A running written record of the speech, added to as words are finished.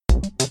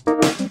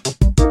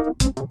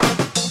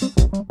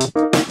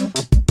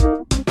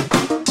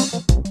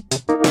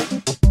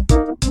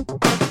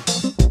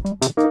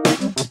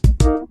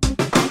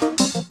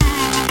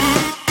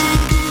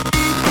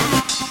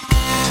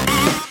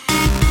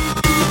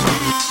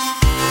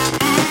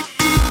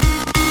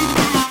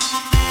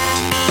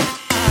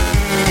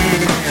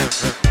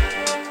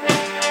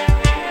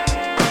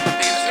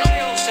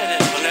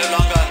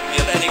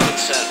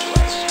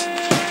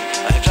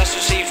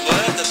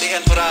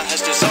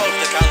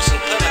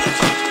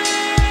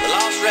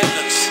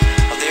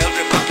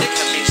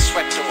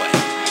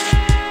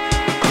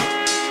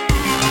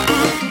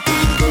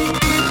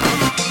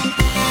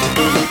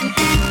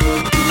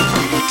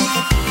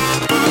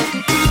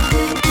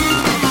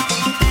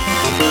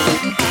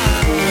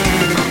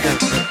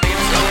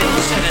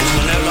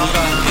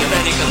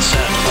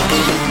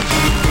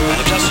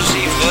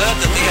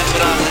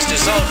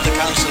dissolved the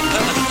council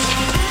permanently.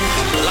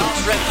 The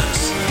last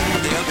remnants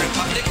of the old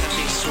republic have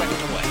been swept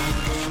away.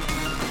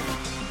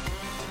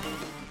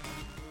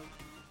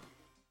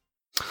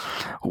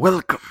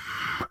 Welcome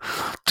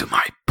to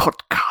my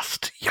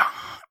podcast, Young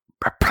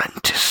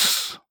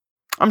Apprentice.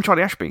 I'm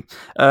Charlie Ashby,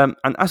 and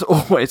as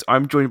always,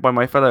 I'm joined by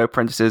my fellow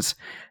apprentices,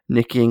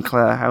 Nikki and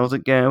Claire. How's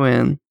it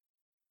going?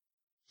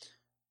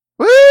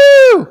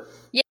 Woo!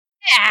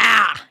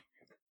 Yeah!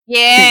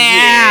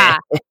 Yeah!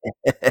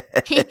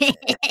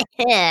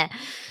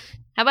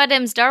 How about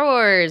them Star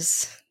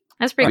Wars?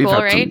 That's pretty cool,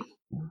 right?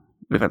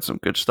 We've had some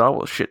good Star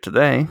Wars shit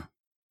today.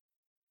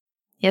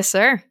 Yes,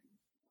 sir.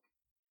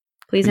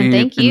 Please and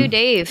thank you,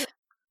 Dave.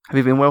 Have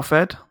you been well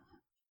fed?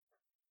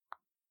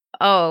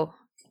 Oh,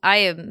 I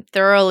am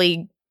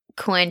thoroughly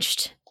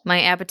quenched.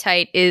 My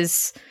appetite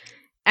is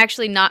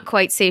actually not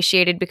quite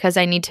satiated because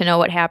I need to know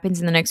what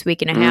happens in the next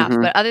week and a half.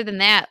 But other than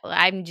that,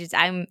 I'm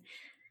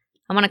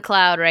on a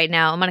cloud right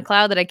now. I'm on a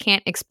cloud that I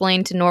can't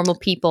explain to normal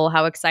people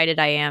how excited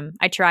I am.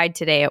 I tried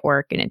today at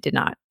work and it did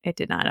not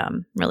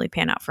really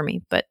pan out for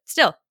me, but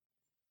still.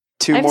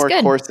 2 more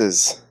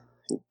courses.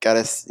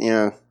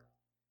 Gotta,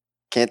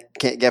 can't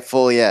get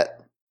full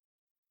yet.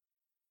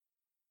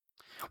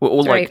 We're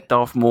all That's like right.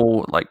 Darth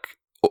Maul, like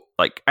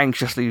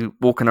anxiously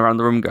walking around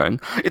the room going,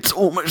 "It's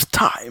almost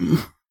time."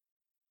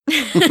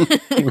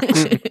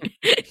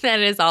 That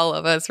is all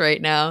of us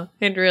right now.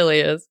 It really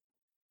is.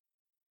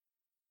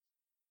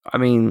 I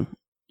mean,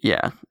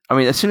 yeah. I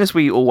mean, as soon as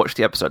we all watched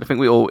the episode, I think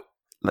we all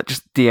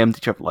just DM'd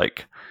each other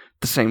like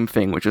the same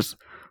thing, which is,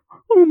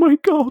 "Oh my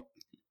god,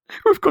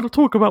 we've got to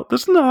talk about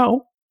this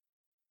now."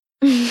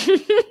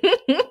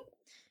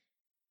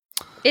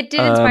 It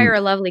did inspire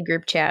a lovely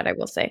group chat, I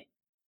will say.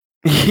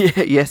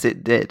 Yes,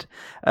 it did.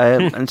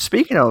 And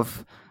speaking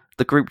of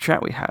the group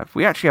chat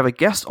we actually have a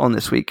guest on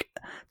this week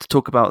to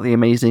talk about the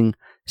amazing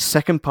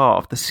second part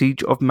of The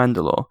Siege of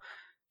Mandalore.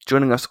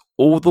 Joining us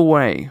all the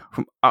way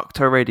from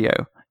Octo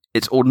Radio,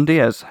 it's Alden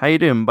Diaz. How you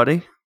doing,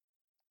 buddy?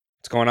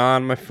 What's going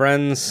on, my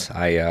friends?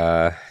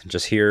 I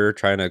just here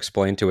trying to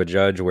explain to a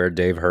judge where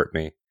Dave hurt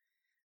me.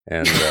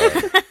 And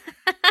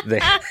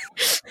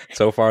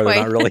so far they're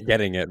not really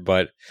getting it,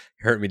 but it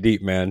hurt me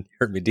deep, man.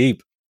 Hurt me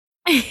deep.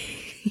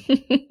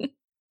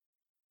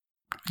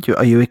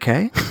 Are you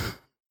okay?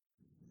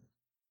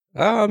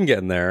 Oh, I'm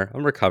getting there.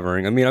 I'm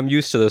recovering. I mean, I'm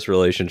used to this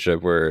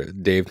relationship where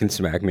Dave can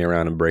smack me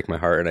around and break my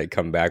heart, and I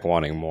come back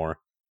wanting more.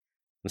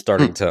 I'm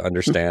starting to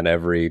understand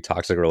every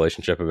toxic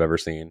relationship I've ever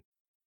seen.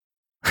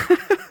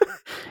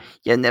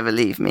 You'll never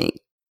leave me.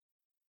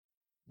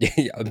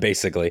 Yeah,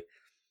 basically.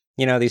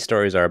 These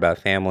stories are about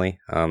family.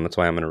 That's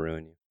why I'm going to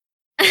ruin you.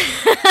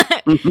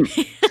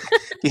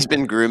 He's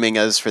been grooming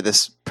us for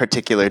this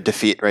particular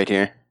defeat right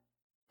here.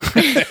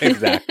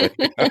 Exactly.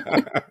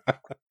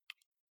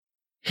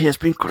 He has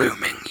been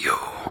grooming you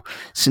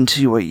since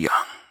you were young.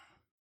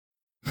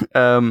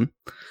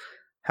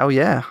 Hell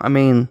yeah. I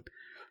mean,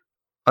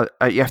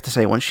 you have to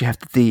say, once you have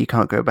the D, you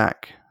can't go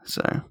back.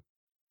 So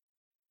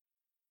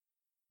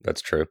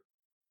That's true.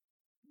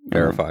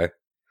 Verify.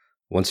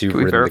 Once you've Can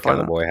we ridden the verify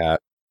that? cowboy hat.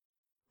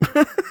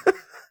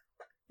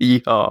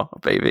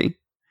 Yeehaw, baby.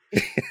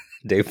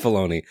 Dave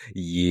Filoni.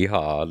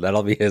 Yeehaw.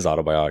 That'll be his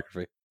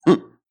autobiography.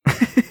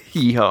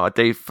 Yeehaw,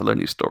 Dave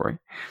Filoni story.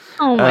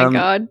 Oh my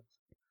god.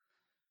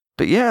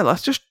 But yeah,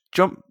 let's just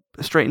jump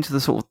straight into the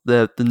sort of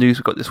the news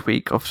we got this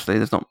week. Obviously,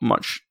 there's not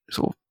much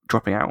sort of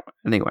dropping out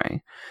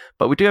anyway,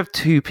 but we do have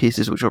 2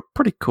 pieces which are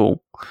pretty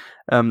cool.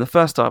 The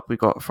first up we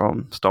got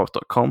from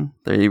StarWars.com.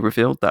 They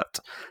revealed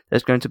that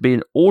there's going to be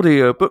an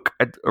audiobook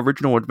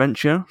original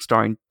adventure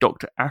starring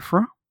Dr.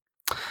 Aphra.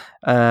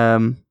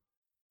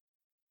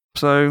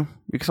 So, you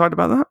excited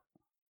about that?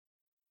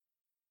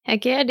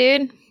 Heck yeah,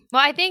 dude.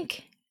 Well, I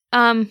think,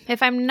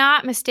 if I'm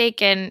not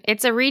mistaken,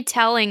 it's a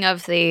retelling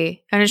of the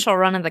initial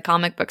run of the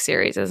comic book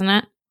series, isn't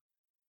it?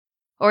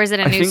 Or is it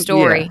a new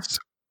story? Yes.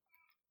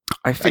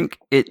 I think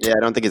it. Yeah,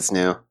 I don't think it's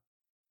new.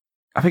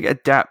 I think it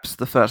adapts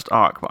the first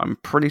arc, but I'm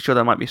pretty sure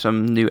there might be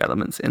some new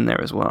elements in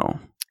there as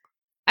well.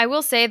 I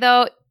will say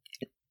though,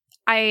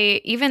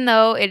 even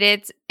though it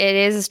is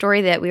a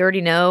story that we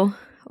already know,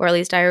 or at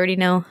least I already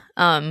know,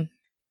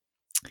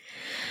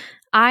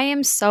 I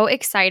am so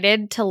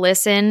excited to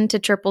listen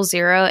to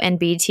 000 and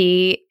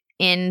BT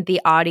in the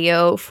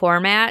audio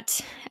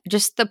format.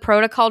 Just the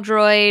protocol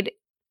droid,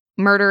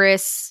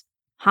 murderous,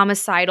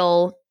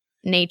 homicidal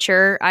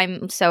nature.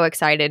 I'm so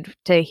excited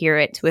to hear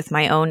it with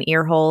my own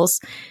ear holes.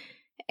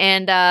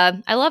 And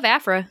I love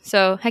Aphra,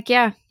 so heck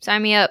yeah,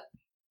 sign me up.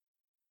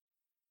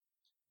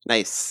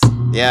 Nice.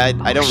 Yeah,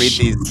 I don't read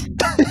these.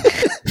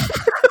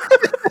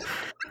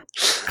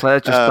 Claire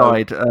just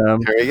died.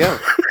 There you go.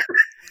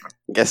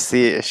 Guess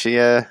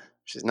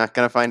she's not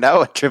gonna find out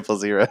what 000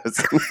 is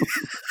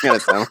gonna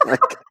sound like.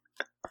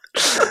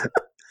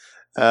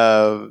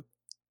 I'm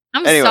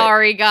anyway.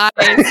 sorry, guys.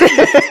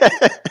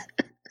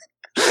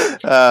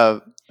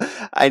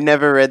 I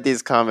never read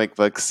these comic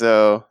books,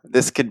 so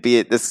this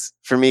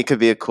for me could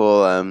be a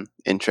cool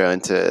intro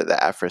into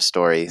the Aphra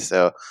story.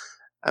 So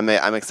I'm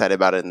excited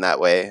about it in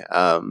that way.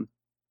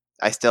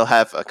 I still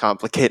have a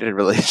complicated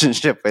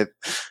relationship with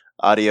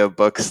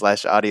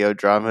audiobooks / audio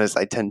dramas.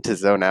 I tend to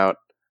zone out,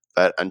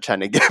 but I'm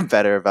trying to get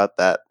better about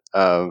that.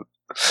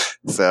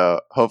 So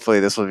hopefully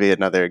this will be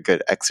another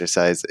good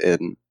exercise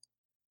in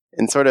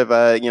sort of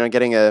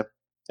getting a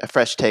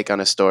fresh take on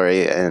a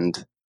story,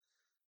 and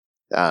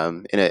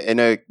in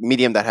a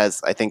medium that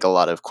has, I think, a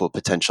lot of cool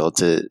potential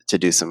to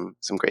do some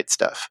great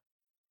stuff.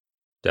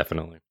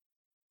 Definitely.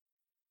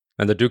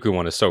 And the Dooku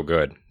one is so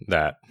good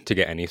that to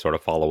get any sort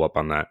of follow up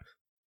on that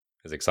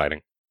is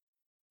exciting.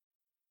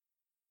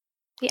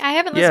 Yeah, I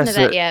haven't listened to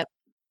that yet.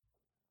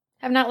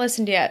 I've not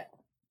listened yet.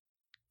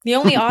 The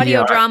only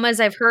audio dramas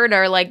I've heard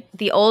are like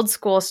the old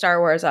school Star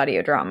Wars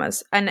audio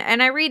dramas. And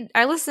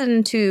I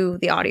listen to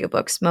the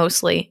audiobooks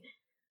mostly.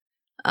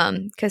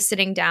 Because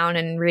sitting down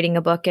and reading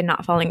a book and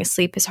not falling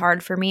asleep is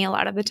hard for me a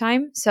lot of the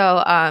time.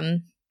 So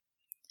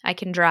I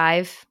can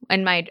drive,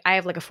 and I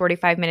have like a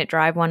 45-minute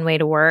drive one way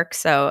to work.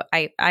 So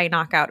I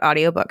knock out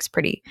audiobooks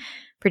pretty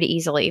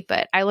easily.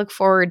 But I look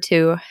forward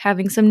to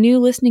having some new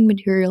listening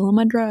material on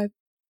my drive.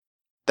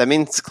 That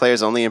means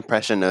Claire's only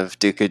impression of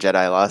Dooku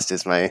Jedi Lost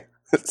is my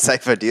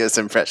Sifo Dyas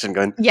impression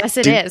going, yes,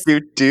 it is.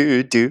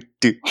 Dooku.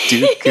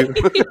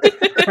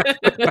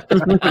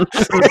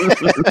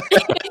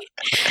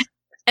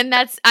 And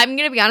I'm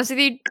going to be honest with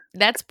you,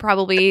 that's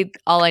probably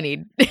all I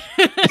need.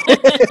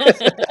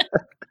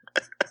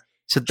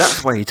 So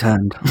that's why he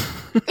turned.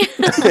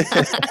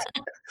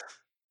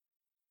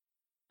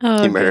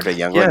 He murdered a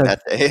young one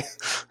that day.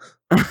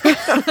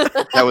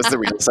 That was the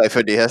real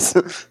Sifo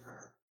Dyas.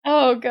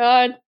 Oh,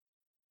 God.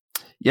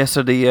 Yeah,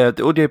 so the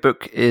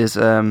audiobook is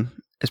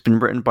has been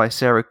written by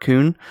Sarah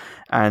Kuhn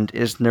and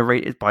is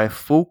narrated by a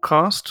full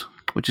cast,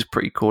 which is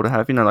pretty cool to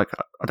have. You know, like,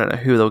 I don't know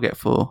who they'll get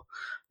for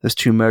those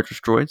two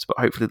murderous droids, but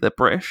hopefully they're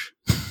British.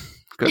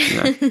 Because, you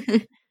know,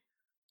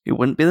 it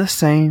wouldn't be the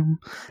same.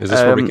 Is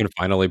this where we can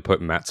finally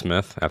put Matt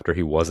Smith after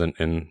he wasn't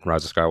in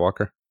Rise of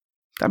Skywalker?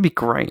 That'd be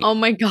great. Oh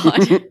my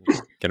God.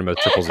 Get him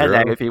at 000.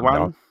 Hello, everyone.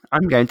 No.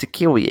 I'm going to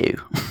kill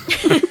you.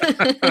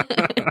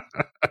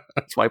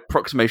 That's my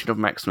approximation of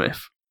Matt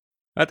Smith.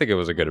 I think it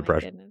was a good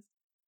impression. Goodness.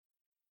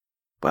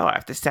 Well, I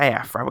have to say,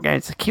 Afra, we're going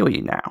to kill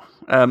you now.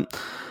 I'm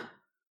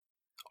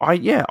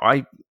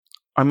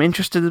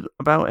interested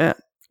about it.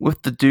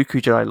 With the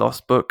Dooku Jedi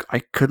Lost book, I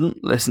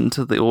couldn't listen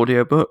to the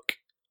audiobook,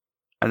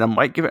 and I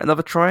might give it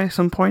another try at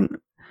some point,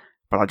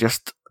 but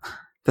there's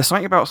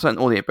something about certain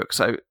audiobooks.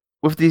 So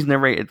with these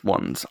narrated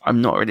ones,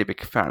 I'm not really a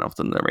big fan of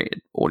the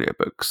narrated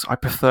audiobooks. I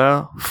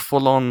prefer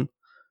full-on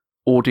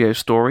audio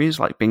stories,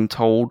 like being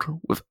told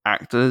with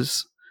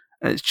actors,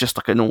 and it's just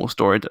like a normal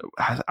story that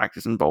has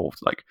actors involved,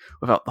 like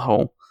without the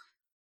whole.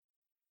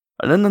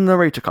 And then the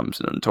narrator comes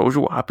in and tells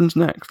you what happens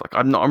next. Like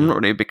I'm not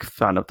really a big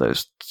fan of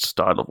those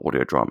style of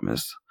audio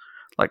dramas.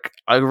 Like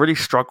I really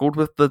struggled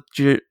with the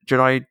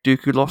Jedi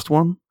Dooku Lost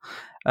one.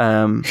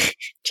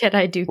 Jedi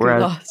Dooku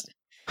Lost.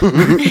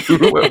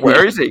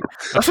 Where is he?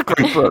 That's a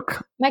great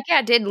book. My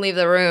cat did leave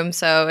the room,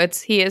 so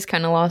he is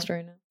kind of lost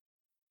right now.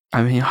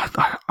 I mean,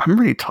 I'm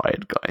really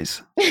tired,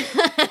 guys.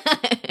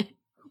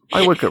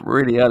 I woke up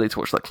really early to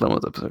watch that Clone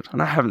Wars episode,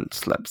 and I haven't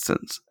slept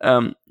since.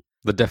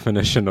 The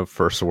definition of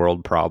first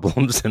world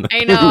problems.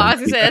 I know. I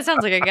was going to say, that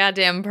sounds like a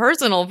goddamn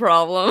personal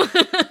problem.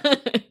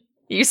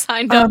 You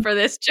signed up for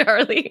this,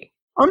 Charlie.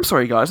 I'm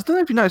sorry, guys. I don't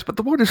know if you noticed, but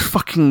the world is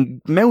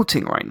fucking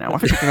melting right now. I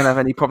think I can have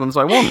any problems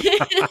I want.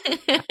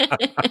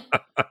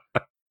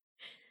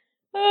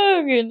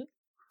 Oh, good.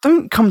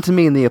 Don't come to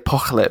me in the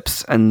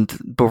apocalypse and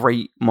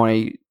berate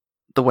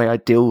the way I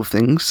deal with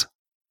things.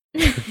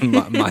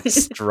 my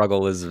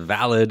struggle is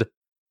valid.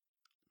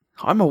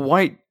 I'm a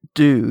white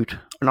dude,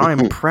 and I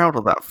am proud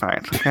of that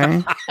fact,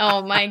 okay?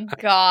 Oh my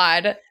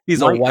God.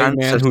 He's a white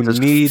man who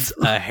needs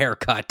a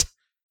haircut.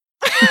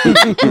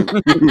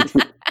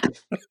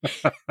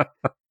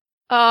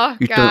 Oh,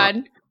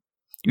 God.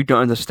 You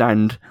don't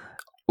understand.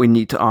 We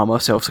need to arm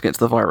ourselves against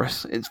the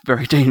virus. It's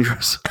very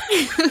dangerous.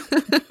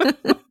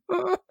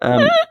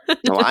 Well,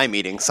 I'm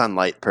eating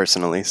sunlight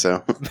personally,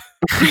 so.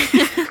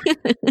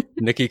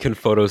 Nikki can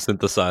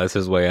photosynthesize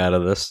his way out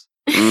of this.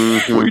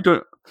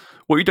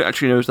 What you don't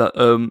actually know is that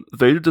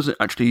Vader doesn't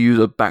actually use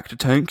a Bacta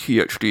tank.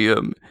 He actually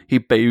he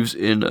bathes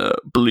in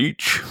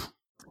bleach.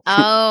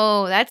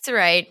 Oh, that's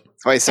right.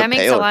 That's why he's so that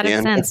makes pale a lot of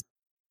sense.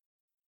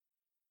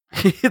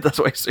 That's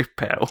why he's so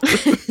pale.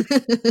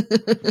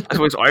 That's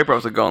why his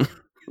eyebrows are gone.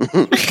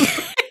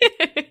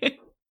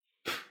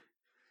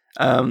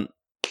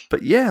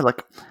 But yeah,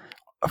 like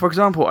for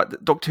example,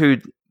 Doctor Who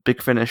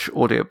Big Finish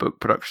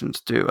audiobook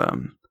productions do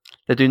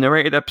they do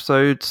narrated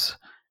episodes.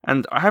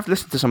 And I have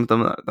listened to some of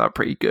them that are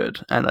pretty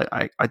good, and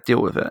I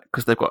deal with it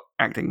because they've got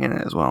acting in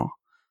it as well.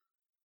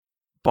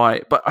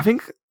 But I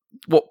think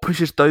what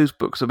pushes those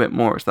books a bit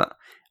more is that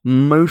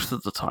most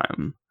of the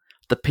time,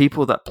 the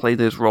people that play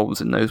those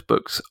roles in those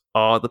books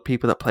are the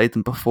people that played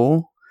them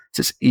before,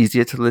 so it's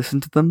easier to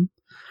listen to them.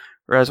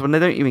 Whereas when they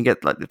don't even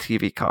get like the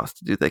TV cast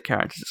to do their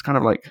characters, it's kind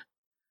of like,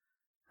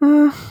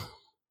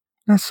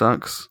 that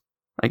sucks,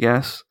 I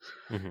guess.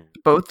 Mm-hmm.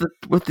 But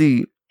with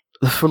the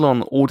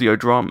full-on audio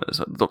dramas,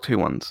 like the Doctor Who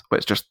ones, where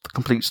it's just the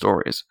complete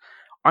stories,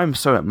 I'm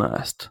so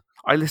immersed.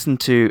 I listened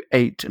to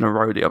 8 in a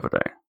row the other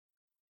day.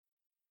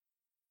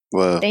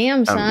 Whoa.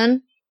 Damn,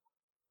 son.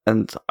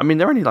 And I mean,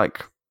 they're only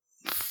like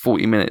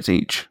 40 minutes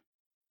each.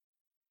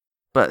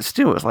 But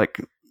still, it's like,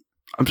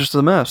 I'm just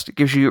immersed. It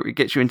gets you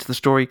into the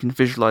story, you can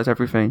visualize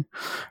everything.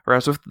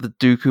 Whereas with the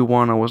Dooku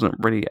one, I wasn't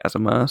really as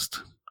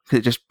immersed. Because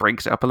it just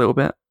breaks it up a little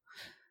bit.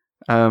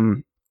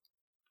 It'd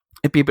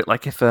be a bit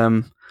like if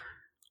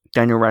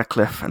Daniel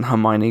Radcliffe and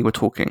Hermione were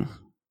talking.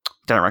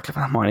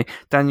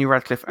 Daniel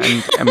Radcliffe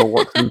and Emma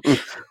Watson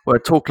were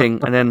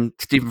talking, and then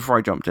Stephen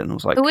Fry jumped in and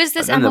was like, Who is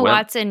this Emma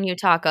Watson you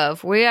talk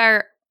of? We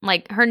are,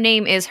 like, her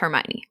name is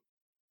Hermione.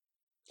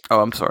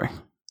 Oh, I'm sorry.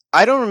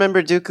 I don't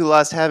remember Dooku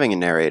Lost having a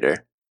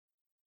narrator.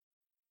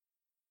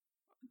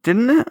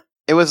 Didn't it?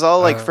 It was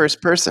all like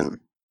first person.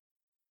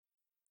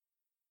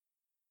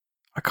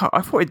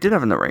 I thought it did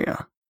have a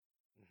narrator.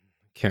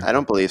 I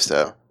don't believe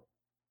so.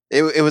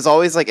 It was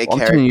always like a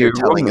character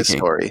telling a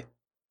story.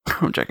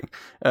 I'm joking.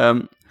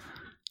 I'm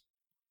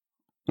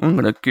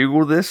gonna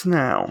Google this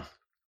now.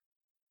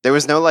 There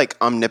was no like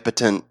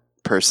omnipotent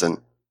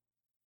person.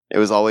 It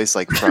was always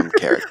like from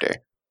character.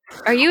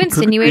 Are you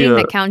insinuating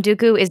that Count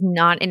Dooku is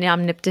not an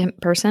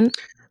omnipotent person?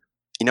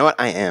 You know what?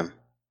 I am.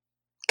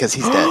 Because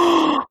he's dead.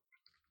 Oh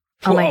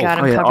my god,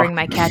 I'm covering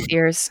my cat's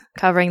ears.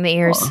 Covering the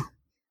ears.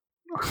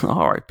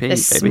 R.I.P. The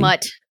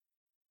smut.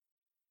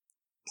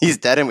 He's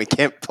dead and we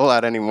can't pull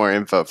out any more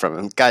info from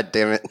him. God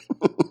damn it.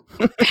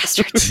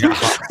 Bastards.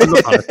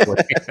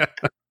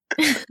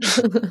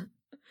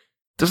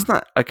 Doesn't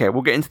that... Okay,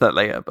 we'll get into that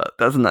later, but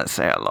doesn't that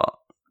say a lot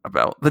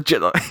about the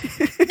Jedi?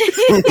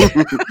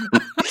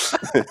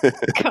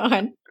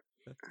 God.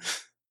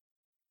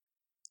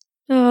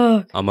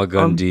 Oh.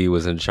 Amagun D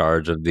was in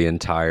charge of the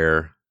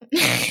entire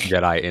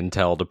Jedi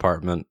Intel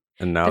department,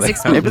 and now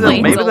this they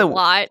explains a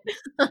lot.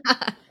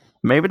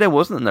 Maybe there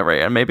wasn't a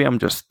narrator. Maybe I'm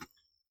just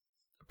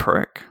a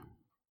prick.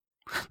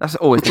 That's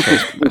always the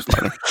case, most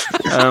likely.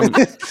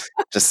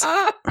 Just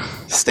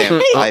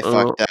stand. I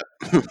fucked up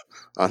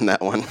on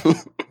that one.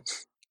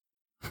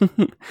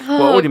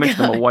 Well, I already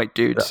mentioned I'm a white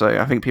dude, so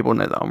I think people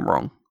know that I'm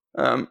wrong.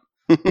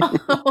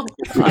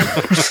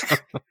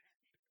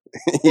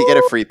 You get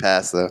a free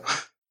pass, though.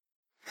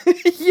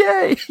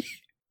 Yay!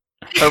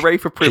 Hooray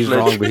for privilege. He's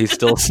wrong, but he's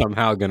still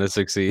somehow going to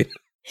succeed.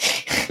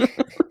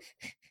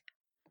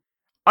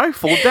 I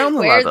fall down the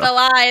Where's ladder. the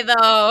lie,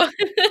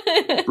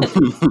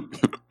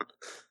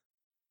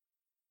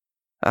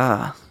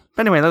 though?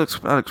 But anyway, that looks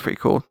pretty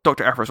cool.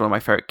 Dr. Aphra is one of my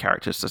favorite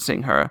characters, so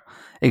seeing her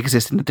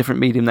exist in a different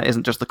medium that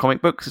isn't just the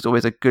comic books is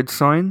always a good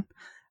sign.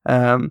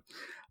 But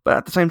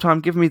at the same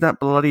time, give me that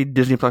bloody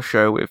Disney Plus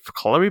show with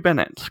Chloe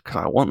Bennett, because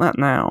I want that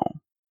now.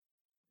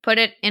 Put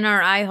it in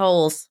our eye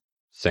holes.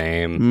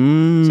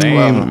 Same.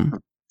 Well,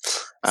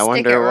 I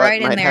wonder what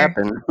right might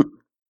happen.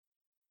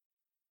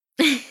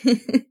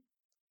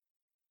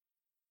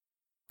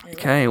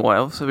 Okay, what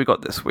else have we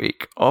got this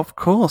week? Of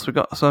course, we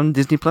got some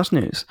Disney Plus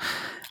news.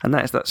 And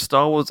that is that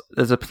Star Wars,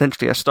 there's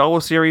potentially a Star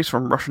Wars series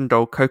from Russian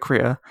Doll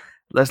co-creator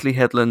Leslie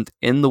Headland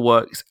in the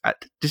works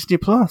at Disney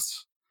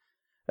Plus.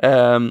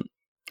 According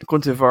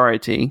to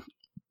Variety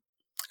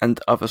and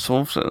other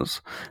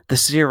sources, the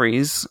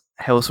series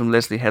hails from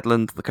Leslie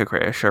Headland, the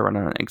co-creator,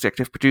 showrunner, and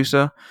executive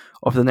producer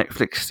of the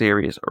Netflix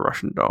series A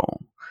Russian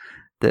Doll.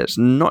 There's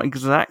not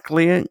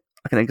exactly an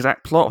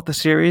exact plot of the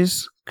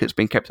series, because it's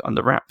been kept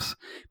under wraps,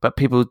 but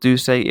people do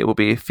say it will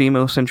be a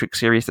female-centric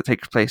series that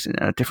takes place in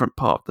a different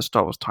part of the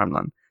Star Wars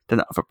timeline than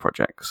other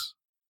projects.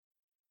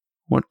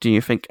 What do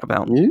you think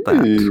about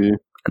that?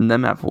 And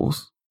them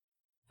apples?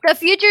 The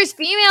future's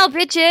female,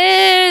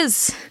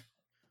 bitches!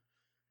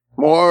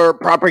 More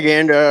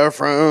propaganda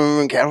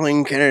from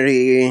Kathleen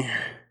Kennedy.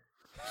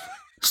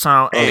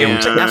 So,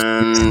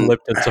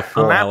 Flipped into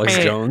full Let Alex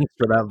me- Jones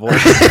for that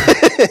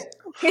voice.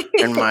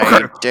 And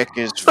my dick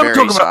is very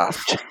talking about-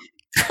 soft.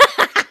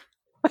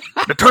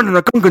 They're turning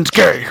the Gungans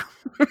gay!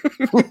 The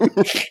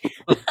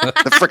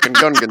frickin'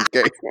 Gungan's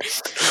gay.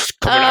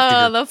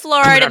 The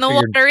fluoride in the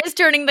water is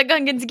turning the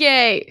Gungans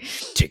gay.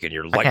 Taking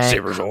your Okay.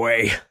 lightsabers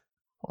away.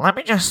 let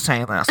me just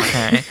say this,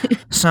 okay?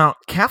 So,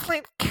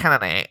 Kathleen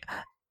Kennedy,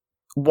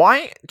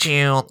 why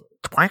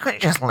couldn't you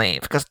just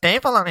leave? Because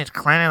Dave Filoni is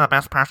clearly the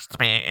best person to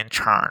be in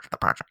charge of the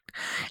project.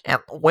 And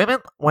women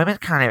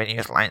can't even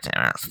use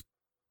lightsabers.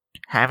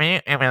 Have you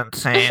even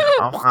seen...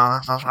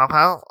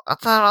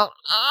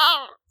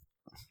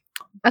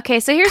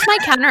 Okay, so here's my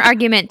counter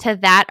argument to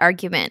that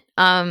argument.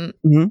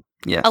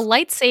 Yes. A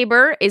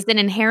lightsaber is an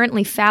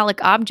inherently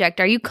phallic object.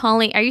 Are you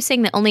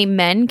saying that only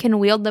men can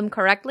wield them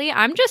correctly?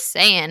 I'm just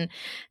saying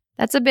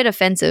that's a bit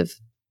offensive.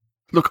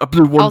 Look, I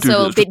blew one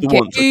Also a dude. bit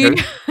Once, gay.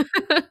 okay?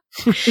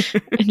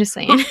 I'm just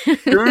saying.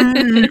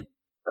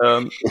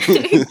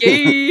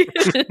 Gay.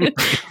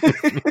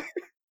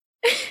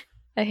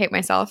 I hate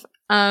myself.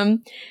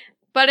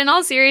 But in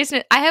all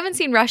seriousness, I haven't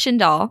seen Russian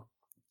Doll.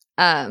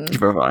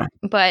 Neither have I.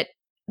 But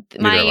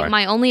Neither have I.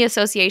 my only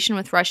association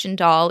with Russian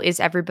Doll is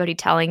everybody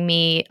telling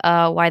me,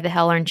 why the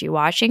hell aren't you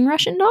watching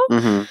Russian Doll?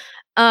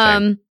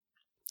 Mm-hmm.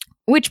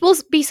 Which will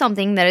be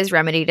something that is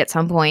remedied at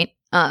some point.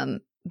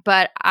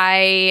 but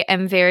I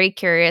am very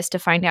curious to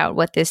find out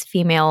what this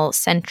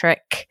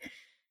female-centric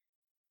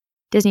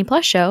Disney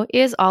Plus show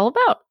is all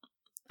about.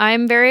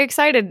 I'm very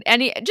excited.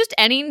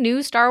 Any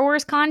new Star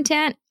Wars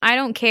content, I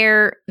don't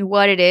care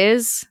what it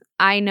is.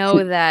 I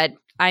know that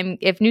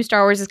if new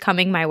Star Wars is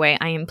coming my way,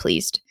 I am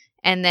pleased.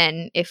 And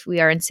then if we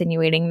are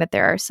insinuating that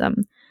there are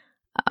some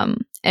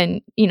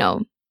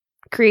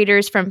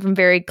creators from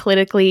very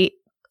politically,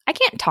 I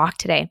can't talk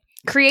today.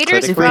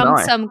 Creators Politically from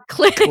nice. some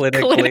Politically.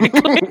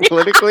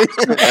 Politically?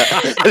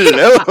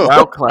 Hello.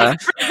 Wow, Claire.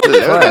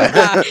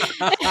 Hello.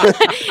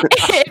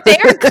 if they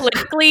are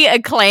critically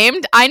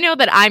acclaimed, I know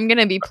that I'm going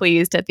to be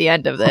pleased at the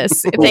end of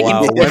this. If they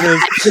Wow,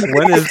 can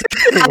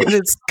when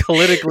is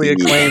politically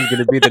acclaimed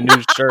going to be the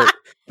new shirt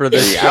for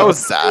this show?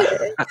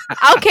 Yowza.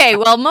 Okay,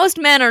 well, most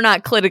men are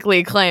not critically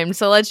acclaimed,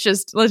 so let's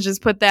just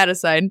put that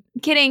aside.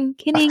 Kidding.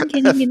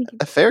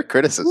 A fair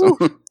criticism.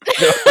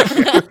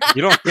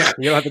 You don't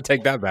have to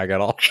take that back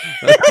at all.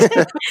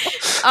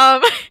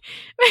 Talk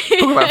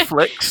about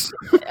flicks.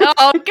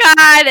 Oh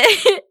God,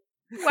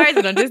 why is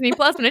it on Disney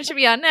Plus when it should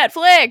be on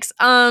Netflix?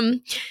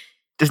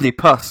 Disney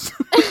Puss.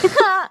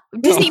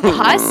 Disney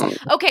Plus.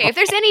 Okay, if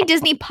there's any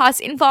Disney Plus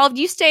involved,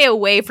 you stay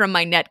away from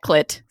my net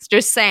clit.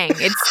 Just saying,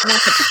 it's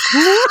not.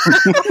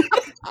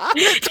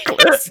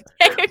 What's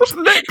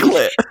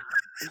Netclit?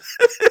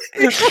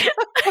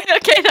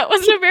 Okay, that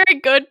wasn't a very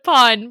good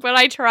pun, but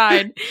I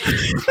tried.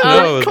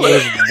 No, it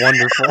was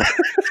wonderful.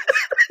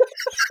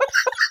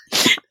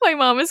 My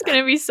mom is going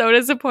to be so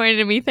disappointed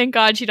in me. Thank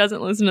God she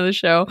doesn't listen to the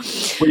show.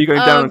 When you're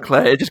going down on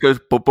Claire, it just goes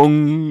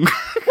ba-boom.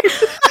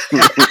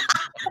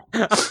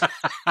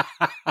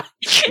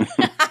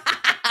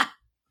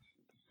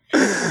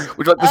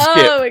 Would you like to Oh,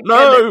 skip? my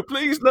No,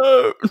 please,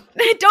 no.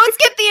 Don't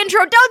skip the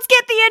intro. Don't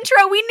skip the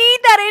intro. We need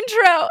that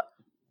intro.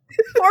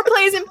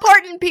 Foreplay is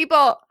important,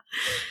 people.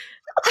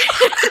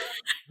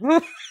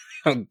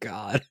 Oh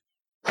God.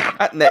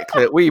 At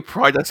Netclit, we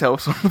pride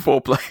ourselves on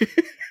foreplay.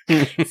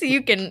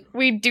 So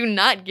we do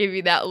not give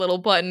you that little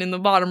button in the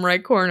bottom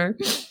right corner.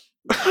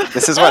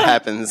 This is what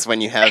happens when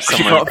you have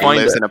someone can't who find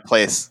lives it. in a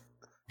place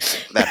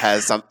that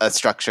has a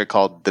structure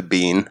called the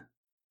bean.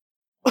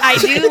 I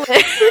do.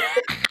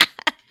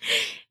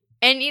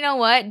 And you know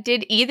what?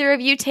 Did either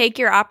of you take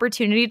your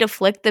opportunity to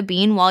flick the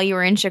bean while you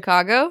were in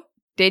Chicago?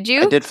 Did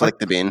you? I did flick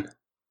the bean.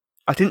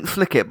 I didn't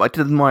flick it, but I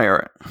did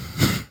admire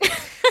it.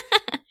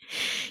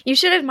 You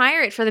should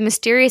admire it for the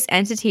mysterious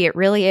entity it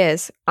really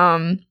is.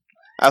 I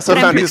also But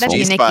I'm found proud his of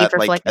you, G Nikki, spot for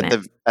like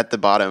flicking at the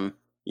bottom.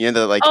 You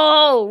know, the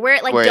Oh, where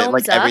it where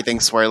domes up.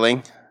 everything's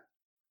swirling.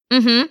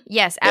 Mm-hmm.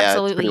 Yes, Yeah, it's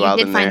absolutely. pretty You wild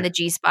did in find there. the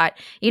G spot.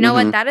 You know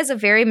Mhm. what? That is a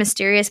very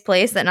mysterious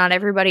place that not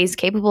everybody's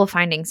capable of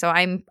finding. So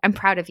I'm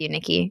proud of you,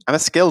 Nikki. I'm a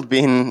skilled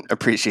bean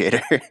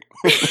appreciator.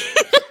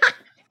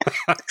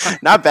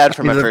 Not bad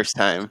for my He's a- first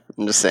time.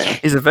 I'm just saying.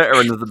 He's a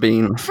veteran of the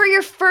bean. For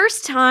your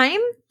first time,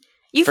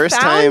 you First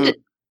found time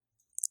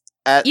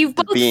at you've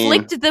the both bean.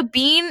 flicked the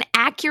bean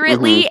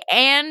accurately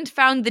and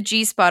found the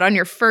G spot on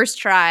your first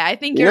try. I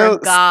think You you're know, a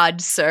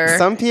god, sir.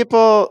 Some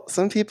people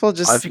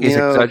just I think he's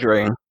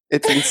exaggerating.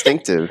 it's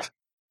instinctive.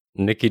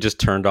 Nikki just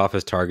turned off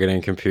his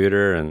targeting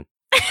computer and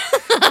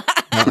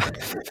found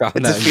It's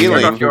a that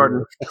feeling. bean.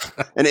 Jordan.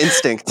 An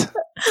instinct.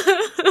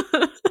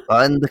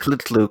 And the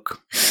clit Luke.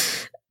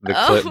 The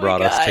Oh clip my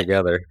brought us God.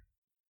 together.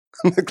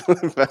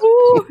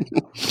 Ooh.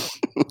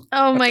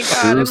 Oh my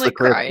god, I'm Who's the like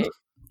clip? crying.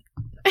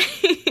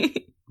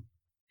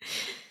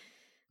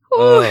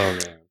 Oh Ooh. man.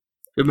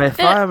 We may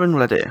fire and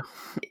ready.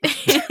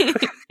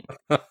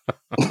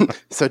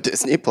 So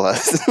Disney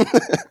Plus.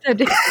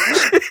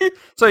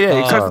 So yeah,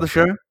 excited Oh. for the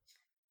show.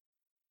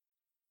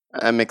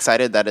 I'm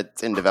excited that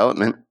it's in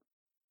development.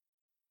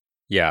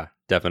 Yeah,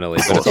 definitely.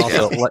 But it's course,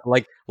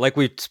 also like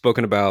we've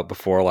spoken about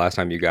before last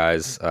time you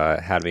guys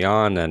had me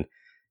on, and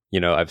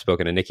I've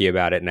spoken to Nikki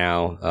about it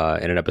now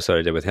in an episode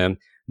I did with him.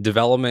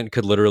 Development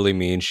could literally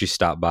mean she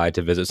stopped by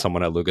to visit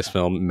someone at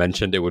Lucasfilm,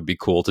 mentioned it would be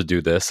cool to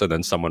do this, and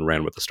then someone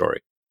ran with the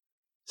story.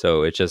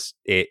 So it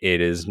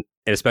is,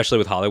 especially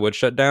with Hollywood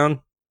shut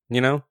down.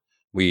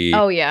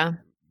 Oh yeah.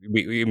 I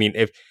mean,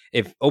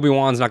 if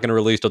Obi-Wan's not going to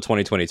release till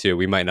 2022,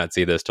 we might not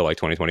see this till like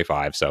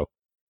 2025. So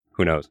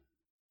who knows?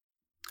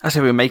 I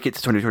say we make it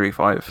to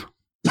 2025.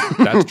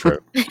 That's true.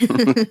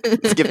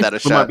 Let's give that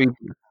a We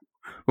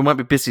might shot.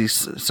 be busy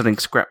selling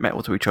scrap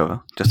metal to each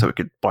other just so we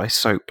could buy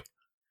soap.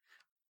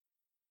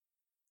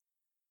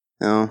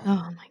 No, Oh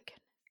my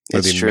It'll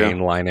it's be true.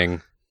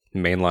 mainlining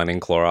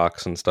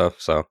Clorox and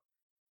stuff. So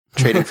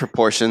Trading for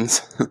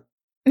portions.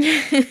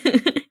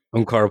 goodness.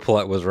 Umkar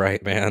Paulette was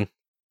right, man.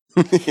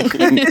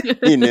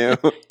 He knew.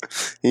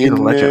 He He's a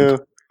legend. knew.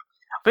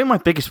 I think my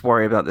biggest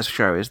worry about this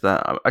show is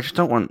that I just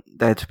don't want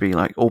there to be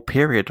like all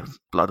period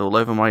blood all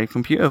over my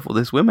computer for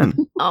this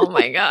women. Oh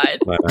my god.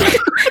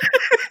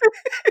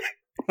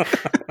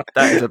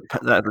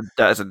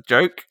 That is a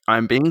joke.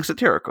 I'm being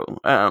satirical.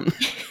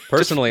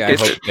 Personally, I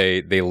Just- hope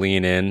they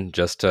lean in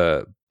just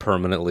to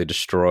permanently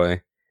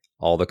destroy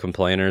all the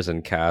complainers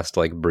and cast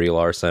like Brie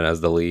Larson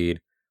as the lead.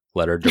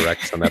 Let her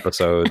direct some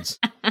episodes.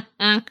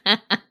 Oh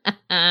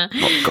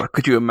God,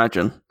 could you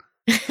imagine?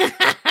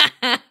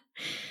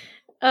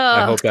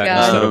 I Oh, hope that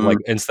God.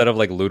 instead of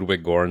like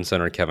Ludwig Göransson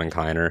or Kevin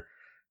Kiner,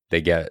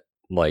 they get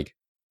like,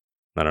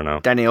 I don't know.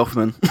 Danny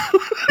Elfman.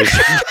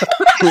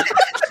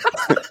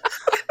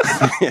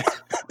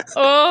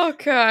 Oh,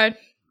 God.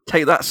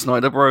 Take that,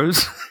 Snyder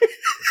Bros.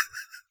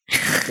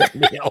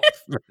 Danny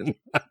Elfman.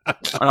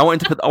 And I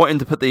want him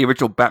to put the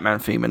original Batman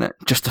theme in it,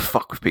 just to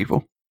fuck with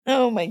people.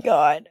 Oh, my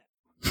God.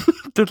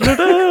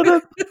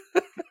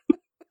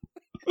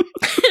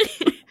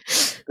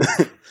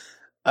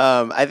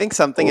 I think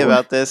something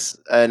about this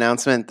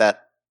announcement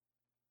that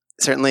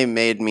certainly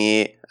made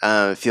me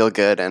feel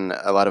good, and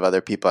a lot of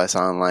other people I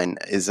saw online,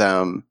 is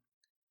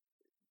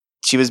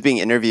she was being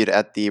interviewed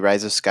at the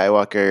Rise of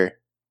Skywalker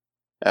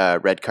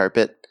red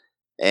carpet,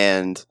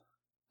 and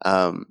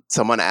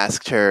someone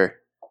asked her,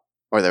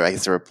 or I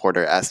guess the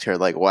reporter asked her,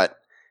 like, what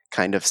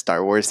kind of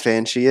Star Wars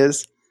fan she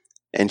is,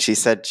 and she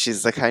said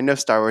she's the kind of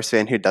Star Wars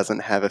fan who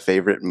doesn't have a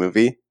favorite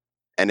movie,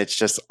 and it's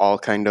just all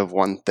kind of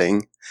one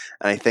thing.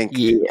 And I think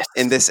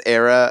in this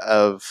era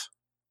of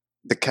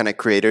the kind of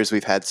creators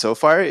we've had so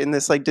far in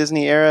this like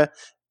Disney era,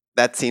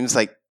 that seems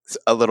like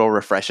a little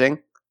refreshing,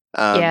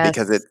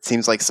 because it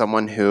seems like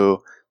someone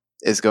who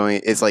is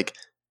like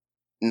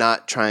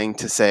not trying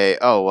to say,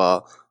 oh,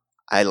 well,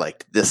 I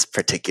liked this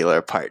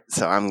particular part,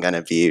 so I'm going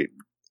to be,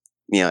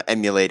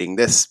 emulating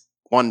this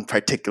one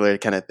particular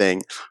kind of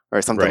thing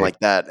or something Right. like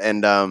that.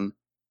 And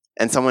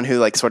someone who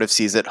like sort of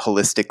sees it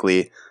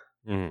holistically,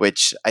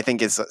 which I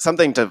think is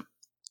something to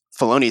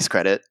Filoni's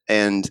credit.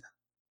 And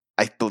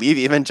I believe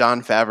even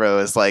Jon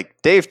Favreau is like,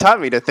 Dave taught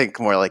me to think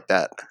more like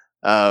that.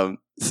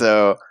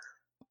 So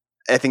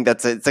I think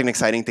it's an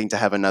exciting thing to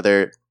have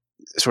another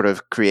sort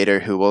of creator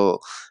who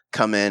will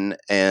come in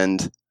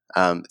and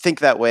think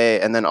that way.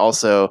 And then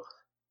also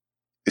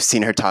we've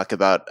seen her talk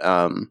about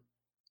on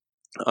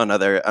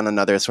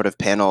another sort of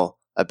panel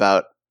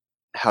about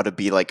how to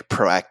be like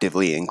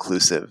proactively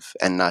inclusive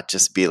and not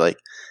just be like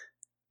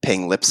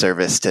paying lip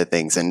service to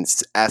things and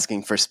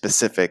asking for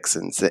specifics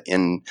and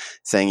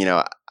saying,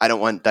 I don't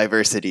want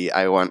diversity.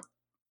 I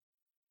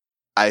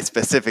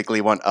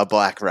specifically want a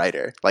black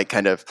writer, like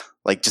kind of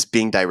like just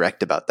being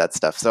direct about that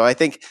stuff. So I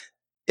think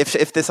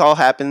if this all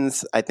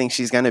happens, I think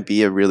she's going to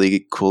be a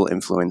really cool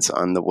influence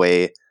on the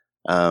way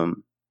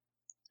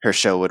her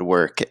show would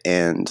work,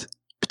 and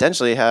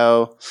potentially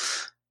how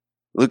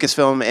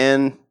Lucasfilm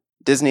and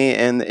Disney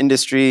and the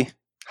industry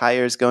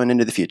hires going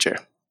into the future.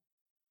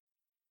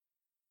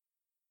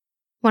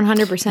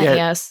 100% Yeah.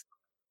 yes.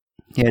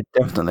 Yeah,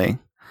 definitely.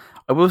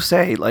 I will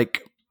say,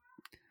 like,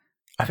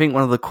 I think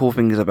one of the cool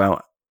things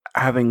about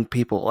having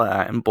people like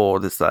that on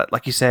board is that,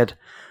 like you said,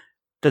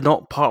 they're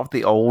not part of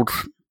the old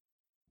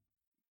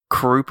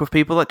group of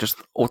people that just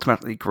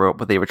automatically grew up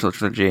with the original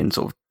trilogy and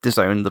sort of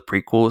disowned the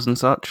prequels and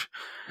such.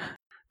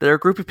 They're a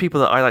group of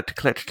people that I like to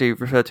collectively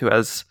refer to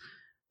as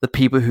the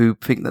people who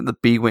think that the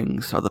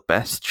B-Wings are the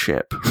best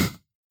ship.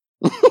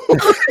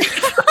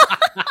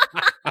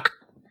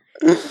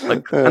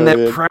 And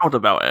they're proud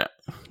about it.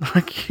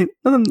 Like,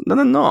 no,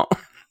 they're not.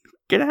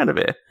 Get out of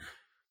here.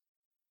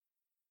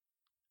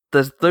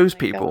 There's those Oh my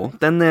people. God.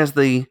 Then there's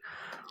the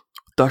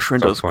Dusher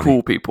and So Does funny.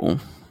 cool people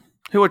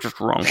who are just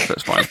wrong. So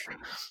it's fine.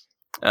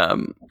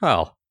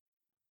 Well,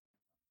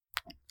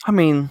 I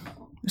mean,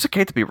 it's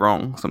okay to be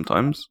wrong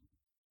sometimes.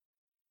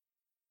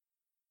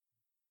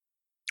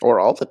 Or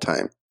all the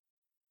time,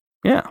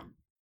 Yeah.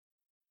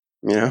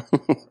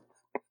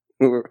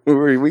 Who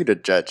are we to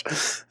judge?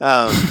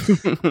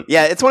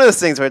 Yeah, it's one of those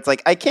things where it's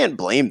like I can't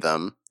blame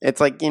them. It's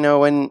like,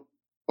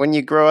 when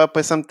you grow up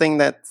with something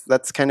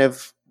that's kind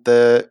of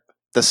the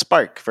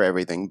spark for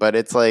everything, but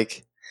it's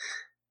like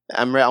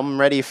I'm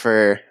ready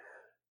for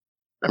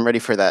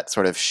that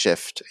sort of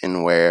shift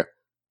in where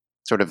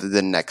sort of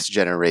the next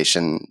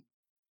generation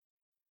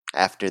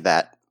after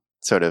that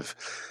sort of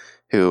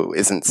who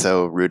isn't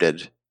so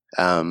rooted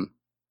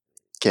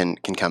can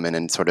come in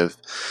and sort of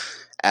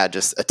add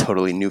just a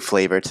totally new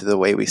flavor to the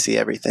way we see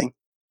everything.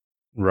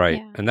 right.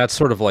 Yeah. And that's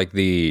sort of like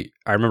I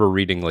remember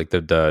reading like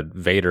the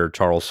Vader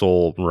Charles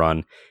Soule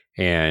run.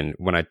 And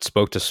when I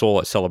spoke to Soule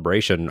at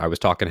Celebration, I was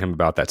talking to him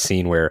about that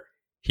scene where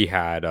he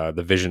had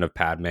the vision of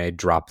Padme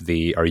drop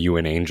the "Are you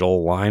an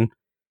angel?" line,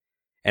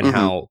 and Mhm.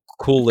 how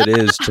cool it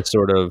is to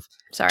sort of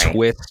Sorry.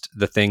 twist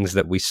the things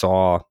that we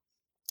saw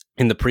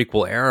in the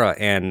prequel era,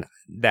 and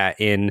that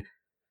in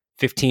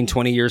 15,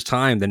 20 years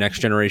time, the next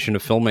generation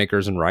of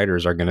filmmakers and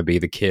writers are going to be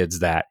the kids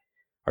that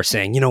are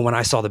saying, when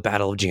I saw the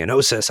Battle of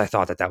Geonosis, I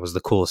thought that was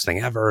the coolest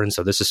thing ever. And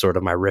so this is sort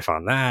of my riff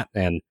on that.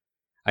 And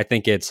I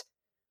think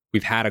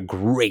we've had a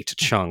great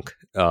chunk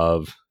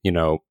of,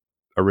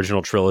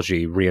 original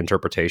trilogy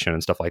reinterpretation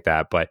and stuff like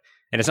that. And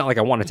it's not like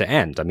I want it to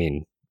end. I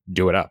mean,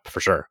 do it up for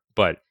sure.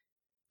 But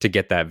to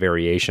get that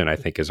variation, I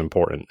think is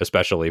important,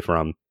 especially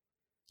from,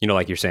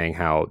 like you're saying,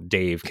 how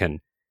Dave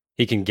can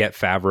get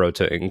Favreau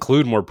to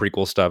include more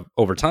prequel stuff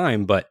over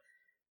time, but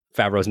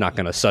Favreau's not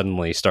going to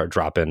suddenly start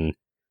dropping,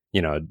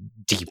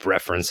 deep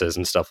references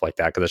and stuff like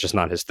that, because that's just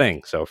not his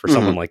thing. So for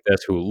someone like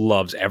this who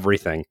loves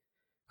everything,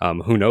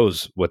 who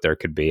knows what there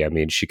could be? I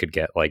mean, she could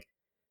get like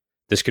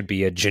this could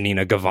be a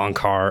Janina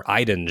Gavankar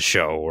Iden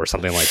show or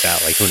something like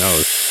that. Like, who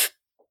knows?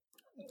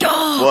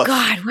 Oh Woof.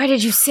 God, why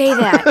did you say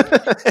that?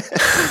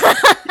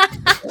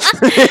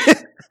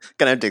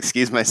 Gonna have to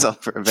excuse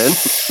myself for a bit.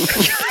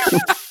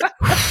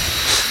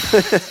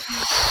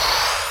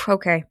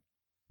 Okay.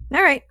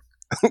 All right.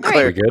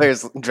 Claire, We good?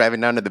 Claire's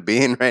driving down to the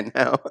Bean right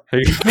now.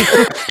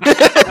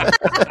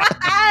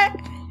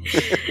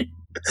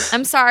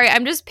 I'm sorry.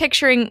 I'm just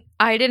picturing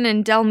Iden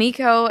and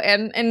Delmico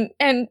and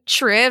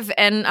Shriv,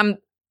 and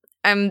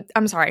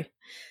I'm sorry.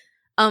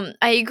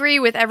 I agree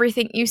with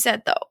everything you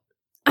said, though.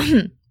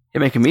 You're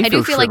making me I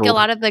do feel like a shriveled.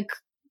 lot of the.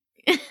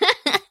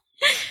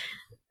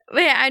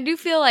 Yeah, I do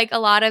feel like a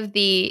lot of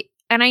the,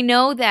 and I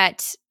know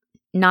that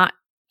not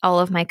all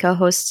of my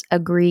co-hosts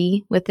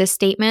agree with this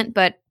statement,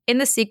 but in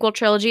the sequel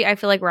trilogy, I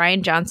feel like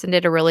Rian Johnson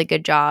did a really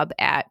good job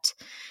at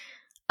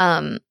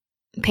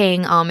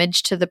paying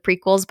homage to the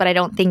prequels, but I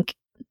don't think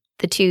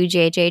the two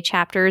JJ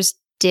chapters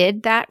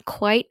did that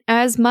quite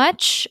as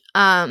much,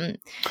 Well,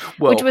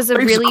 which was a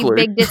really basically-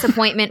 big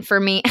disappointment for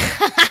me.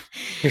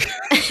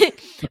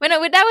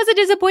 That was a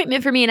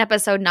disappointment for me in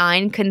episode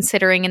 9,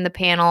 considering in the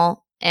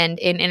panel and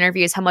in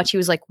interviews how much he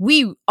was like,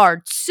 we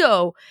are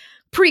so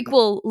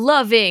prequel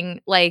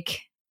loving. Like,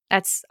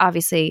 that's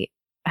obviously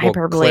Well,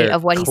 hyperbole Claire,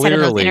 of what he said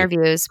in those clearly-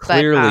 interviews.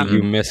 Clearly, but,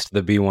 you missed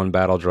the B1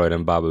 battle droid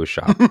in Babu's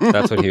shop.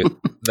 That's what he.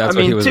 That's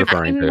what he mean, was to-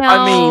 referring to. No.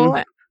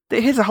 I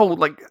mean, here's a whole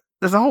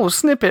there's a whole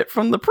snippet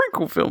from the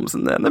prequel films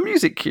in there. The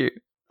music cue.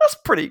 That's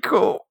pretty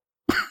cool.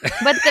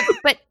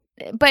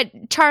 but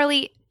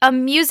Charlie, a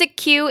music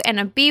cue and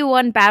a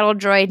B1 battle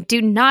droid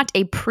do not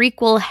a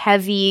prequel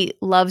heavy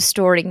love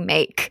story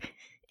make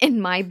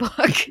in my book.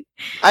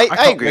 I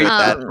can't agree wait with to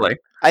that. play.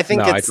 I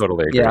think No, I it's.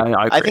 totally agree. Yeah,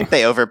 I agree. I think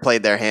they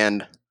overplayed their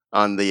hand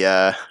on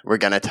the we're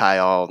gonna tie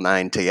all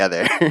 9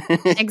 together.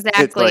 It's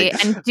Exactly.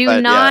 like- And do but, yeah.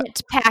 not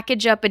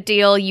package up a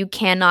deal you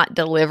cannot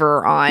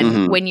deliver on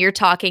Mhm. when you're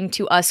talking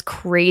to us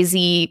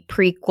crazy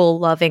prequel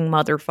loving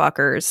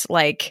motherfuckers.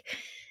 Like,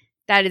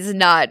 that is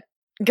not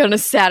gonna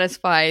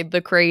satisfy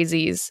the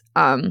crazies.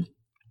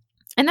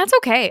 And that's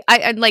okay.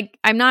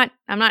 I'm not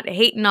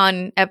hating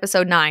on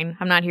episode 9.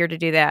 I'm not here to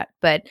do that.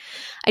 But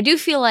I do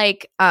feel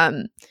like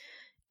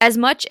as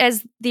much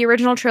as the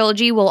original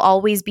trilogy will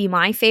always be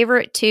my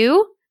favorite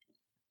too,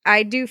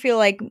 I do feel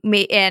like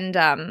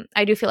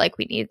I do feel like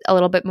we need a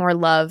little bit more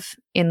love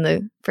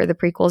for the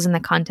prequels and the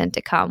content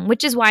to come,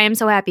 which is why I'm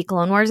so happy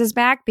Clone Wars is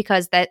back,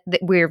 because that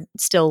we're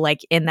still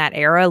like in that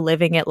era,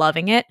 living it,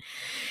 loving it,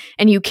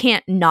 and you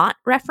can't not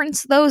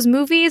reference those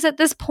movies at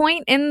this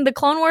point in the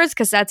Clone Wars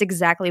because that's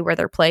exactly where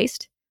they're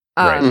placed.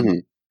 Right. Mhm.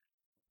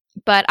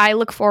 But I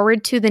look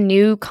forward to the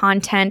new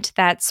content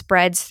that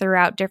spreads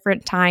throughout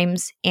different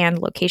times and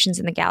locations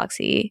in the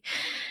galaxy,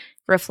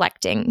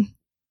 reflecting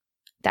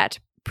that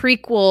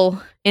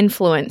prequel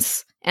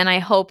influence. And I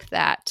hope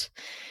that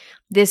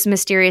this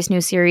mysterious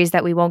new series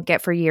that we won't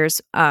get for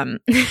years,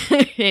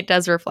 it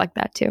does reflect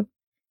that too.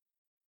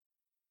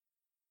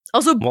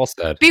 Also, Well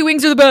said.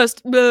 B-Wings are the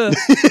best. Ugh.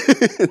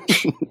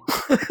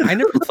 I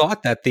never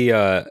thought that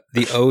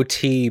the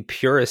OT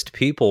purist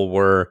people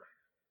were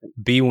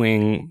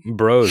B-wing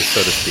bros,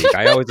 so to speak.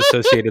 I always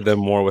associated them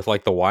more with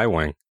like the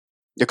Y-wing.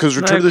 Yeah, because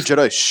Return of the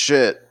Jedi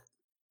shit.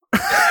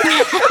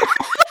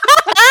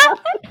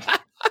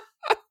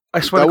 I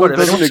swear That to one God,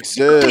 doesn't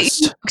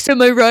exist.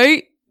 Am I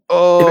right?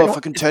 Oh, anyone-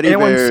 fucking if teddy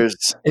anyone's-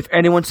 bears. if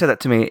anyone said that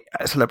to me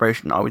at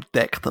Celebration, I would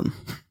deck them.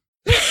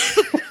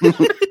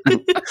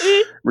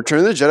 Return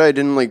of the Jedi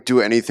didn't like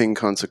do anything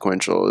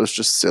consequential. It was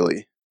just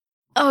silly.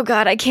 Oh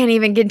God, I can't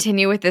even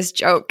continue with this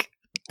joke.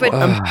 But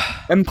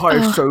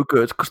Empire's Ugh. so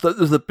good because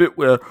there's a bit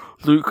where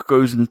Luke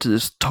goes into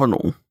this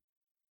tunnel.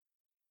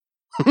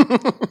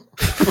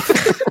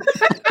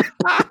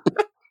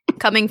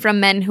 coming from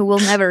men who will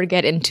never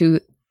get into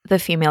the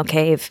female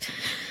cave.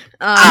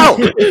 Ow!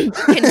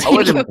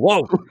 Continue.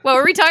 Whoa! What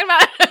were we talking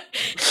about?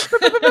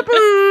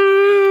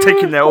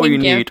 Taking there all you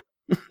Thank you. need.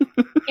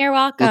 You're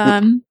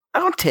welcome.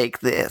 I'll take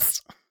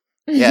this.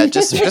 Yeah,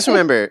 just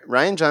remember,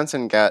 Rian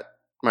Johnson got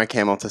Mark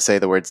Hamill to say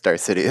the words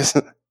Darth Sidious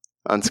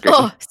on screen.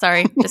 Oh,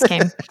 sorry, just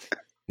came.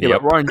 Yeah,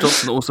 Yep. but Ryan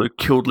Johnson also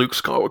killed Luke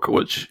Skywalker,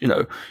 which, you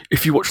know,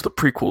 if you watch the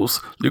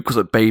prequels, Luke was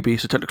a baby,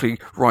 so technically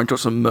Ryan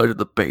Johnson murdered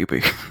the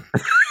baby.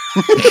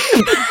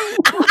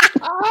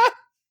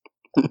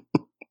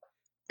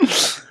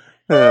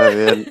 Oh,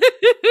 man.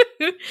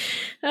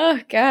 Oh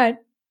God,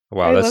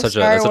 Wow, I that's love such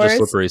Star a Wars.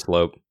 slippery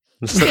slope.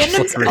 Such a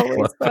fandom's slippery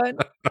always slope. fun.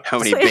 How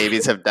many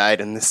babies have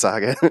died in this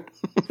saga?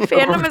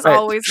 Fandom is Right.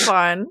 always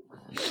fun.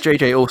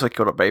 JJ also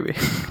killed a baby,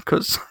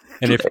 because...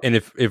 And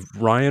if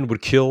Ryan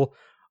would kill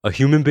a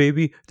human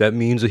baby, that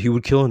means that he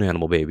would kill an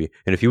animal baby.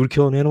 And if he would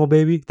kill an animal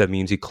baby, that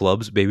means he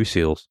clubs baby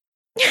seals.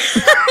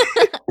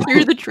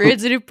 You're the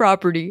transitive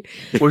property.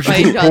 Where do you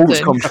Ryan think wolves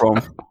Johnson.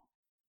 come from?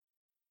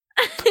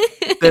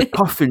 They're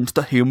puffins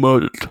that he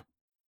murdered.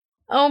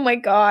 Oh my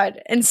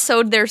God, and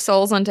sewed their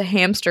souls onto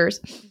hamsters.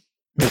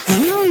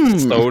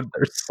 Sowed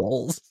their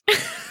souls.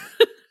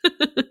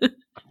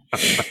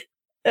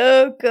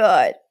 Oh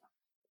God.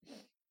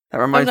 That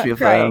reminds not me of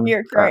crying,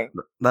 you're crying.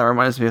 That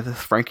reminds me of this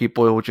Frankie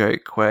Boyle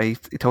joke where he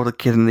told a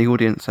kid in the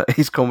audience at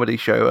his comedy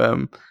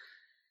show.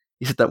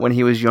 He said that when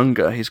he was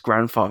younger, his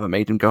grandfather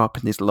made him go up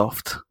in his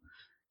loft,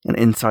 and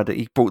inside it,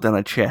 he brought down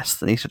a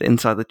chest, and he said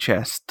inside the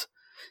chest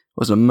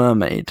was a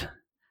mermaid,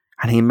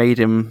 and he made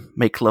him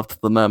make love to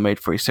the mermaid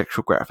for his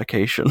sexual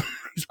gratification.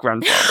 His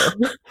grandfather.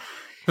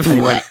 And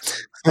he went,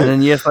 and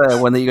then years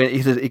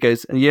later, he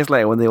goes, and years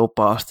later when the old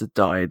bastard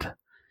died,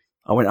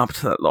 I went up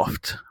to that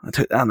loft, I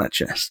took down that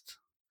chest,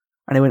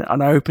 and he went,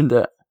 and I opened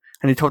it,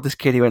 and he told this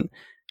kid, he went,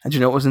 and do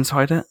you know what was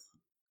inside it?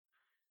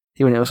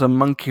 He went, it was a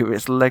monkey with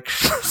its legs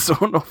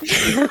sawn off,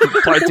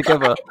 tied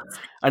together,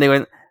 and he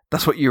went,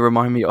 that's what you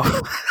remind me of.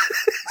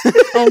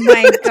 Oh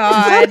my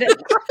god.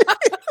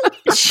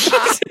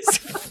 Jesus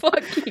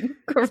fucking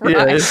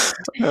Christ.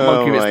 Yeah,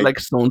 monkey with its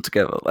legs sewn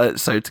together,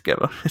 sewed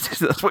together.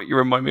 That's what you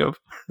remind me of.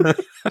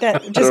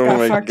 That just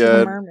got fucked with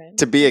a merman.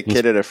 To be a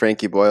kid at a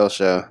Frankie Boyle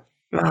show.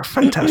 Oh,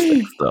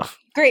 fantastic stuff.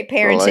 Great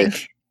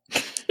parenting.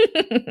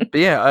 But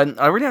yeah,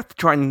 I really have to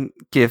try and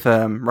give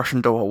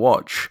Russian Doll a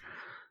watch.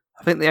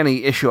 I think the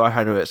only issue I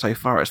had with it so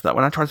far is that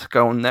when I try to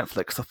go on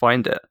Netflix to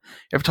find it,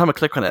 every time I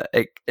click on it,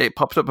 it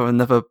pops up with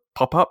another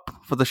pop-up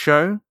for the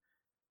show.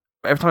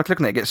 Every time I click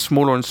on it, it gets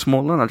smaller and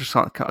smaller, and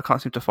I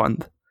can't seem to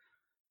find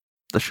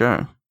the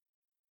show.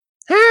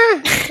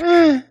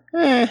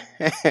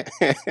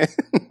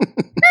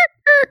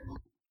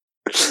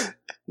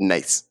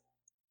 Nice.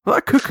 Well,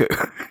 that cuckoo.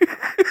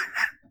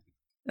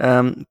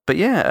 But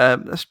yeah,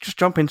 let's just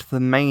jump into the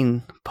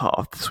main part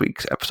of this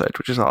week's episode,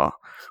 which is our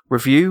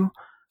review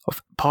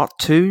of part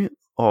 2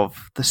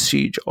 of The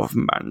Siege of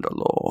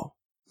Mandalore.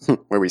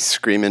 Where we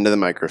scream into the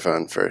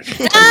microphone for 10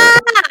 minutes.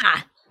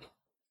 Ah!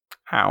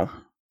 Ow.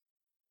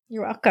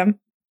 You're welcome.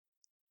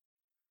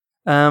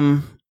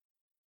 So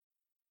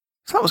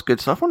that was good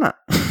stuff, wasn't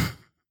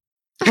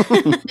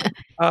it?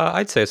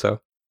 I'd say so.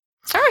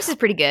 Star Wars is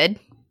pretty good.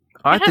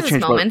 I It had has to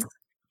its moments.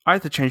 I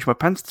had to change my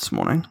pants this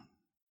morning.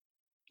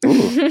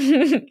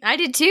 I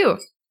did too.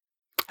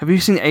 Have you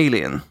seen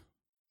Alien?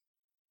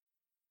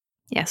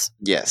 Yes.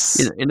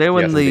 Yes. You know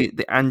when Yes, the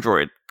indeed.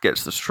 android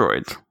gets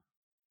destroyed,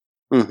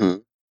 Mm-hmm.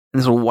 and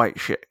there's all white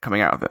shit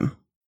coming out of him.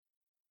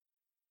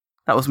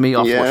 That was me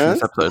after watching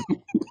this episode.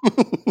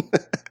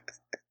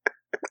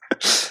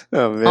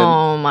 Oh man.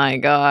 Oh my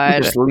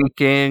god. Just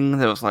leaking.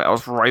 There was I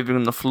was writhing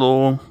on the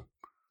floor,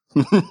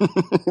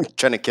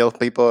 Trying to kill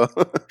people.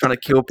 trying to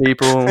kill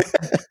people.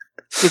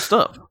 Good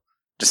stuff.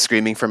 Just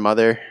screaming for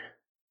mother.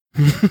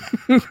 But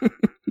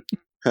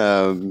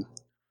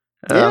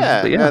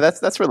Yeah, no, that's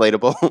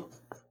relatable.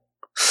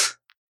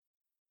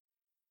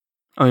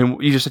 I mean,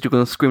 you just said you're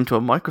going to scream to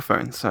a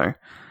microphone, so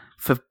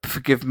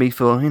forgive me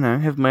for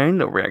having my own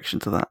little reaction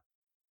to that.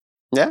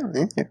 yeah.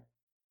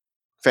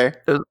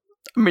 Fair.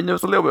 I mean, there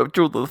was a little bit of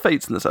Duel of the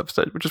Fates in this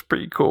episode, which is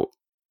pretty cool.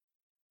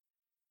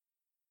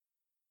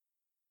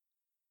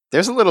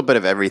 There's a little bit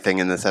of everything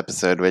in this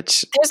episode,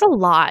 which There's a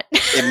lot.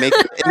 it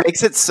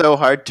makes it so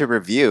hard to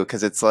review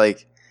because it's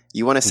like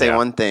you want to say Yeah.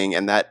 one thing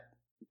and that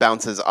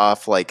bounces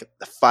off like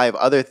 5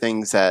 other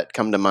things that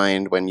come to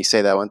mind when you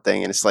say that one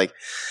thing, and it's like,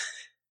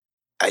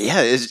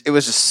 it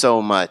was just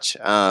so much.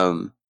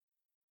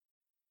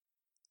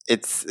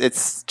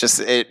 It's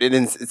just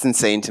it's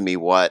insane to me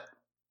what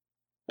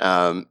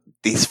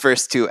these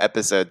first 2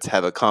 episodes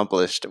have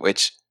accomplished,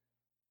 which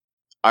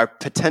are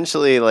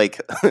potentially like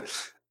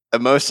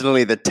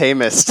emotionally the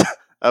tamest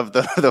of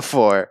the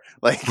 4.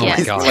 Like, Oh my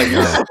it's God, like,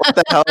 no. what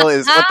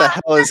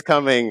the hell is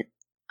coming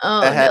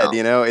Oh, ahead?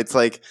 no. It's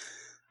like,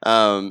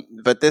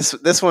 but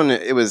this one,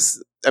 it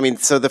was. I mean,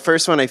 so the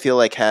first one I feel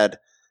like it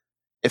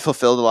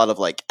fulfilled a lot of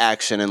like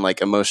action and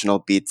like emotional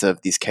beats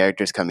of these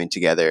characters coming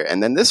together,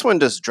 and then this one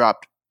just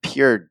dropped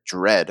pure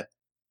dread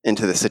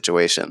into the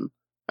situation,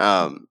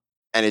 and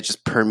it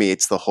just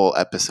permeates the whole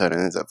episode,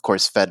 and is of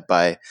course fed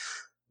by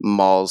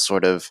Maul's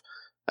sort of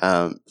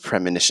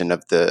premonition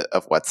of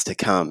what's to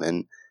come,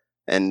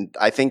 and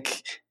I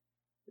think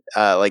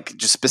like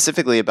just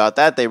specifically about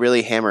that, they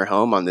really hammer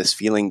home on this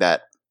feeling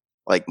that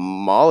like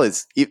Maul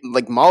is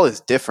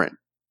different.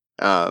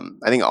 I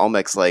think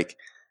Olmec's like,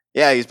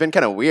 yeah, he's been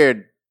kind of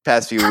weird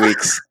past few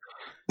weeks,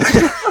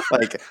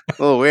 like a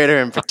little weirder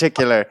in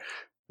particular.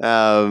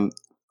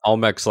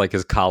 Olmec's like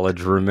his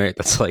college roommate.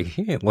 That's like,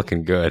 he ain't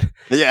looking good.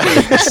 Yeah,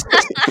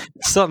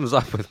 Something's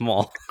up with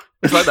Maul.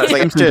 It's like that It's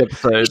like Simpsons after-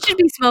 episode. You should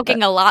be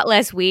smoking a lot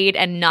less weed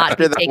and not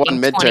After be that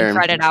taking one 20 midterm.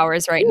 credit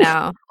hours right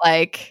now.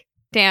 Like,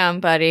 damn,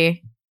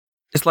 buddy.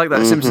 It's like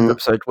that Mhm. Simpsons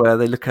episode where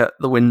they look at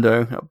the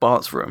window at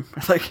Bart's room.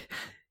 It's like,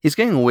 he's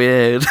getting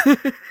weird. He's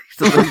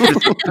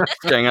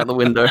just going out the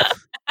window.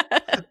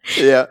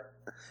 yeah.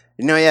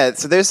 Yeah.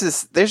 So there's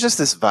just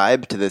this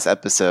vibe to this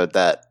episode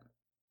that,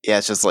 yeah,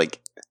 it's just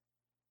like,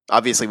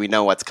 obviously we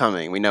know what's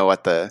coming. We know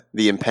what the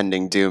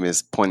impending doom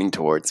is pointing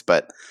towards,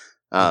 but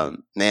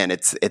man,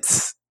 it's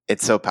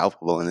so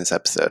palpable in this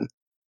episode.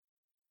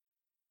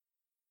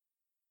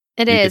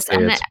 It You could is. say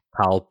And it's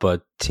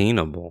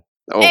palpatinable.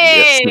 Oh,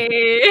 yes.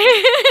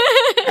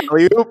 hey!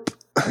 Alley-oop.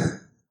 But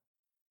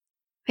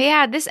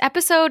yeah, this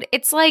episode,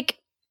 it's like,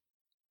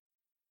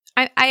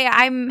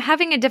 I'm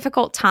having a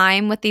difficult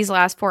time with these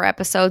last 4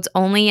 episodes,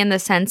 only in the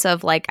sense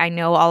of like I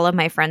know all of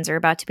my friends are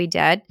about to be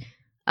dead.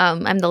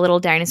 I'm the little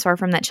dinosaur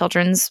from that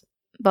children's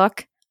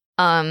book.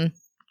 But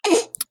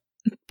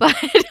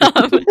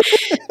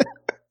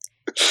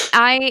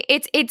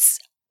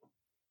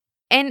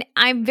and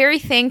I'm very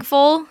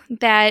thankful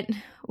that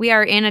we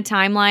are in a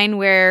timeline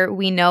where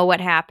we know what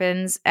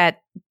happens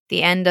at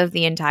the end of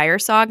the entire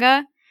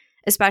saga,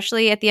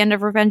 especially at the end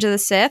of Revenge of the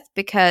Sith,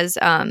 because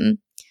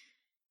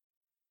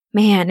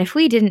man, if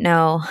we didn't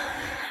know,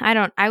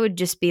 I would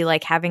just be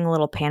like having a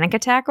little panic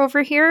attack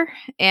over here.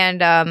 And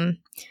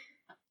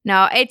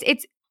no,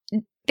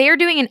 they're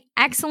doing an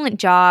excellent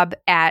job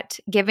at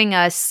giving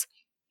us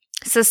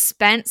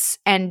suspense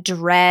and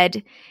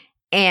dread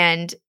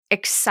and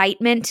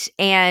excitement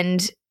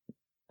and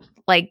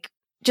like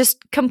just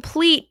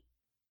complete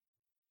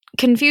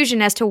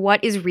confusion as to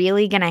what is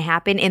really going to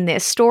happen in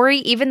this story,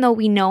 even though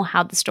we know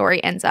how the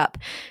story ends up.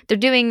 They're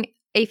doing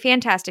a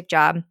fantastic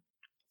job.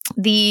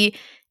 The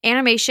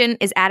animation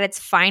is at its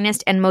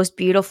finest and most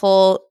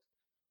beautiful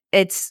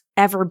it's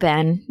ever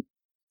been.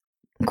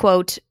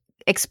 Quote,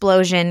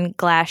 explosion,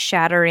 glass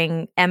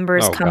shattering,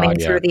 embers coming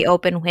through the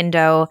open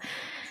window.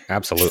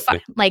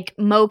 Absolutely. Like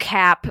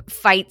mocap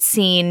fight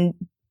scene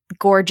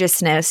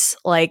gorgeousness.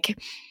 Like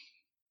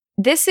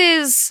this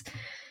is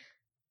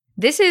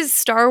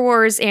Star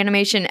Wars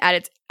animation at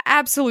its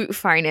absolute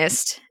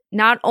finest,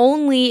 not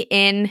only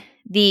in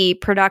the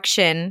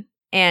production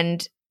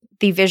and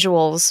the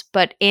visuals,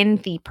 but in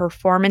the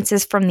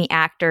performances from the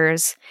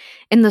actors,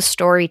 in the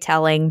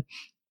storytelling.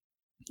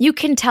 You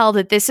can tell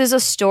that this is a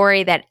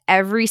story that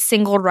every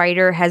single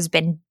writer has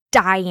been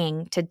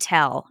dying to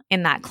tell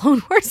in that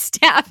Clone Wars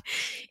staff.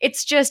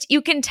 It's just,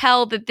 you can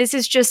tell that this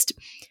is just,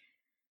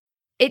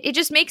 it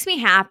just makes me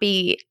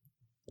happy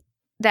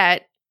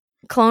that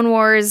Clone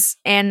Wars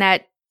and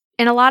that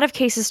in a lot of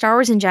cases, Star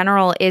Wars in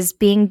general is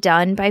being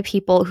done by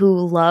people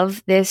who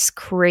love this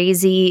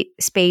crazy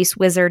space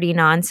wizardy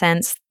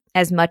nonsense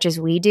as much as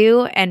we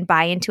do and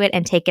buy into it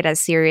and take it as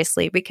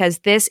seriously, because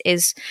this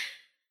is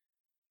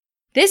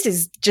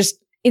just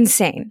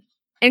insane.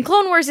 And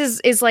Clone Wars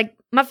is like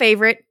my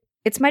favorite.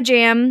 It's my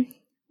jam.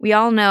 We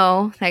all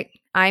know that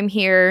I'm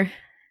here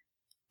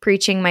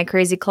preaching my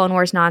crazy Clone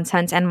Wars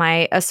nonsense and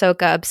my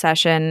Ahsoka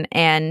obsession,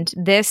 and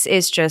this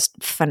is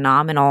just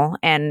phenomenal.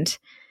 And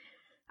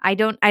I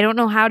don't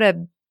know how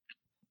to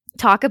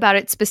talk about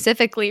it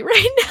specifically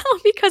right now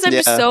because I'm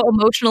just so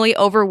emotionally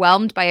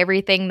overwhelmed by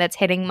everything that's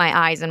hitting my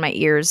eyes and my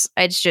ears.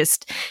 It's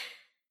just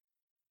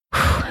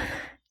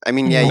I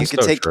mean, yeah, you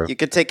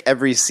could take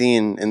every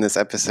scene in this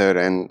episode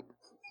and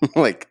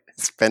like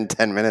spend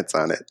 10 minutes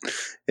on it.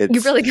 You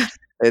really could.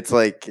 It's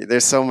like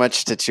there's so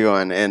much to chew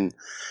on, and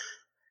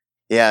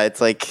yeah, it's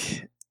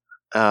like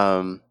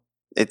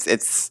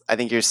it's I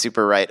think you're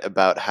super right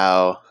about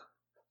how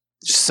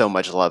just so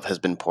much love has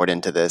been poured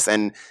into this,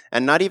 and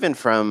not even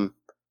from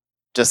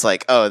just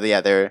like, oh yeah,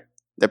 they're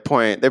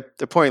pouring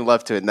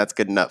love to it and that's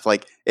good enough.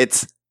 Like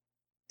it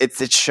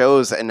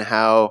shows in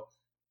how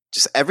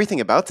just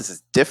everything about this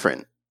is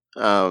different.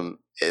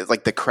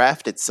 Like the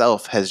craft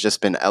itself has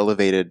just been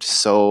elevated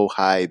so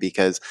high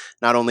because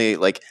not only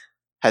like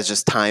has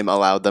just time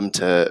allowed them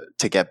to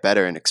get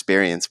better and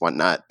experience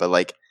whatnot, but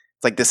like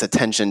it's like this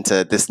attention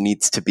to this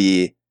needs to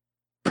be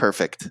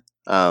perfect.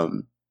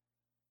 And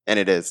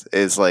it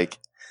is like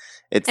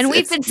and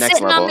we've been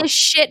sitting on this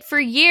shit for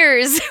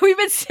years. We've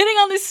been sitting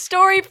on this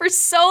story for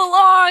so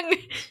long.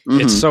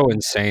 Mm-hmm. It's so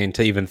insane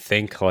to even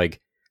think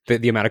like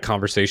the amount of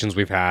conversations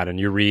we've had,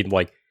 and you read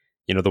like,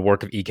 you know, the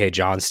work of E.K.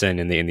 Johnston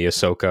in the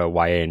Ahsoka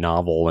YA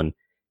novel, and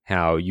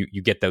how you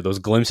get those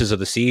glimpses of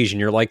the siege, and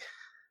you're like,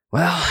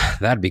 well,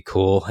 that'd be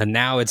cool. And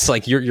now it's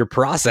like you're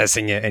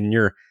processing it, and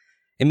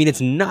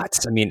it's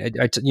nuts. I mean,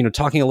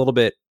 talking a little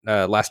bit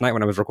last night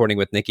when I was recording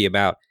with Nikki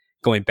about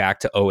going back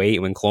to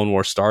 2008 when Clone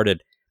Wars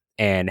started,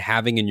 and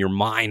having in your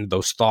mind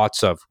those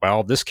thoughts of,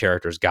 well, this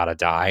character's got to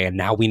die, and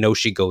now we know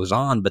she goes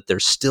on, but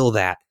there's still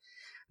that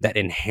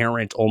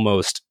inherent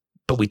almost,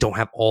 but we don't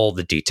have all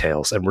the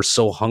details, and we're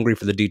so hungry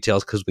for the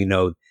details because we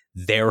know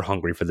they're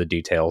hungry for the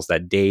details,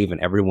 that Dave and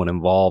everyone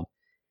involved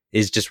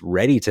is just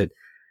ready to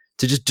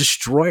just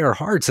destroy our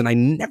hearts. And I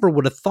never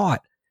would have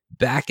thought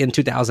back in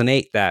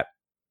 2008 that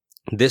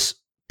this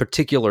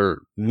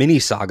particular mini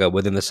saga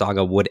within the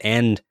saga would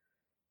end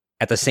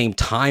at the same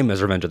time as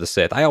Revenge of the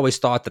Sith. I always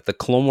thought that the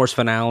Clone Wars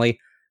finale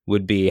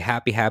would be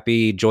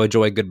happy, joy,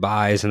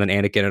 goodbyes, and then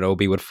Anakin and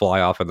Obi would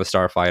fly off in the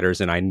Starfighters,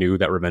 and I knew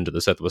that Revenge of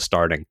the Sith was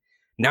starting.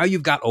 Now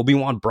you've got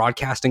Obi-Wan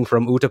broadcasting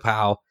from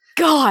Utapau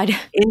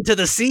into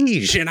the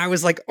siege, and I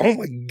was like, oh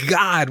my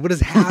God, what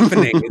is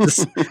happening? This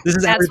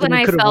is everything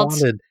I could have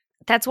wanted.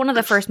 That's one of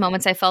the first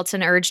moments I felt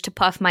an urge to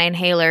puff my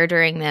inhaler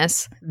during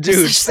this.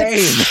 Dude,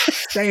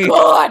 same.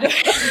 God!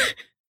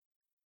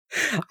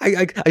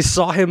 I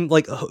saw him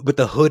like with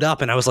the hood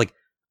up, and I was like,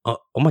 "Oh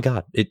my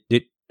God!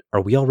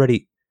 Are we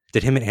already?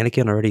 Did him and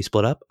Anakin already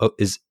split up?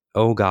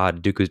 Oh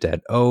God, Dooku's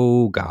dead.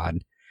 Oh God!"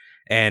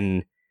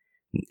 And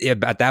yeah,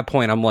 at that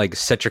point, I'm like,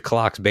 "Set your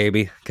clocks,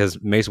 baby," because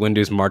Mace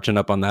Windu's marching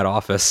up on that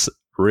office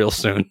real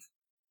soon.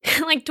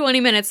 Like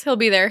 20 minutes, he'll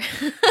be there.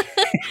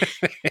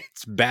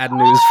 It's bad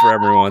news for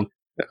everyone.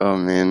 Oh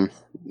man,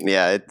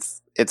 yeah,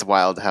 it's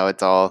wild how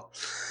it's all.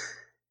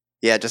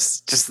 Yeah,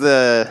 just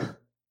the,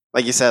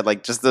 like you said,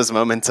 like just those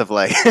moments of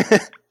like,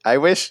 I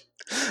wish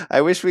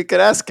we could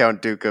ask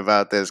Count Dooku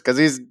about this because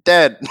he's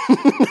dead.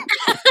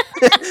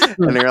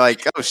 And you're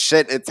like, oh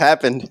shit, it's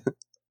happened.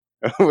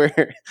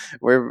 we're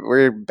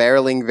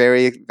barreling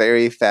very,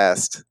 very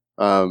fast.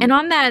 And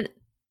on that,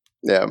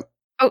 yeah.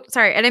 oh,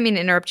 sorry, I didn't mean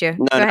to interrupt you.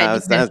 No, Go ahead. I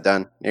was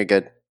done. You're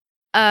good.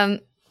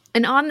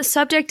 And on the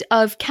subject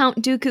of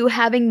Count Dooku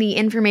having the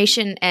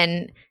information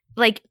and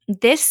like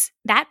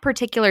that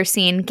particular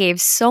scene gave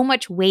so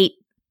much weight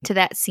to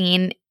that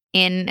scene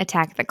in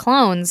Attack of the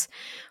Clones,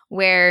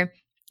 where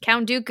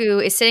Count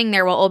Dooku is sitting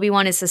there while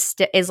Obi-Wan is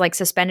like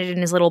suspended in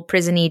his little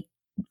prison-y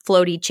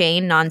floaty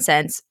chain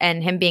nonsense,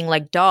 and him being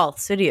like, Darth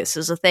Sidious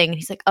is a thing. And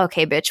he's like,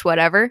 okay, bitch,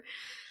 whatever.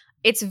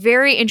 It's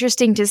very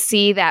interesting to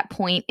see that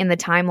point in the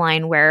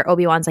timeline where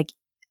Obi-Wan's like,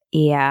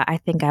 yeah, I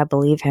think I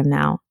believe him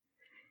now.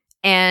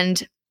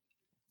 And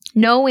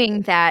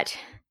knowing that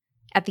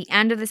at the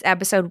end of this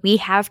episode, we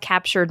have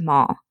captured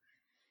Maul.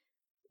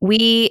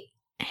 We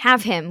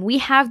have him. We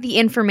have the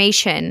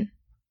information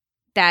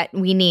that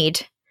we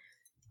need.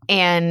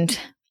 And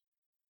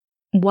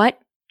what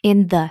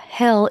in the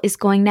hell is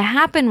going to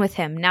happen with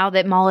him now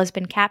that Maul has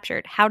been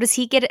captured? How does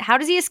he get it? How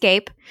does he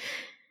escape?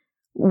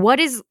 What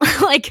is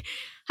like,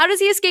 how does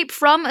he escape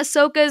from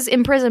Ahsoka's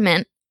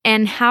imprisonment?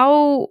 And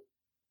how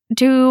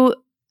do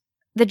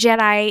the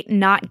Jedi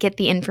not get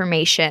the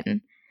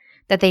information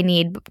that they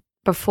need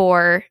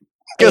before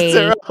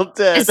They're all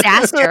dead.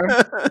 disaster?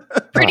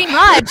 Pretty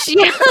much,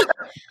 yeah.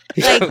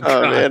 Like,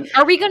 Oh man.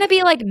 are we going to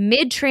be like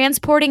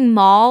mid-transporting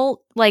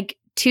Maul like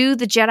to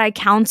the Jedi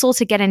Council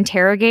to get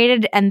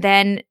interrogated, and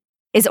then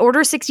is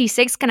Order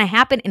 66 going to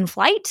happen in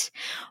flight,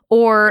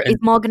 or is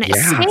Maul going to Yeah.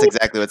 escape? That's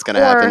exactly what's gonna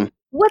Or happen.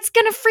 what's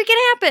going to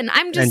freaking happen?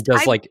 I'm just And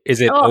just like, is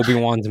it ugh.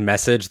 Obi-Wan's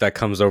message that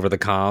comes over the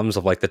comms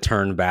of like the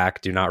turn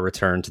back, do not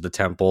return to the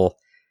temple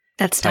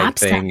that type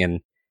stops thing, them.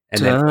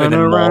 and then Turn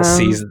Maul around.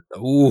 sees,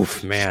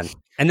 oof, man.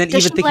 And then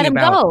Does even she let him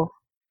go?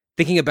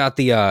 thinking about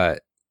the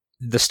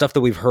stuff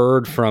that we've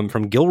heard from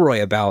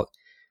Gilroy about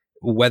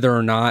whether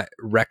or not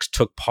Rex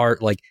took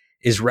part, like,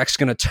 is Rex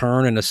going to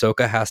turn and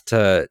Ahsoka has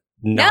to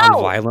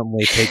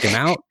non-violently take him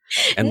out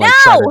and like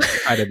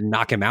try to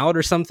knock him out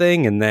or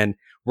something and then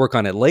work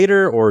on it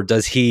later? Or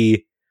does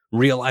he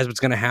realize what's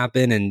going to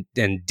happen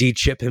and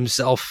de-chip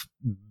himself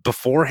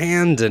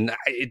beforehand? And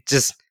it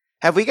just...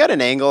 Have we got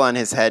an angle on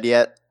his head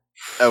yet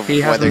of He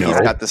whether hasn't. he's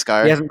No. got the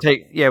scar? He hasn't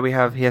taken. Yeah, we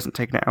have. He hasn't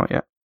taken it out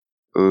yet.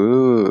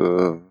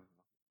 Ooh.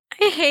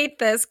 I hate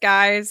this,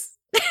 guys.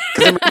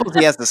 Because in Rebels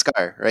he has the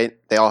scar, right?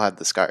 They all have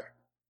the scar.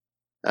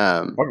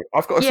 I've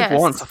got a Yes.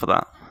 simple answer for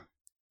that.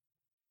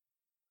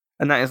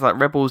 And that is like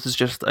Rebels is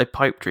just a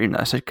pipe dream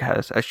that Ahsoka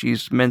has as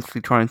she's mentally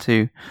trying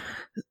to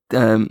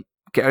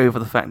get over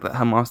the fact that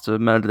her master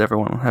murdered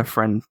everyone and her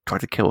friend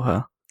tried to kill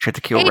her. She had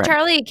to kill Hey, Rex.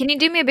 Charlie, can you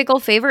do me a big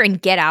old favor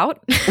and get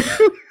out?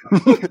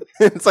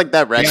 It's like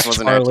that Rex Yeah,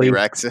 wasn't actually Charlie.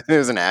 Rex. It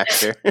was an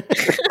actor.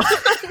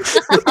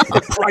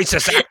 a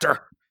crisis actor!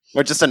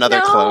 Or just another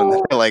No.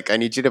 clone. They're like, I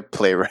need you to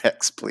play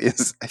Rex,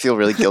 please. I feel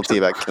really guilty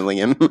about killing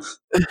him.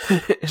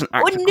 It's an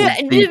actor no, called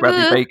Steve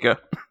Bradley Baker.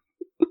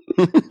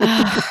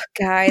 Ugh,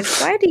 guys,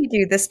 why do you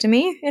do this to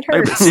me? It No,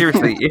 hurts. but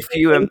seriously, if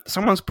you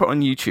someone's put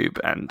on YouTube,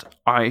 and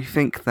I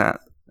think that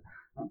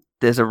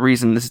there's a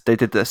reason they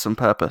did this on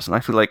purpose, and I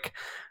feel like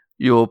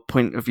your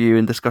point of view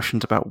and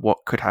discussions about what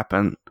could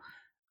happen,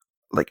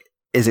 like,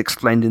 is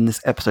explained in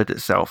this episode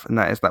itself, and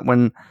that is that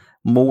when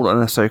Maul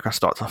and Ahsoka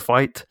start to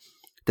fight,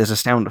 there's a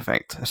sound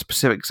effect, a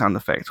specific sound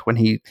effect. When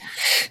he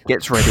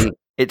gets ready,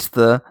 it's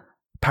the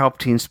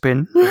Palpatine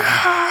spin.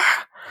 Yes,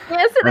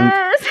 it And-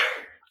 is.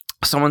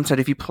 Someone said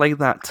if you play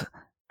that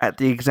at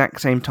the exact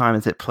same time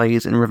as it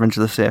plays in Revenge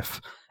of the Sith,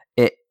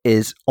 it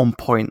is on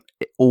point.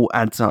 It all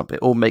adds up. It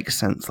all makes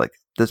sense. Like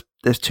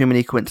there's too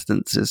many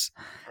coincidences.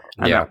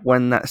 And Yeah. that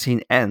when that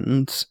scene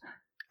ends,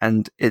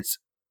 and it's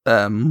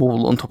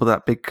Maul on top of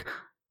that big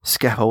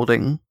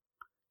scaffolding,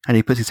 and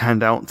he puts his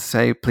hand out to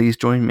say, "Please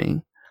join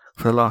me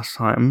for the last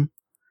time."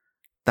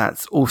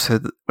 That's also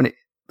when it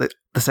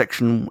the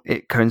section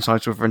it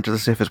coincides with Revenge of the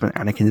Sith is when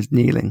Anakin is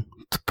kneeling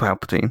to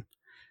Palpatine.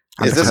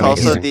 And Is the this sound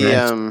also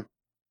is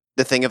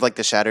the thing of like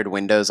the shattered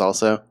windows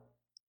also?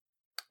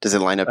 Does it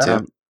line up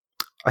too?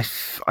 I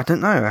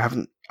don't know. I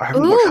haven't watched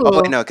Ooh. it.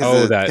 Oh, wait, no,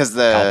 because that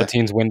the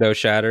Palpatine's window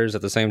shatters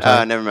at the same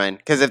time. never mind.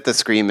 Because if the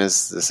scream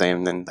is the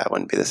same, then that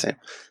wouldn't be the same.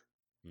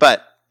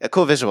 But a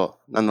cool visual,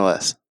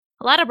 nonetheless.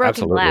 A lot of broken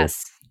Absolutely.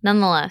 glass,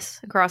 nonetheless,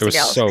 across It the was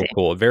galaxy. so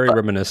cool. Very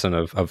reminiscent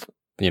of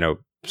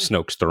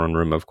Snoke's throne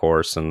room, of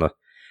course, and the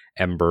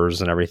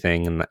embers and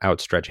everything, and the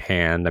outstretched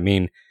hand. I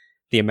mean,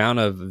 the amount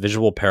of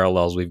visual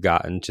parallels we've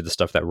gotten to the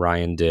stuff that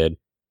Ryan did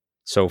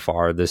so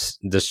far. This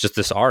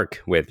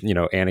arc with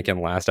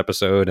Anakin last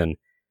episode, and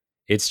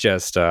it's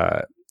just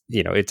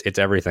it's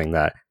everything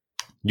that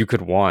you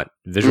could want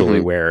visually.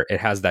 Mhm. Where it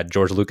has that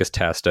George Lucas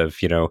test of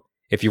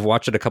if you've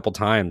watched it a couple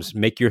times,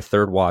 make your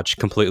third watch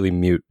completely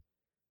mute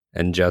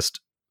and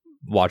just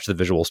watch the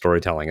visual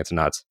storytelling. It's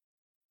nuts.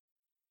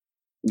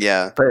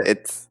 Yeah, But-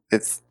 it's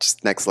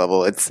just next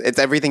level. It's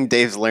everything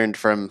Dave's learned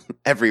from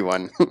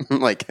everyone,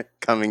 like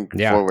coming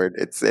Yeah. forward.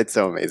 It's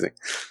so amazing.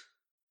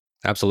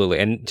 Absolutely.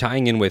 And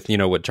tying in with,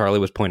 what Charlie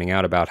was pointing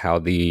out about how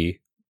the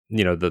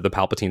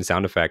Palpatine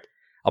sound effect,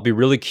 I'll be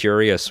really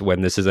curious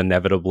when this is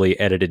inevitably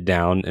edited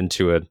down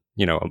into a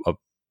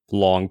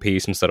long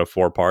piece instead of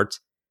 4 parts,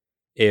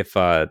 if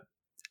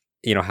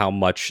how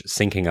much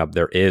syncing up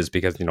there is,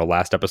 because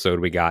last episode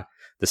we got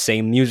the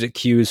same music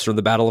cues from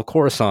the Battle of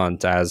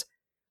Coruscant as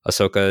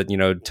Ahsoka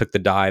took the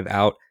dive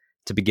out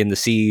to begin the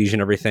siege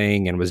and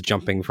everything, and was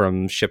jumping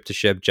from ship to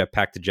ship,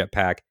 jetpack to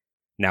jetpack.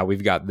 Now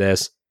we've got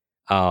this.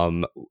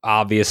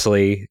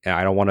 Obviously,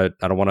 I don't want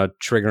to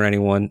trigger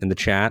anyone in the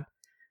chat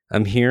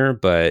here,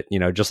 but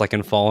just like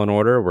in Fallen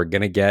Order, we're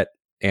gonna get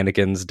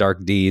Anakin's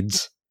dark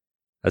deeds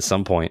at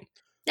some point.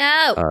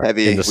 No.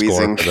 Heavy in the score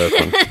wheezing. for this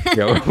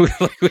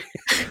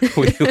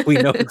one. we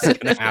know it's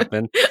gonna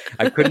happen.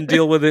 I couldn't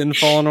deal with it in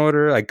Fallen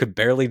Order. I could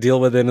barely deal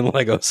with it in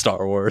Lego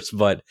Star Wars,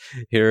 but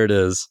here it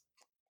is.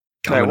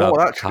 Coming what up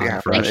will actually hot and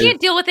happen I fresh. is- can't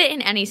deal with it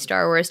in any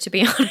Star Wars, to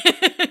be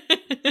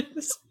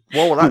honest.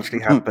 What will actually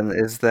happen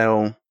is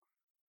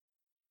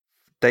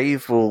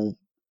Dave will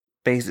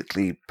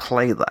basically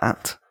play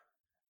that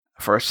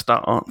for a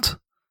start,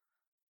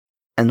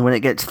 and when it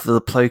gets to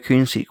the Plo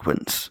Koon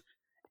sequence,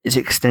 it's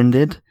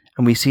extended,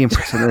 and we see him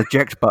press an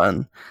eject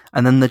button,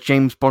 and then the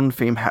James Bond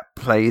theme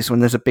plays when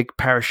there's a big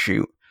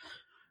parachute.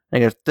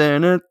 And it goes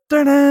da-na,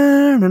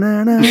 da-na,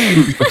 na-na-na,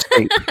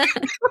 escape.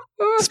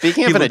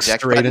 Speaking He of an looks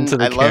eject straight button, into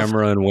the I love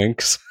camera and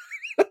winks.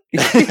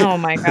 Oh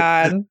my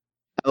god.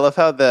 I love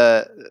how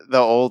the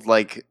old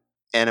like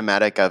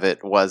animatic of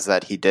it was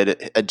that he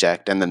did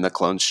eject, and then the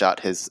clones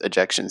shot his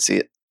ejection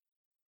seat.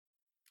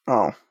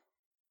 Oh,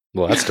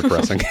 Well, that's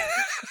depressing.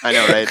 I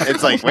know, right?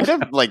 It's like way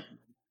to like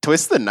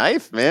twist the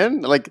knife,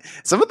 man. Like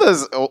some of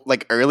those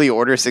like early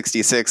Order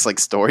 66 like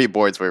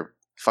storyboards were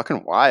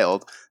fucking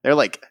wild. They're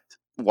like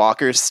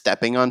walkers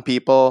stepping on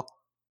people,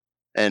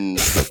 and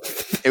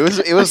it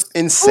was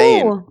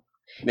insane. Ooh.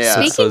 Yeah,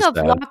 Speaking so of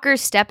sad. walkers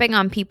stepping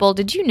on people,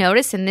 did you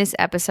notice in this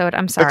episode?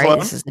 I'm sorry, clone?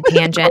 this is a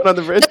tangent. Going on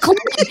the bridge. The clone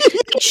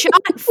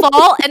shot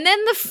fall, and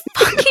then the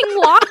fucking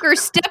walker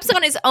steps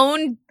on his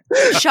own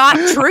shot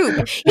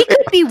troop. He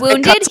could be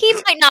wounded. He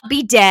might not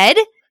be dead.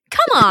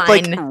 Come on.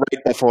 like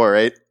right before,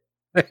 right?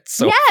 It's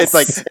so yes. It's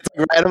like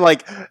right. I'm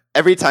like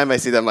every time I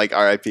see them, like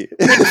R.I.P.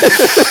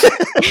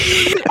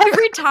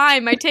 Every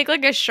time I take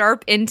like a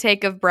sharp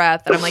intake of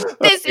breath, and I'm like,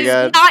 this my is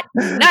God. not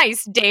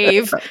nice,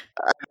 Dave.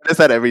 I notice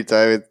that every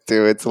time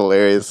too. It's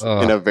hilarious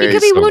Oh. in a He very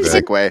could be so wounded.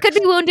 sick way. Could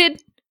be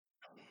wounded.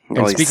 And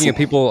Well, speaking he's of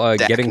people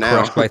deck getting now.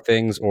 crushed by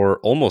things or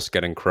almost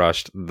getting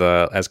crushed,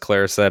 as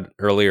Claire said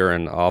earlier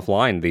and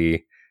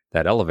offline,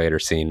 that elevator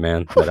scene,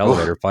 man, that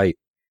elevator fight.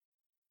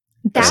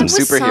 That some was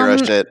superhero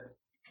some, shit.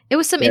 It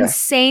was some Yeah.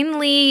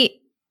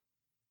 insanely.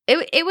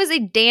 It was a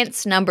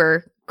dance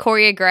number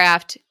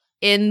choreographed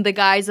in the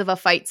guise of a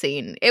fight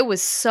scene. It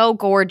was so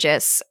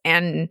gorgeous,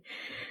 and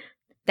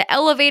the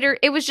elevator.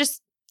 It was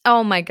just,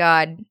 oh my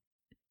god!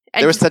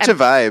 There was such a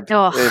vibe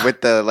Ugh.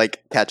 with the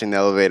like catching the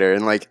elevator,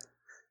 and like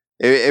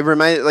it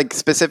reminded, like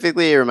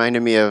specifically, it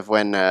reminded me of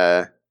when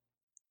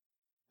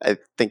I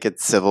think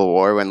it's Civil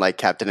War, when like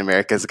Captain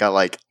America's got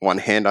like one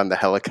hand on the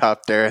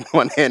helicopter and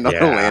one hand on the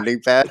Yeah.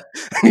 landing pad.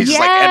 And he's just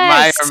like,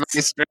 admire Yes.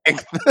 my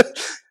strength.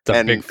 It's a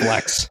And- big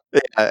flex.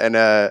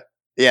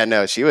 Yeah,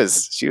 no, she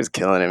was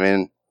killing it,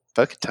 man.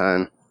 Fuck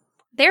time.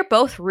 They're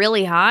both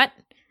really hot,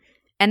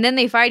 and then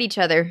they fight each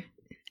other,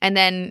 and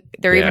then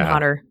they're even Yeah.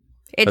 hotter.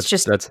 It's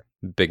that's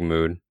big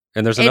mood.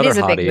 And there's it another is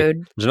a hottie. big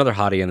mood. There's another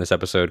hottie in this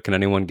episode. Can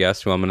anyone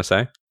guess who I'm going to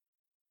say?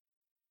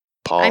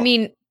 Paul. I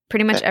mean,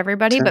 pretty much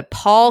everybody, Sure. but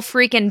Paul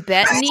freaking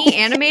Bettany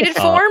animated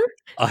Oh. form.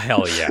 Oh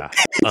hell yeah!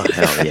 Oh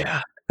hell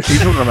yeah! what are you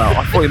talking about?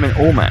 I thought you meant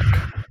Ormac.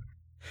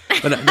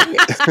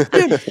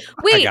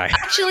 Wait, guy.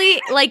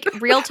 actually, like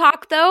real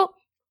talk though,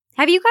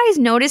 have you guys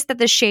noticed that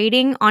the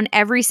shading on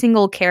every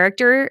single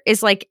character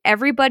is like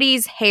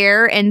everybody's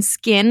hair and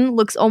skin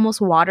looks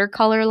almost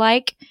watercolor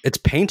like? It's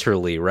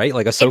painterly, right?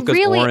 Like Ahsoka's It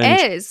really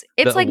orange. is.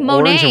 It's the like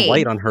orange and Monet.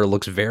 white on her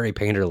looks very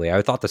painterly.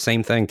 I thought the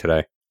same thing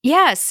today.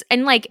 Yes,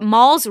 and like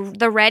Maul's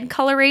the red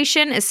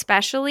coloration,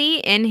 especially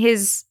in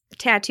his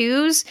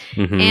tattoos,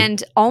 Mhm.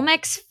 and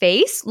Olmec's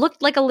face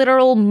looked like a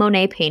literal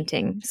Monet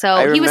painting. So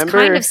I he was kind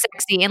remember- of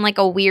sexy in like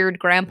a weird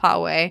grandpa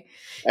way.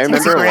 I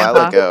remember a while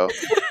Grandpa. ago.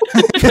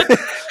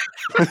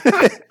 Put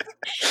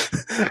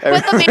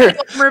the manual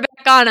armor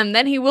back on him,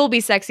 then he will be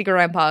sexy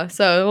grandpa.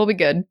 So it will be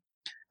good.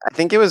 I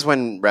think it was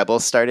when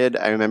Rebels started.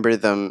 I remember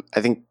them.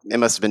 I think it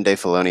must have been Dave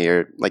Filoni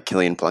or like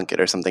Killian Plunkett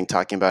or something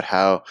talking about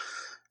how,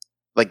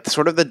 like,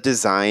 sort of the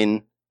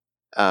design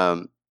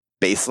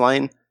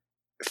baseline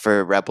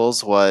for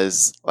Rebels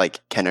was like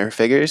Kenner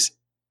figures.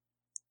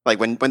 Like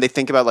when they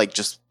think about like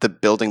just the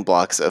building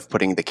blocks of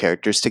putting the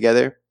characters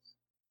together.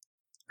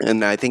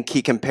 And I think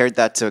he compared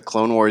that to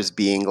Clone Wars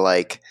being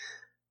like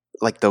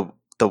the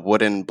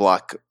wooden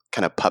block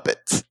kind of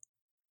puppets.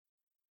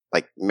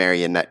 like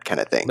marionette kind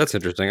of thing. That's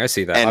interesting. I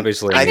see that. And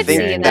Obviously, I could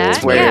think see that's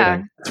that, where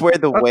yeah. it's where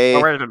the That's way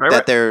the way to do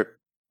that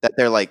it.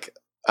 they're like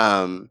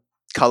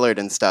colored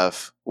and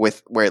stuff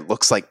with where it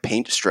looks like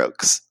paint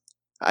strokes.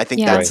 I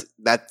think Yeah.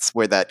 that's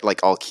where that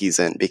like all keys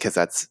in, because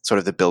that's sort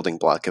of the building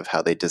block of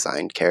how they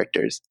designed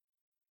characters.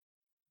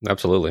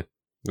 absolutely.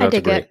 I That's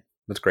dig great. it.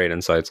 That's great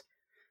insights.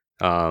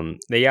 But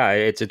yeah,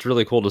 it's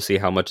really cool to see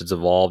how much it's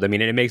evolved. I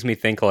mean, it makes me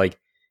think like,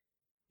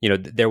 you know,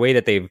 their way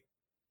that they've,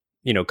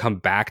 you know, come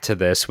back to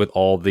this with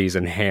all these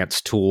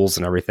enhanced tools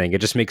and everything.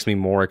 It just makes me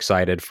more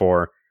excited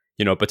for,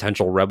 you know, a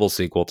potential Rebel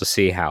sequel to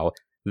see how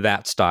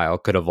that style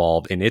could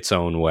evolve in its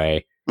own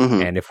way.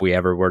 Mhm. And if we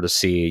ever were to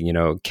see, you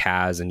know,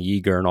 Kaz and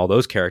Yeager and all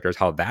those characters,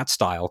 how that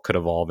style could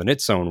evolve in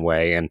its own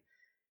way. And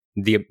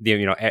the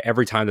you know,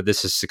 every time that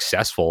this is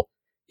successful,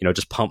 you know,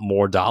 just pump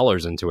more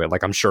dollars into it.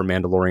 Like I'm sure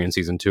Mandalorian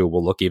season 2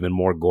 will look even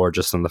more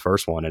gorgeous than the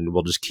first one, and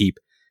we'll just keep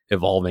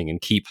evolving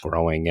and keep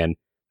growing. And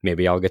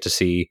maybe I'll get to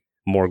see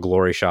more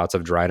glory shots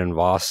of Dryden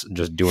Voss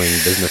just doing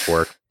business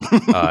work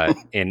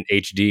in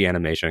HD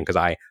animation, because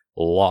I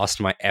lost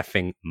my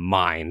effing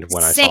mind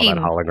when I saw that Same.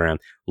 hologram.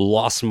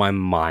 Lost my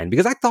mind,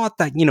 because I thought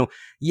that, you know,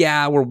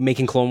 yeah, we're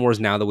making Clone Wars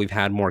now that we've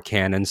had more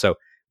canon, so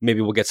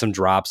maybe we'll get some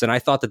drops. And I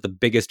thought that the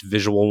biggest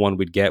visual one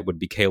we'd get would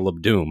be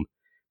Caleb Doom,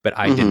 but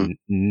I did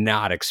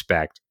not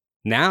expect.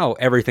 Now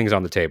everything's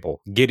on the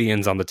table.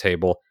 Gideon's on the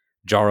table.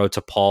 Jaro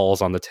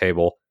Tapal's on the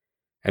table.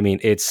 I mean,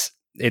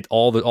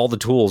 all the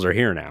tools are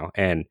here now,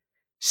 and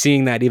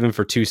seeing that even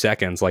for 2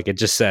 seconds, like it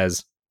just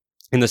says,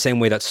 in the same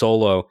way that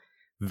Solo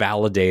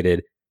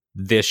validated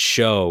this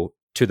show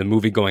to the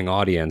movie-going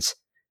audience,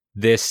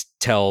 this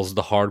tells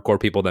the hardcore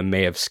people that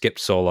may have skipped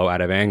Solo out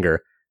of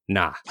anger,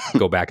 nah,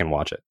 go back and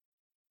watch it.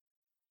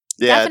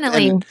 Yeah,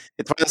 Definitely. and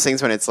it's one of those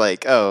things when it's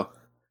like, oh,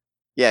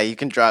 yeah, you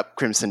can drop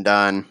Crimson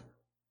Dawn,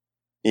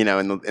 you know,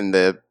 in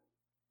the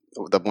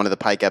one of the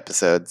Pike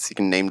episodes, you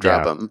can name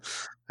drop Yeah. them,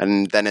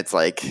 and then it's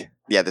like,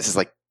 yeah, this is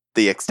like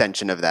the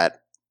extension of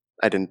that.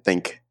 I didn't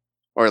think,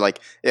 or like,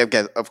 yeah,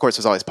 of course, it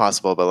was always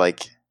possible, but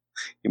like,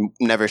 you're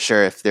never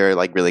sure if they're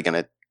like really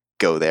gonna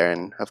go there,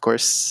 and of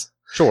course,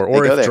 Sure, They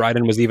or go if there.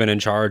 Dryden was even in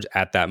charge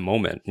at that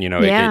moment, you know,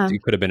 Yeah.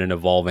 it could have been an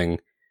evolving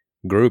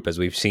group, as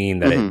we've seen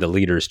that Mhm. the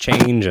leaders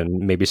change,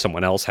 and maybe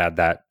someone else had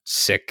that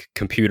sick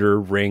computer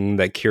ring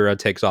that Kira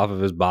takes off of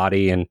his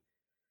body, and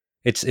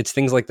it's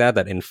things like that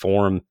that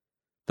inform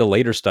the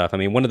later stuff. I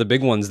mean, one of the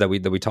big ones that we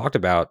talked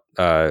about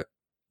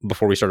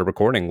before we started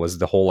recording was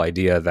the whole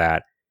idea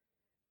that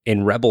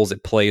in Rebels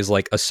it plays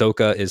like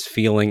Ahsoka is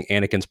feeling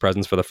Anakin's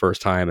presence for the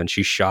first time, and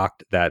she's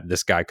shocked that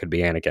this guy could be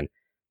Anakin.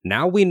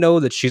 Now we know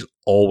that she's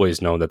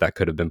always known that that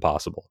could have been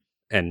possible,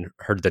 and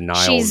her denial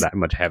is She's- that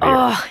much heavier.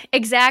 Oh,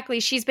 exactly.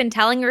 She's been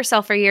telling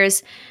herself for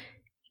years,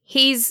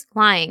 he's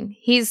lying.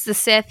 He's the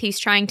Sith. He's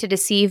trying to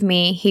deceive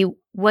me. He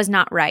was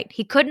not right.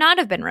 He could not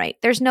have been right.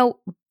 There's no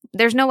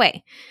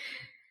way.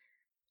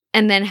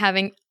 And then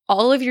having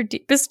all of your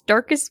deepest,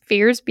 darkest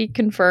fears be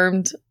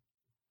confirmed.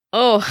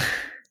 Oh,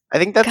 I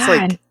think that's God.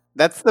 like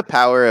that's the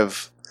power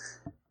of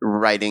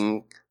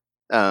writing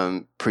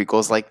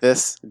prequels like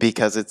this,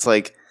 because it's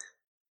like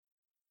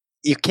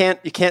you can't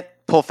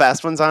pull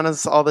fast ones on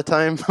us all the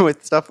time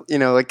with stuff, you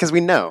know, like, because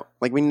we know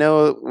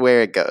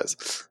where it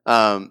goes,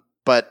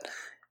 but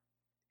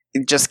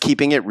just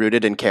keeping it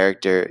rooted in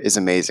character is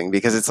amazing,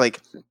 because it's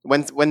like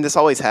when this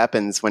always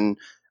happens, when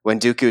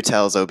Dooku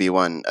tells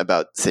Obi-Wan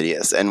about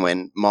Sidious and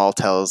when Maul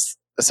tells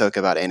Ahsoka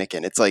about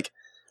Anakin, it's like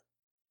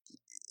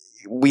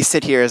we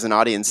sit here as an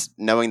audience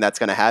knowing that's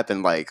going to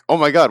happen, like, oh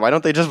my god, why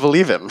don't they just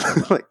believe him?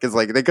 Because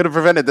like they could have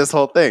prevented this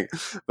whole thing.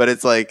 But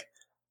it's like,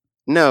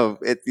 no,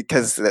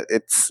 because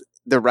it's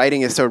the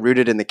writing is so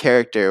rooted in the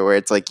character, where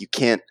it's like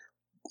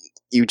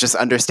you just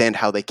understand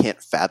how they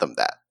can't fathom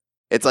that.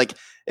 It's like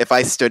if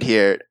I stood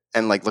here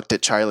and like looked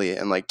at Charlie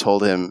and like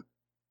told him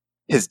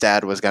his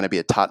dad was going to be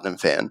a Tottenham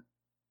fan,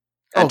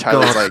 and Oh,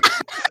 Charlie's God. like,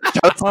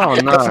 Oh,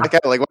 "Get no. the fuck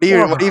out. Like, what do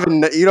you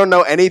even, you don't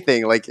know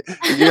anything. Like,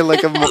 you're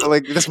like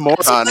like this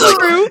moron.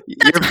 true.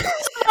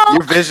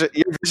 Like,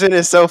 your vision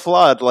is so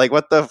flawed. Like,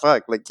 what the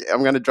fuck? Like,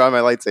 I'm gonna draw my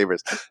lightsabers.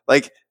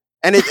 Like,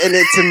 and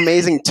it's an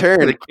amazing turn.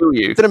 Gonna kill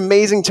you. It's an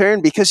amazing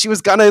turn, because she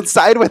was gonna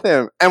side with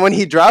him, and when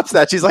he drops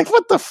that, she's like,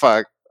 what the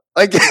fuck?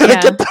 Like,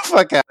 Yeah. get the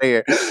fuck out of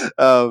here.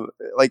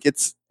 Like,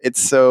 it's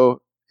so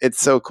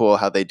cool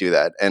how they do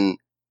that, and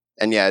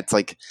yeah, it's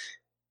like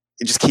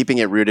just keeping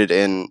it rooted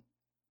in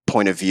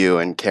point of view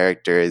and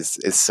character is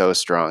so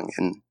strong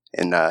in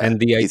And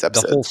these the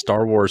episodes. whole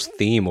Star Wars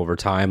theme over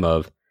time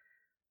of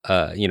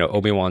you know,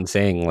 Obi-Wan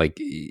saying like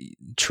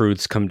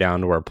truths come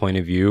down to our point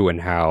of view,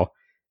 and how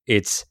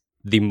it's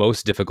the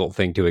most difficult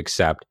thing to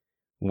accept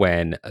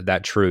when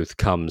that truth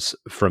comes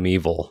from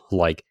evil.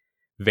 Like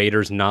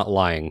Vader's not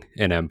lying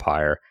in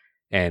Empire,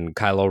 and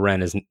Kylo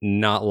Ren is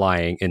not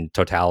lying in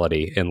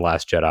totality in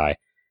Last Jedi,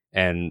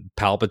 and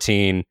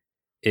Palpatine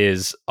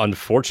is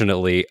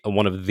unfortunately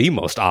one of the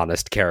most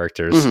honest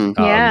characters Mhm.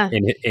 Yeah,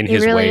 in he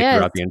his really way is.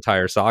 throughout the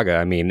entire saga.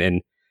 I mean,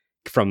 and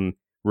from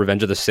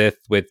Revenge of the Sith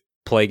with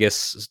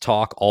Plagueis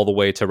talk all the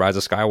way to Rise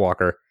of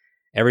Skywalker,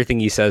 everything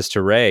he says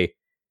to Rey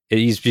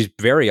he's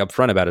very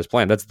upfront about his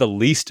plan. That's the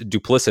least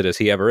duplicitous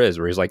he ever is,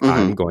 where he's like,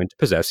 I'm going to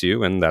possess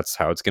you, and that's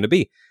how it's going to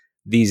be.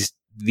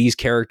 These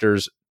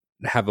characters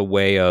have a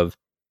way of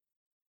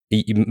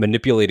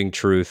manipulating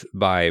truth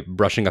by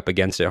brushing up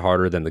against it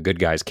harder than the good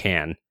guys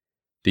can,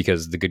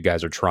 because the good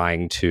guys are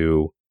trying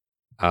to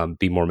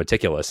be more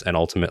meticulous, and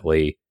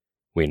ultimately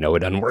we know it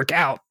doesn't work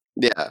out.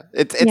 Yeah,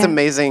 it's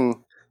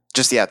amazing.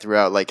 Just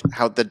throughout, like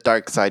how the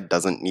dark side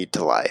doesn't need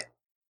to lie.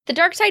 The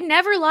dark side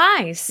never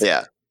lies.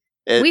 Yeah,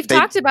 we've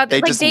talked about that.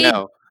 They like just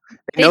know.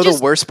 They know the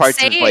worst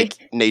parts of like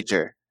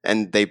nature,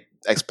 and they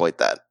exploit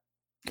that.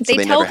 They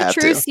tell the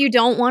truths you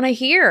don't want to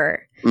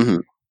hear.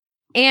 Mm-hmm.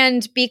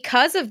 And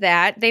because of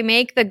that, they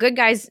make the good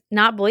guys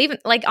not believe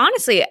it. Like,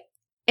 honestly,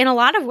 in a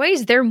lot of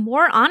ways, they're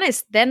more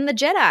honest than the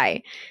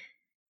Jedi.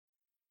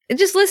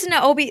 Just listen to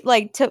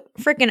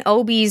freaking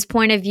Obi's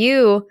point of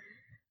view.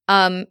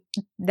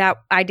 That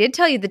I did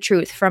tell you the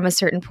truth from a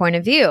certain point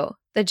of view.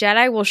 The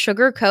Jedi will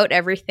sugarcoat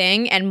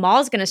everything, and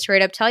Maul's going to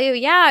straight up tell you,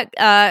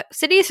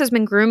 Sidious has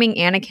been grooming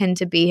Anakin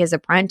to be his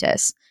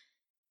apprentice.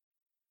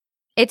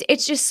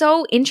 It's just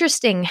so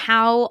interesting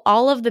how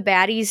all of the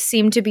baddies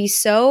seem to be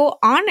so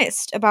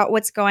honest about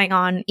what's going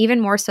on, even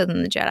more so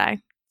than the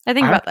Jedi. I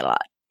think about that a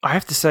lot. I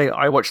have to say,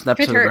 I watched an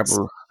episode of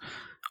Rebels.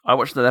 I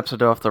watched an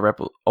episode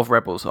of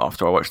Rebels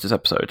after I watched this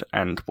episode,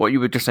 and what you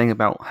were just saying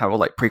about how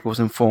like prequels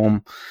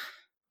inform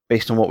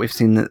based on what we've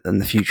seen in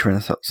the future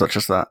and such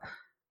as that.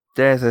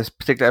 There's this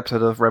particular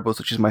episode of Rebels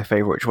which is my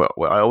favorite,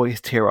 where I always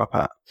tear up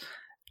at,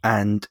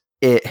 and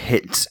it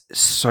hits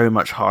so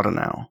much harder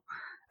now.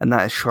 And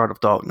that is Shroud of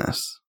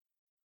Darkness.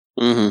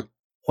 Mm-hmm.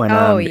 When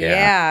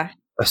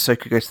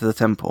Ahsoka goes to the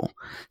temple.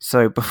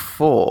 So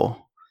before,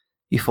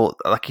 you thought,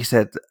 like you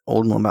said,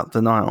 all about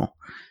denial.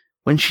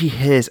 When she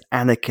hears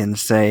Anakin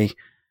say,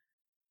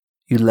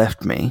 "You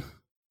left me,"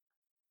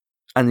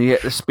 and you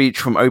get the speech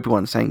from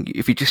Obi-Wan saying,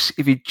 "If you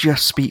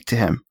just speak to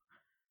him,"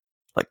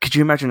 like, could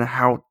you imagine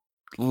how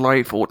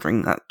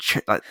life-altering that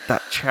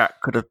chat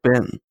could have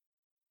been?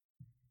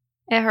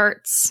 It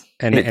hurts,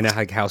 and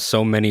like how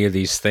so many of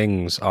these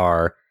things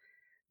are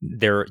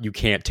there. You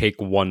can't take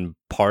one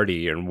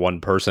party and one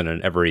person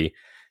in every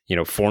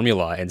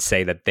formula and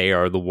say that they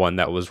are the one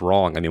that was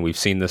wrong. I mean, we've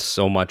seen this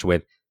so much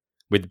with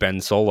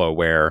Ben Solo,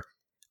 where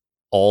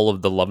all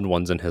of the loved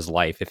ones in his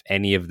life, if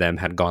any of them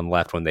had gone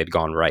left when they'd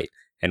gone right,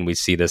 and we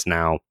see this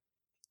now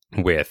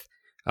with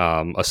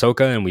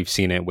Ahsoka, and we've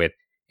seen it with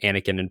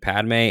Anakin and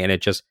Padme, and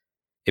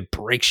it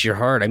breaks your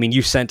heart. I mean,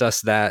 you sent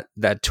us that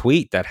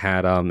tweet that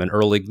had an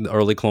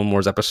early Clone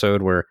Wars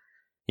episode where,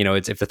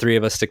 it's if the three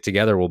of us stick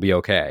together, we'll be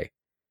okay.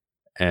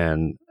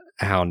 And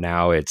how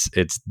now it's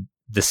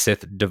the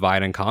Sith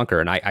divide and conquer.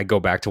 And I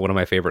go back to one of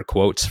my favorite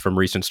quotes from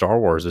recent Star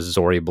Wars is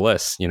Zori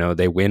Bliss.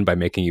 They win by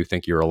making you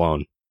think you're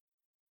alone.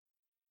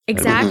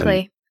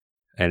 Exactly.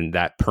 And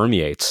that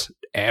permeates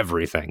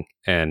everything.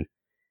 And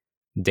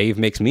Dave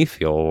makes me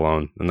feel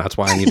alone. And that's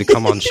why I need to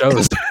come on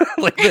shows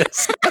like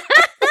this.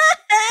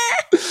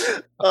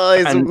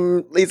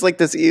 Oh, he's like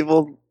this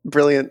evil,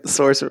 brilliant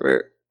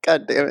sorcerer.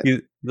 God damn it!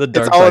 He's the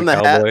dark it's all in the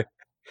cowboy. Hat.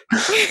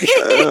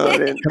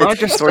 Can I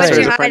just What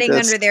say, you hiding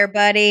under there,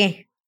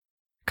 buddy?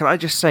 Can I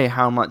just say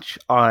how much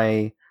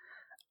I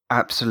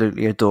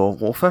absolutely adore?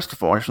 Well, first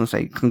of all, I just want to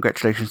say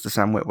congratulations to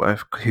Sam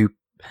Witwer, who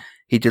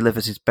he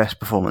delivers his best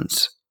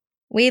performance.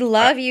 We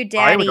love you,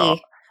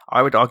 Daddy.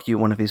 I would argue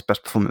one of his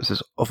best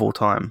performances of all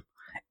time.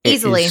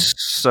 Easily. It is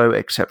so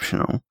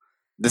exceptional.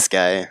 This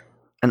guy.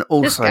 And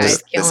also,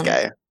 This This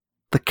guy.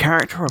 the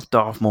character of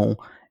Darth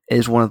Maul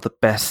is one of the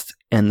best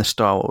in the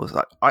Star Wars.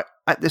 Like,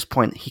 at this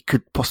point, he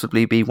could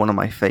possibly be one of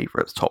my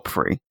favorites, top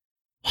 3.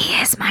 He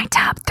is my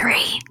top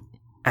 3.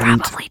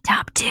 And Probably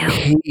top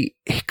 2.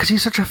 because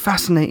he's such a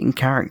fascinating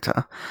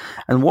character.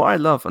 And what I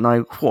love, and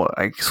what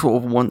I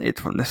sort of wanted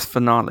from this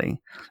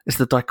finale, is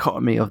the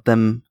dichotomy of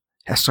them,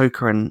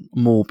 Ahsoka and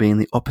Maul, being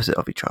the opposite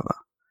of each other,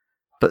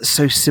 but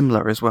so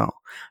similar as well.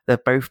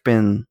 They've both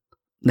been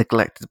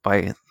neglected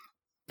by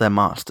their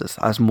masters,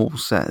 as Maul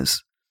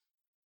says.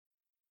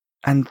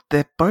 And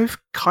they're both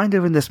kind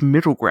of in this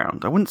middle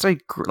ground. I wouldn't say,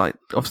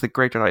 obviously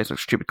Grey Jedi is a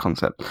stupid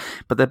concept,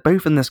 but they're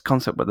both in this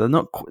concept where they're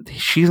not,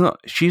 she's not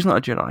a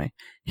Jedi,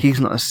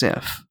 he's not a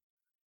Sith.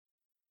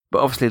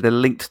 But obviously they're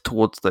linked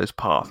towards those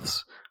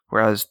paths,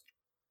 whereas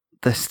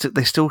they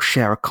still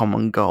share a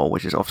common goal,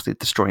 which is obviously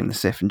destroying the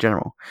Sith in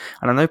general.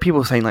 And I know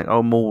people saying like,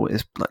 oh, Maul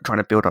is like trying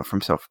to build up for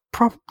himself.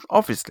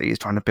 Obviously he's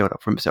trying to build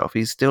up for himself.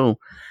 He's still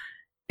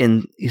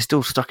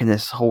stuck in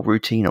this whole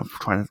routine of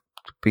trying to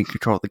be in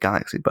control of the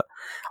galaxy, but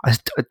I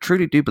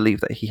truly do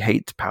believe that he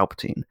hates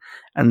Palpatine.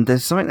 And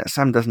there's something that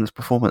Sam does in this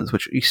performance,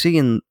 which you see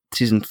in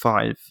season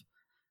 5.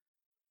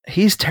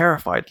 He's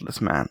terrified of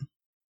this man.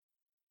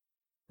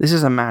 This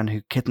is a man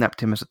who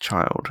kidnapped him as a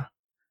child,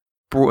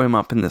 brought him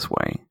up in this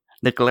way,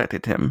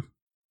 neglected him,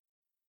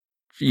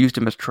 used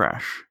him as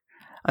trash,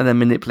 and then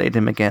manipulated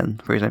him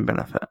again for his own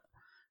benefit,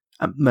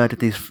 and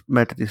murdered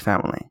his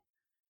family.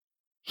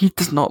 He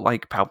does not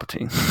like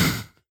Palpatine.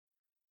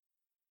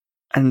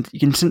 And you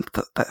can sense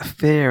that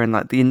fear and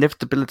like the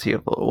inevitability of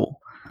it all.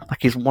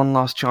 Like his one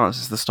last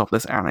chance is to stop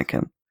this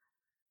Anakin.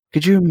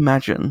 Could you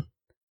imagine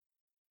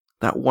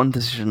that one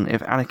decision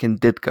if Anakin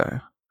did go?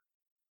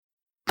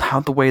 How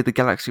the way the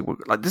galaxy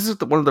would like. This is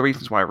one of the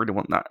reasons why I really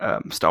want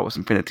that Star Wars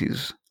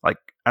Infinity's like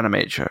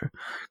animated show.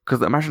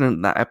 Because imagine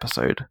in that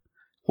episode,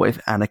 what if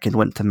Anakin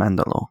went to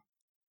Mandalore?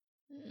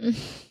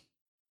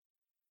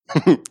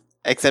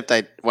 Except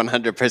I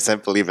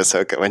 100% believe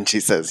Ahsoka when she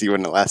says he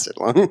wouldn't have lasted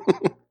long.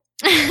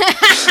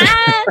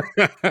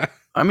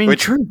 I mean,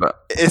 true,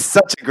 but it's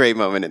such a great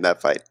moment in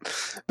that fight.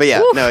 But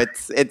yeah, no,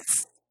 it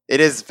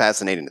is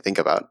fascinating to think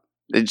about.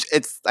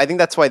 It's I think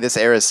that's why this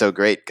era is so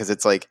great, because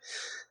it's like,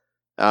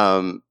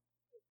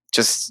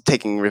 just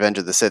taking Revenge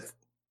of the Sith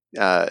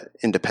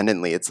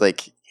independently. It's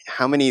like,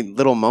 how many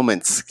little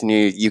moments can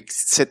you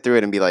sit through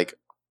it and be like,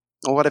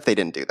 well, what if they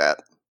didn't do that?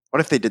 What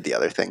if they did the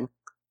other thing?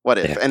 What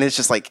if? Yeah. And it's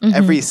just like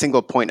every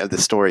single point of the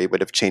story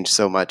would have changed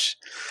so much,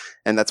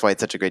 and that's why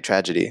it's such a great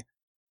tragedy.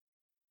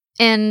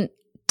 And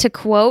to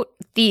quote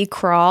the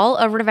crawl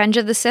of Revenge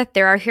of the Sith,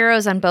 there are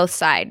heroes on both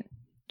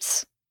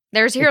sides.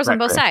 There's heroes on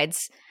both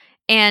sides.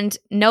 And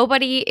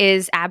nobody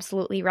is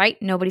absolutely right.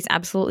 Nobody's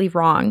absolutely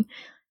wrong.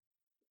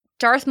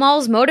 Darth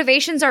Maul's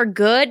motivations are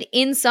good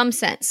in some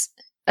sense.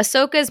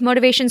 Ahsoka's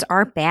motivations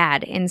are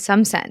bad in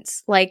some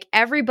sense. Like,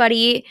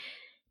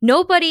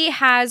 nobody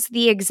has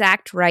the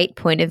exact right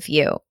point of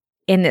view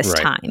in this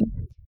Right.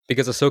 time.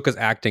 Because Ahsoka's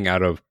acting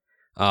out of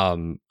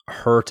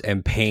hurt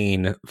and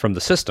pain from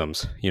the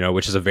systems,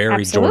 which is a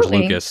very George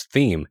Absolutely. Lucas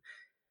theme.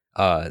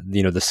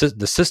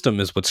 The system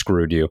is what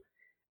screwed you.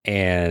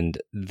 And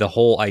the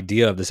whole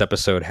idea of this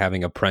episode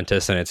having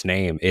apprentice in its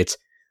name, it's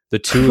the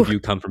two of you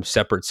come from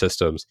separate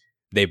systems.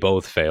 They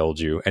both failed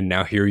you. And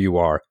now here you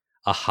are,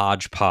 a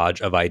hodgepodge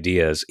of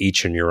ideas,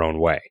 each in your own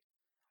way.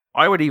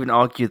 I would even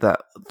argue that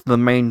the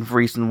main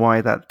reason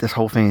why that this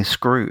whole thing is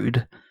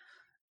screwed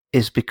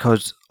is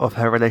because of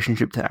her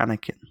relationship to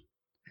Anakin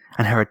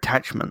and her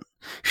attachment.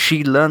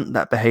 She learnt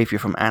that behavior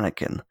from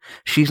Anakin.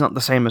 She's not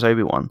the same as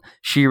Obi-Wan.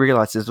 She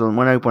realizes when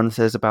Obi-Wan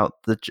says about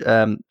the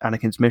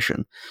Anakin's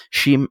mission,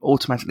 she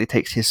automatically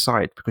takes his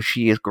side because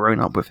she has grown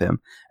up with him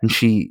and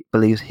she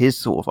believes his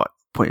sort of like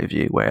point of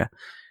view, where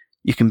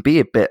you can be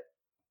a bit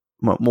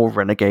more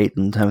renegade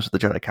in terms of the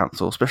Jedi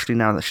Council, especially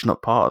now that she's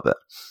not part of it.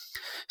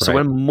 So Right.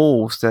 when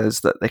Maul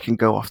says that they can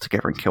go off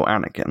together and kill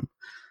Anakin,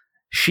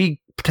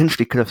 she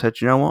potentially could have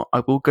said, "You know what?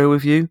 I will go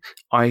with you.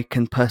 I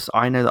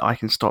know that I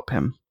can stop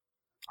him.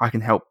 I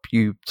can help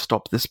you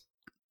stop this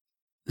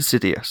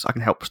Sidious. I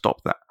can help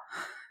stop that."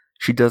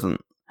 She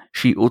doesn't.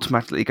 She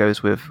automatically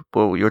goes with,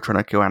 "Well, you're trying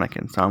to kill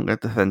Anakin, so I'm going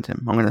to defend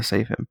him. I'm going to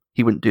save him."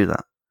 He wouldn't do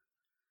that.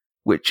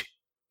 Which,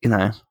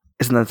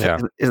 is an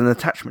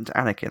attachment to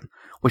Anakin,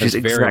 which It's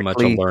is very much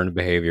a exactly learned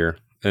behavior.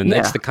 And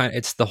Yeah.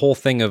 it's the whole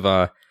thing of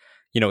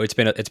it's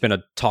been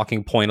a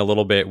talking point a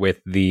little bit with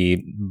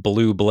the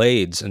blue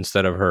blades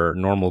instead of her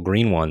normal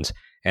green ones,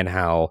 and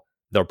how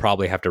they'll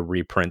probably have to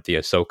reprint the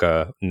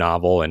Ahsoka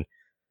novel and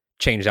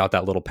change out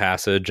that little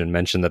passage and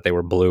mention that they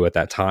were blue at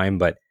that time.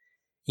 But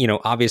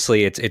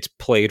obviously it's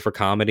played for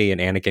comedy, and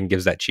Anakin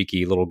gives that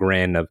cheeky little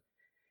grin of,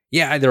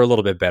 yeah, they're a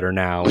little bit better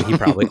now, and he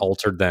probably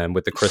altered them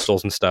with the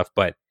crystals and stuff.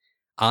 But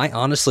I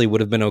honestly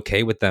would have been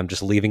okay with them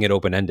just leaving it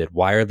open-ended.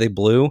 Why are they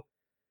blue?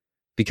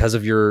 Because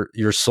of your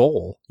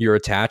soul, your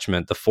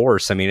attachment, the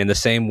Force. I mean, in the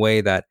same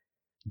way that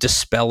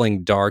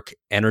dispelling dark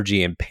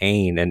energy and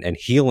pain and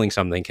healing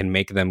something can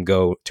make them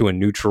go to a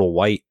neutral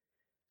white,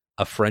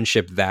 a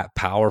friendship that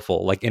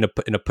powerful, like in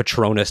a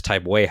Patronus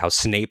type way, how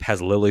Snape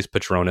has Lily's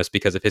Patronus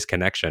because of his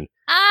connection.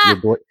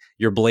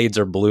 Your blades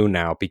are blue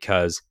now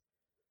because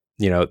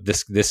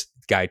this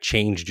guy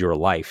changed your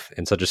life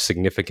in such a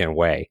significant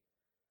way.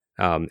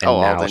 And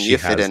now then you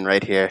fit in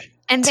right here.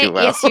 And too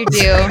well. yes, you do.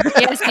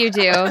 Yes, you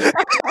do.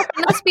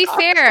 Let's be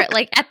fair.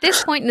 Like, at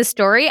this point in the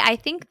story, I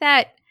think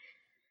that,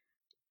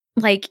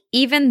 like,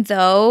 even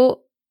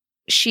though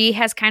she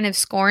has kind of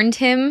scorned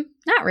him,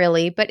 not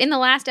really, but in the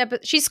last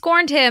episode, she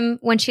scorned him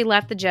when she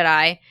left the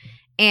Jedi,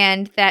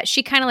 and that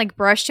she kind of like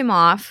brushed him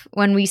off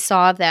when we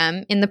saw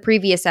them in the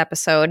previous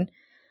episode.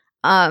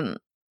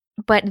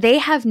 But they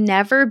have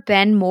never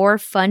been more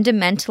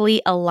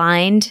fundamentally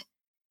aligned.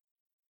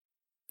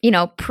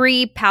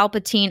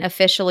 Pre-Palpatine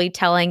officially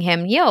telling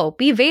him, "Yo,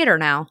 be Vader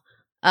now."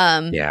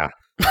 Yeah,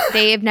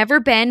 They have never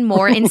been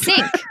more in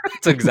sync.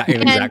 it's exactly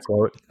an exact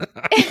quote.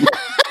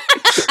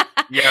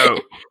 yo.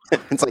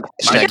 It's like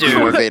I hashtag do.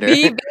 more Vader.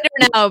 Be Vader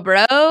now,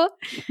 bro.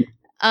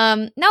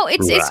 No,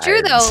 it's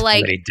true though. Rhymes.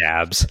 Like, Many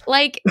dabs.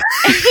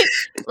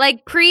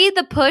 like pre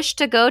the push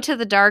to go to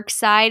the dark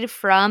side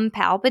from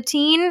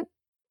Palpatine.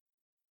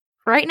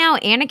 Right now,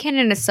 Anakin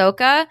and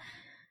Ahsoka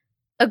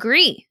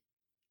agree.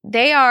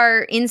 They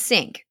are in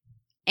sync.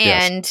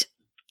 And,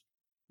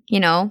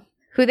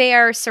 who they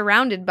are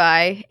surrounded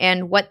by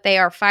and what they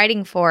are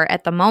fighting for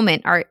at the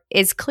moment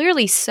is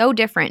clearly so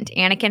different.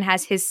 Anakin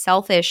has his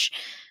selfish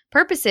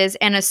purposes,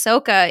 and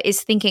Ahsoka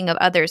is thinking of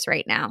others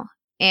right now.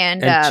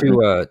 And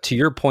to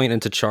your point,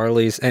 and to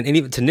Charlie's, and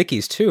even to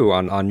Nikki's too,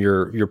 on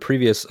your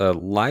previous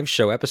live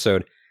show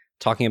episode,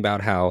 talking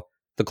about how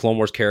the Clone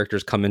Wars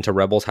characters come into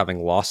Rebels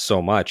having lost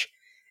so much.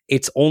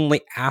 It's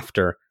only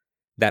after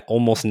that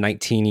almost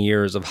 19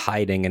 years of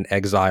hiding and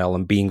exile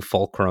and being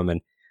Fulcrum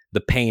and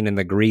the pain and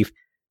the grief,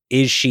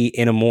 is she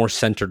in a more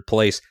centered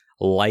place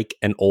like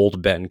an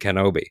old Ben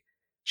Kenobi?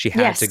 She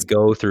had to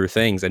go through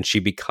things, and she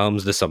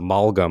becomes this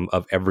amalgam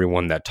of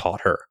everyone that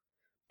taught her.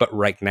 But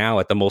right now,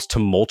 at the most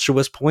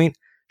tumultuous point,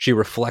 she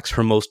reflects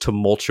her most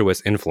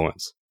tumultuous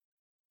influence.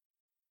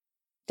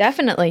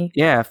 Definitely.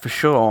 Yeah, for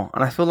sure.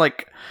 And I feel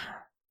like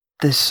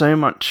there's so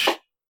much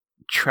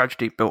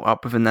tragedy built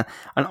up within there.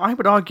 And I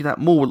would argue that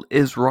Maul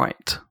is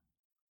right.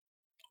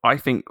 I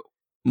think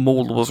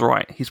Maul was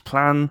right. His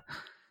plan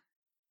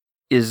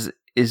is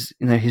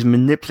he's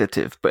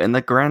manipulative, but in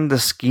the grander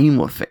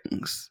scheme of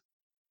things,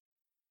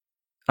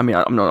 I mean,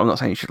 I'm not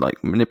saying you should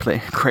like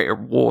manipulate, create a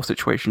war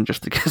situation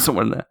just to get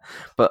someone there,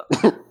 but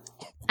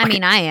I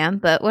mean, I am,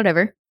 but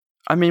whatever.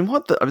 I mean,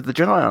 the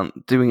Jedi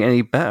aren't doing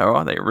any better,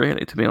 are they?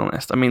 Really, to be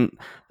honest. I mean,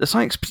 the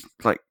science,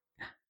 like,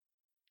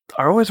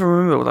 I always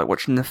remember like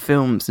watching the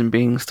films and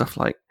being stuff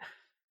like,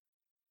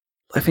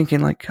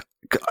 thinking like,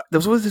 there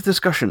was always this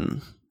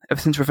discussion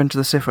ever since Revenge of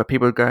the Sith where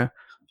people would go,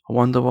 I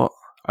wonder what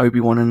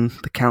Obi-Wan and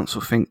the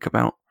Council think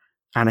about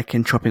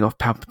Anakin chopping off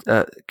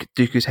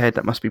Dooku's head.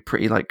 That must be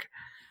pretty like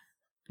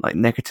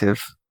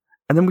negative.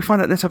 And then we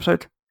find out in this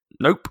episode,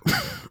 nope.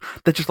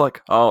 They're just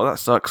like, oh, that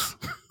sucks.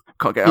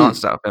 Can't get an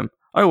answer out of him.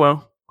 Oh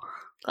well.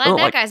 Glad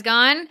that guy's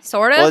gone,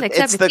 sort of. Well,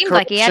 except it seems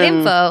like he had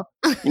info.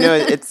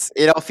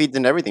 It all feeds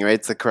into everything, right?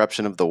 It's the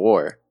corruption of the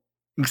war.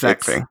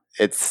 Exactly.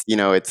 It's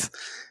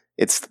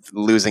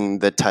losing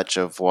the touch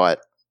of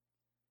what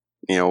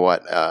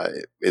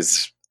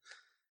is,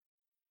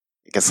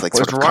 I guess, like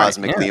sort of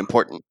cosmically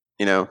important.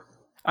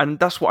 And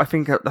that's what I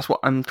think. That's what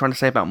I'm trying to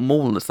say about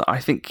Maul, is that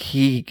I think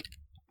he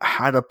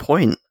had a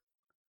point.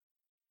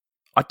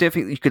 I don't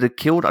think I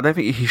don't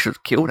think he should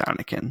have killed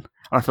Anakin.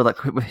 And I feel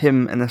like with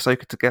him and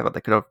Ahsoka together,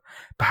 they could have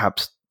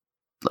perhaps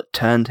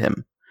turned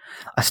him.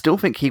 I still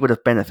think he would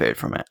have benefited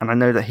from it, and I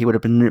know that he would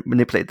have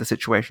manipulated the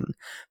situation.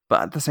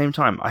 But at the same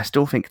time, I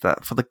still think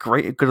that for the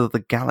greater good of the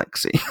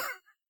galaxy,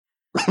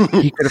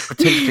 he could have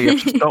potentially have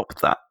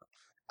stopped that.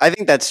 I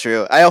think that's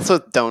true. I also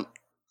don't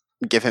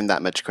give him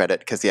that much credit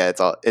because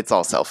it's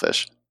all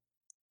selfish.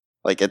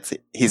 Like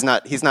he's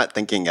not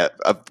thinking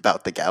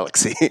about the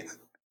galaxy.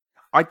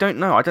 I don't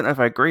know. I don't know if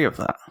I agree with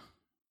that,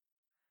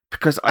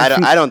 because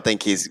I don't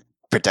think he's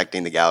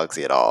protecting the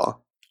galaxy at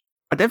all.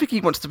 I don't think he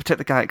wants to protect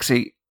the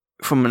galaxy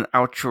from an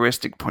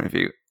altruistic point of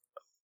view,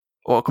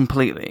 or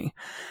completely.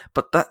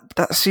 But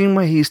that scene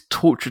where he's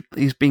tortured,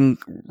 he's being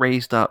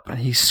raised up, and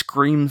he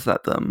screams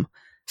at them,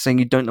 saying,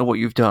 "You don't know what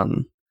you've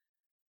done."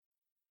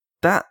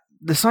 That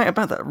the sight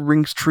about that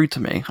rings true to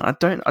me. I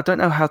don't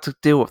know how to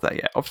deal with that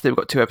yet. Obviously, we've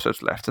got 2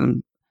 episodes left,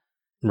 and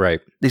right,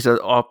 these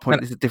are our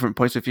points. These are different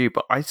points of view,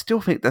 but I still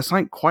think there's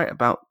something quite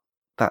about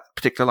that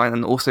particular line,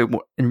 and also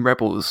in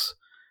Rebels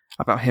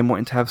about him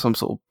wanting to have some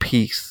sort of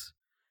peace.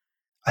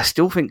 I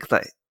still think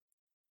that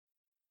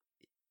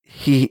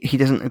he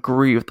doesn't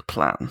agree with the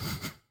plan.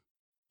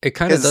 It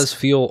kind of does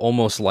feel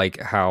almost like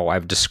how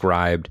I've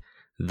described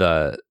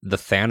the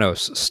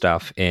Thanos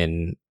stuff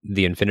in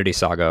the Infinity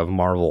Saga of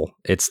Marvel.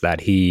 It's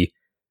that he,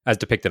 as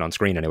depicted on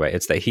screen anyway,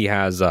 it's that he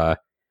has a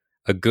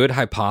good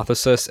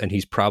hypothesis and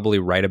he's probably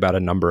right about a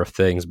number of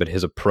things, but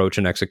his approach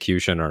and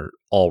execution are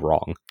all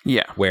wrong.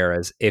 Yeah.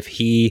 Whereas if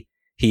he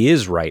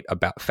is right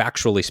about,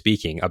 factually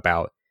speaking,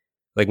 about,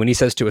 like when he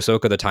says to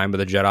Ahsoka, the time of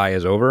the Jedi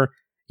is over.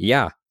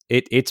 Yeah,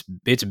 it's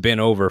been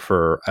over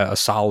for a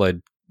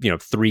solid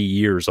 3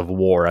 years of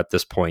war at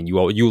this point.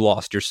 You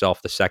lost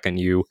yourself the second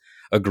you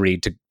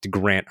agreed to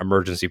grant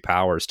emergency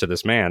powers to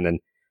this man, and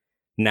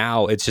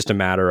now it's just a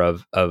matter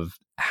of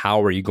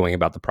how are you going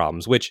about the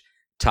problems, which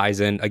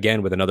ties in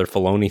again with another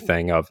Filoni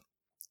thing of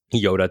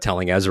Yoda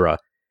telling Ezra,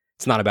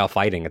 it's not about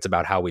fighting, it's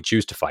about how we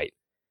choose to fight.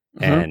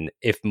 Mm-hmm. And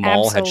if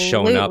Maul had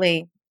shown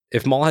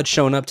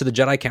up to the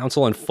Jedi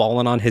Council and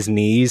fallen on his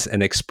knees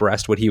and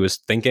expressed what he was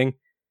thinking,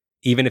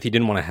 even if he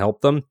didn't want to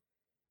help them,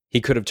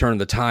 he could have turned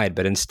the tide,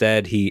 but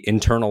instead he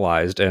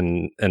internalized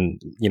and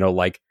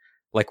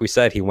like we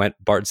said, he went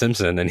Bart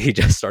Simpson and he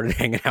just started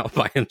hanging out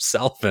by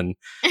himself and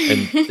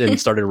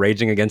started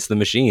raging against the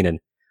machine. And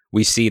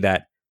we see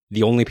that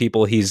the only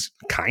people he's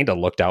kind of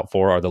looked out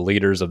for are the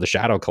leaders of the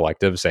Shadow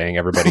Collective, saying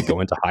everybody go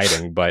into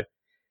hiding. But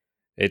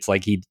it's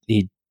like he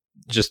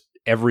just,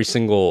 every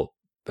single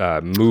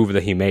move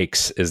that he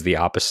makes is the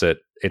opposite.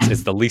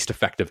 It's the least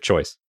effective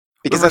choice.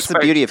 Because that's the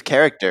beauty of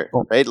character,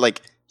 right?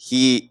 Like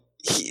he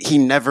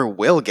never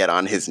will get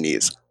on his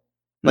knees.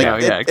 Like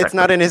exactly. It's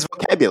not in his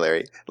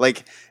vocabulary.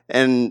 Like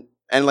and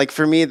like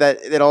for me,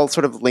 that it all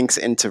sort of links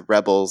into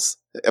Rebels.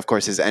 Of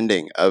course, his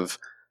ending of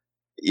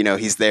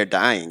he's there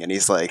dying, and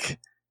he's like,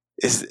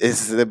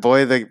 "Is the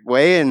boy the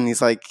way?" And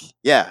he's like,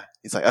 "Yeah."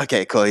 He's like,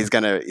 "Okay, cool. He's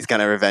gonna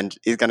revenge.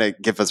 He's gonna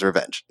give us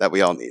revenge that we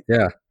all need."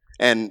 Yeah.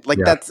 And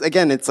that's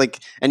again, it's like,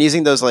 and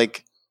using those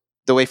like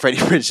the way Freddie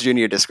Prinze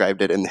Jr.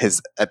 described it in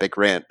his epic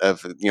rant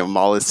of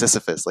Maul is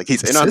Sisyphus, like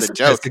he's in on the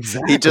joke.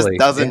 Exactly. He just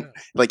doesn't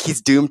like,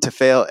 he's doomed to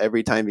fail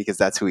every time because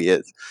that's who he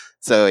is.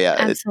 So yeah,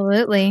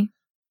 absolutely.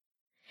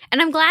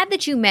 And I'm glad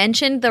that you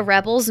mentioned the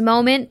Rebels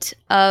moment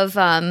of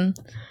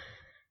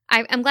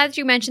I'm glad that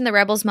you mentioned the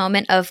Rebels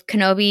moment of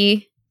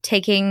Kenobi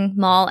taking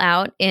Maul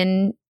out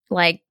in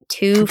like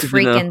 2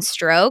 freaking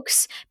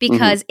strokes,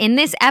 because in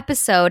this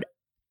episode,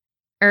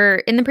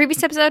 or in the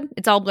previous episode,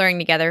 it's all blurring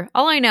together.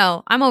 All I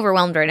know, I'm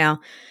overwhelmed right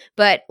now.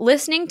 But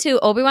listening to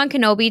Obi-Wan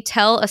Kenobi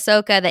tell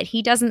Ahsoka that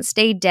he doesn't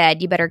stay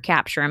dead, you better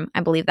capture him.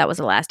 I believe that was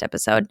the last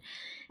episode.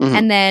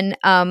 And then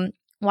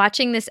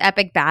watching this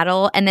epic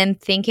battle and then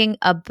thinking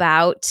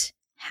about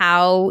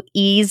how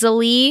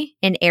easily,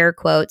 in air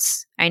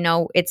quotes, I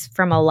know it's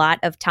from a lot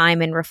of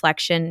time and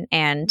reflection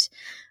and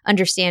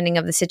understanding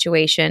of the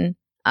situation,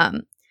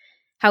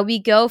 how we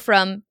go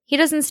from he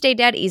doesn't stay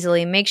dead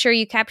easily, make sure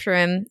you capture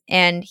him,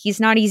 and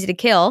he's not easy to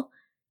kill,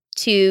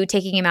 to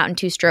taking him out in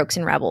 2 strokes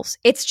in Rebels.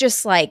 It's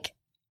just like,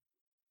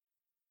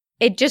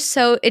 it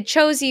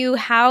shows you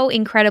how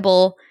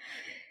incredible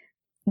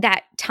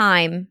that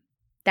time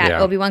that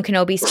Obi-Wan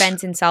Kenobi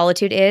spends in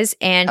solitude is.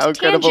 And How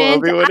incredible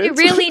tangent, Obi-Wan I is.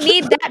 really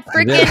need that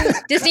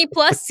freaking Disney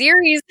Plus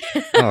series.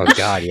 Oh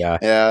God, yeah.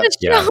 Yeah. To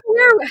show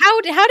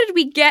how did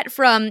we get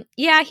from,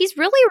 he's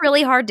really,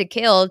 really hard to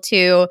kill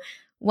to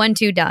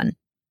 1-2 done.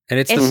 And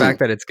it's the fact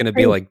that it's going to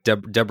be like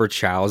Deborah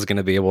Chow is going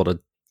to be able to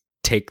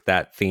take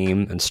that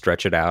theme and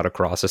stretch it out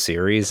across a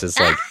series. Is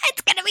like,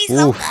 it's going to be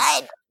so oof.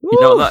 good. You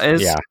know what that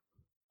is? Yeah.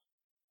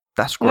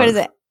 That's growth. What is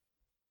it?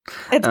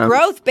 It's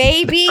growth,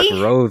 baby.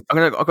 Growth.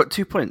 I've got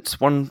 2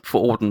 points. One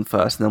for Auden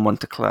first, and then one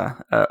to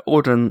Claire.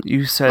 Auden,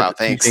 you said... Wow,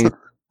 thanks. No,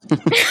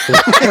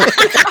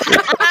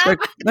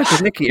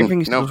 because Nikki, everything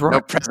you said was right.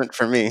 No present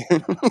for me.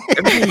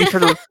 Everything you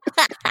said was...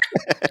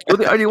 You're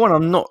the only one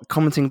I'm not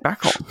commenting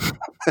back on.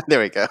 There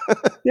we go.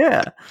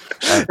 Yeah.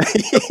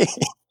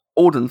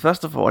 Auden,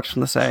 first of all, I just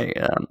want to say,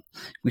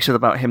 we said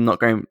about him not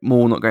going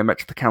back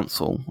to the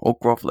council or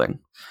grovelling.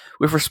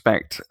 With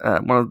respect,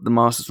 one of the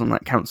masters on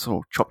that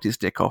council chopped his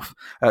dick off.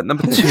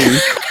 Number 2,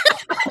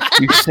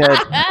 you said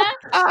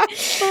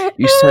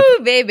Ooh,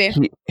 baby.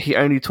 he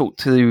only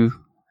talked to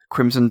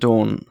Crimson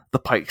Dawn, the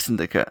Pike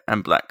Syndicate,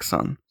 and Black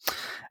Sun.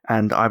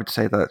 And I would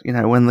say that,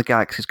 when the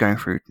galaxy is going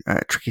through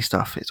tricky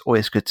stuff, it's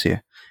always good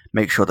to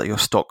make sure that your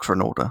stocks are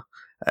in order.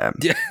 If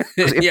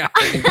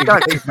the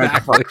galaxy's going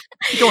to fuck,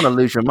 you don't want to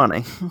lose your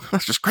money.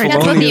 That's just crazy.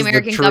 That's what Filoni the is the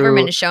American true-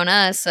 government has shown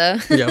us. So.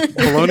 Yeah,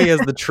 Filoni is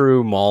the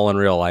true Maul in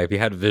real life. He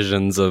had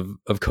visions of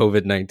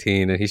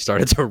COVID-19, and he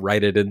started to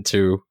write it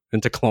into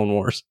Clone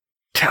Wars.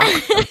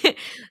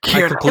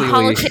 The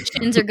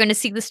politicians are going to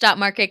see the stock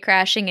market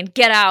crashing and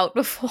get out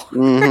before.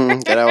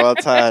 Get out while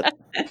it's hot.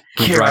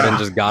 Dryden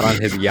just got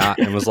on his yacht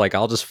and was like,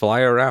 I'll just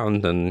fly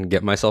around and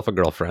get myself a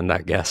girlfriend, I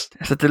guess.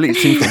 It's a delete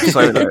scene from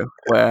Solo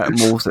where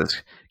Maul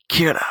says,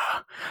 Kira,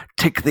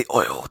 take the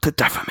oil to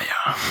Dathomir.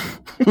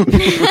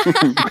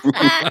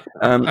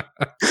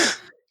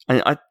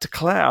 And to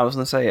Claire, I was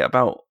going to say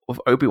about with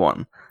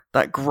Obi-Wan,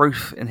 that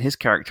growth in his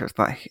character is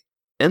that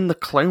in the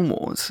Clone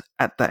Wars,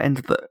 at the end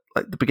of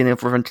the beginning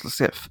of Revenge of the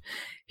Sith,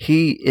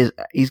 he's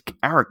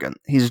arrogant.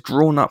 He's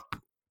drawn up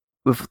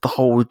with the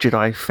whole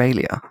Jedi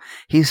failure.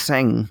 He's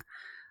saying,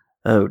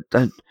 "Oh,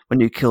 when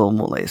you kill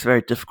Maul, it's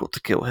very difficult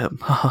to kill him."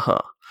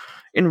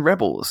 In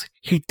Rebels,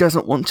 he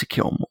doesn't want to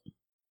kill Maul.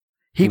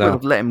 He would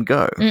have let him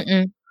go.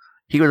 Mm-mm.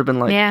 He would have been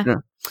like,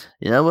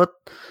 you know what?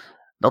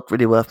 Not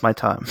really worth my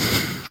time.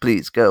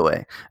 Please go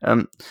away.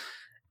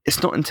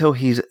 It's not until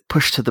he's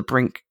pushed to the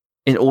brink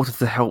in order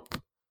to help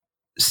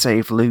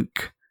save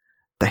Luke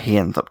that he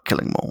ends up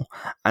killing Maul.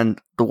 And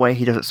the way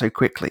he does it so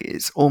quickly,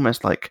 it's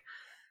almost like,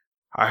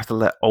 I have to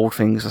let old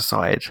things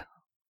aside.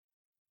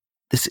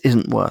 This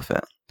isn't worth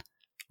it.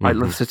 I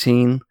love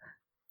Satine,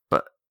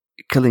 but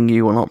killing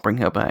you will not bring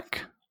her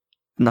back.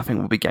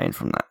 Nothing will be gained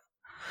from that.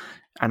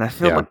 And I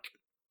feel like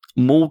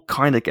Maul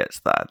kind of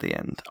gets that at the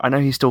end. I know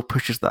he still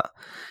pushes that,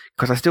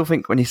 because I still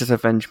think when he says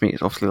avenge me,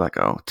 it's obviously like,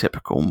 oh,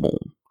 typical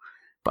Maul.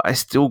 But I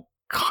still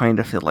kind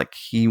of feel like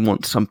he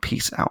wants some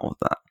peace out of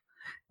that.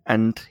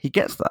 And he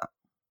gets that.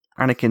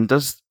 Anakin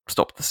does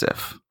stop the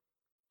Sith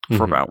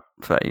for about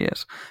 30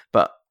 years.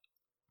 But,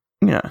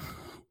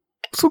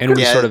 it's all And good.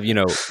 we sort of,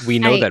 we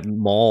know that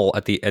Maul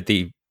at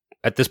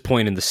this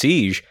point in the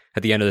siege,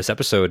 at the end of this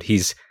episode,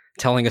 he's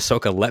telling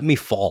Ahsoka, let me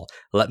fall,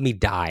 let me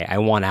die, I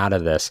want out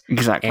of this.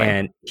 Exactly.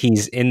 And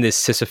he's in this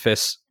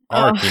Sisyphus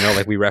arc,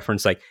 like we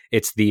referenced, like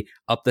it's the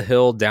up the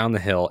hill, down the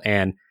hill,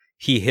 and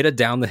he hit a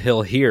down the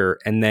hill here,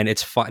 and then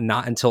it's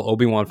not until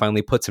Obi-Wan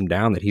finally puts him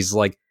down that he's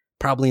like,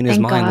 probably in his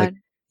Thank mind, God. like,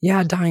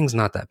 yeah, dying's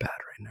not that bad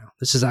right now.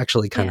 This is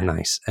actually kind of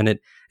nice. And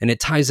it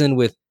ties in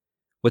with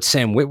what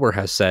Sam Witwer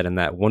has said in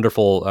that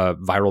wonderful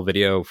viral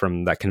video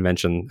from that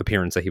convention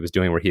appearance that he was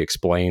doing, where he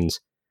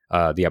explains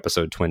the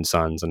episode Twin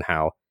Suns and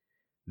how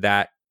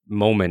that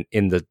moment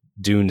in the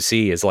Dune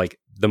Sea is like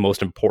the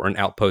most important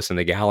outpost in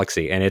the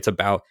galaxy. And it's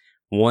about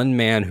one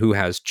man who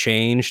has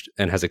changed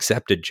and has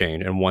accepted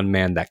change, and one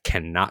man that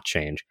cannot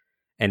change.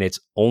 And it's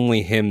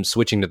only him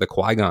switching to the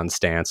Qui-Gon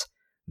stance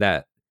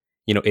that,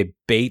 it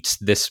baits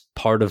this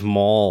part of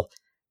Maul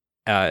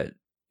that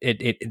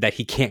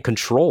he can't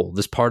control.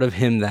 This part of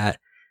him that,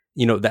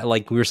 that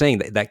like we were saying,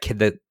 that kid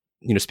that,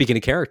 speaking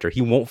of character,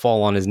 he won't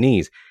fall on his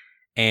knees.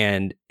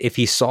 And if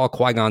he saw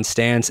Qui-Gon's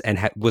stance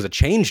and was a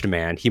changed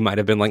man, he might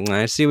have been like,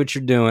 I see what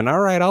you're doing. All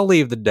right, I'll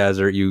leave the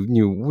desert, you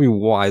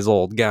wise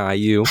old guy,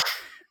 you.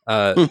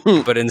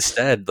 But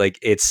instead, like,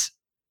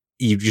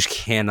 you just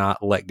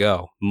cannot let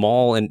go.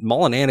 Maul and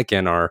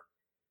Anakin are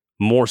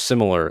more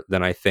similar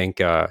than I think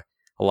a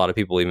lot of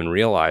people even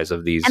realize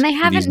of these. And they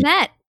haven't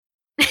met.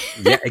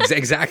 Yeah,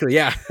 exactly.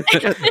 Yeah,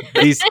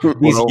 these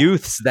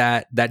youths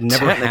that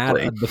never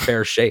had the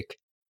fair shake.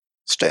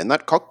 Stay in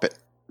that cockpit.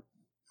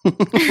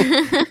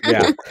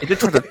 Yeah, He did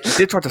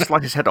try to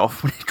slice his head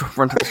off when he tried to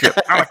run to the ship.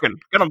 Anakin,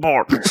 get on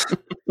board.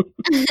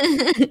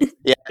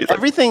 Yeah,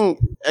 everything,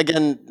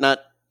 again, not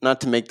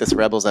to make this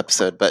Rebels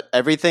episode, but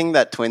everything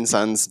that Twin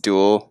Suns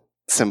duel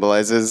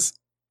symbolizes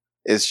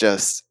is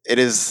just, it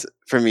is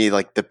for me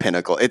like the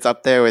pinnacle. It's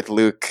up there with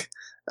Luke.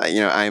 I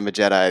am a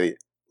Jedi.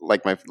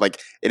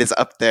 It is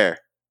up there.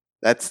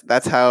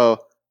 That's how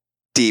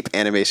deep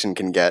animation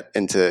can get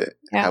into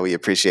how we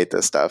appreciate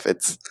this stuff.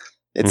 It's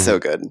so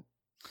good.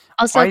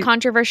 Also,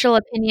 controversial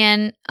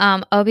opinion,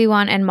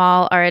 Obi-Wan and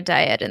Maul are a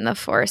dyad in the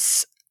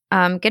Force.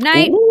 Good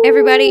night,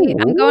 everybody.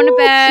 I'm going to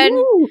bed.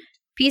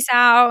 Peace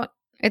out.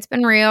 It's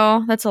been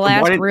real. That's the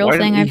last real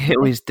thing I've hit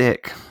his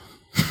dick.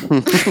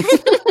 He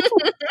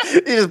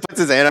just puts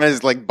his hand on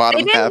his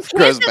bottom half,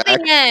 grows back.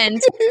 At the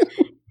end.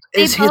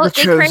 They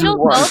cradled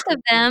both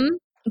of them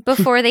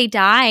before they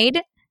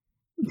died.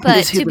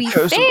 But to be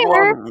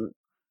fair,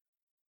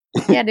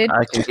 yeah, dude.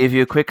 I can give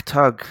you a quick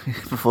tug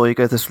before you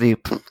go to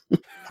sleep.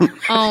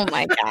 Oh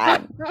my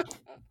god!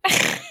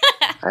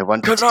 I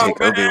want to take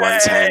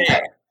Obi-Wan's hand.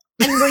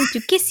 I'm going to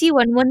kiss you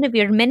on one of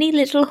your many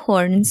little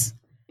horns.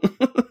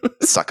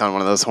 Suck on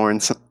one of those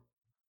horns.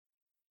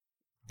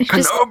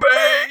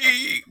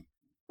 Kenobi!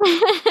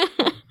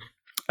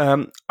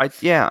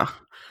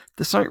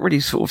 There's something really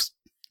sort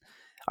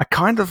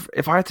of.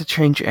 If I had to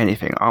change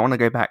anything, I want to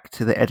go back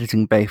to the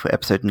editing bay for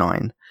episode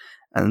 9,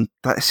 and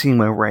that scene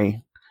where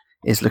Rey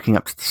is looking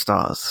up to the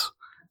stars.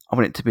 I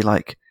want it to be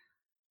like,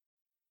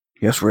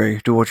 yes, Rey,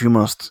 do what you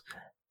must.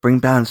 Bring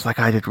balance like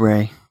I did,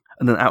 Rey.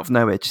 And then out of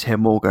nowhere, just hear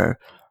Maul go,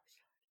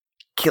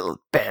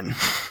 kill Ben.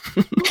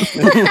 And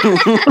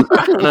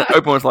then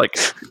Obi-Wan's like,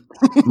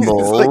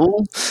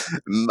 Maul?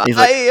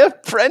 My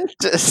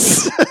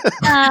apprentice.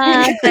 But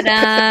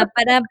I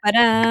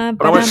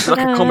want it to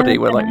be like a comedy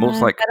where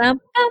Maul's like,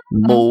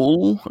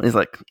 Maul? And he's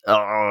like,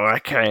 oh,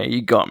 okay,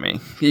 you got me.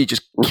 You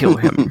just kill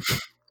him.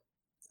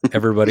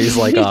 Everybody's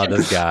like,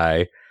 this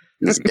guy.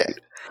 This guy.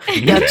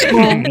 That's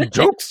all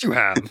jokes you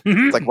have.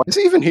 It's like, why is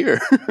he even here?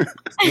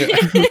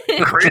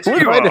 Crazy Who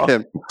invited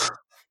him?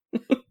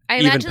 I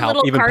imagine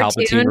even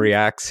Palpatine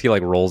reacts. He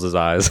rolls his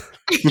eyes.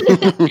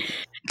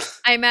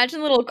 I imagine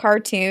a little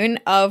cartoon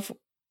of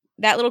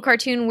that little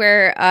cartoon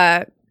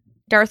where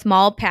Darth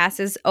Maul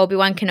passes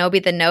Obi-Wan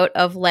Kenobi the note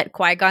of "Let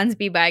Qui-Gons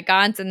be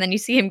bygones," and then you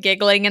see him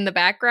giggling in the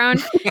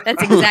background.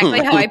 That's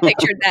exactly how I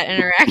pictured that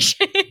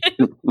interaction.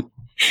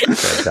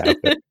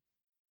 Fantastic.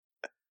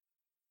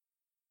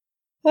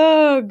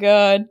 Oh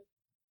god,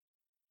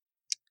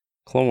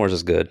 Clone Wars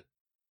is good.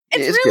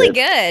 It's really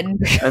good.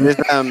 And there's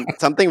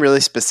something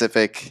really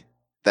specific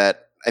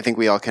that I think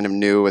we all kind of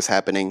knew was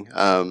happening,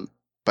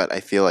 but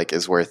I feel like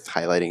is worth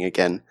highlighting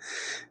again.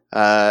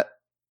 So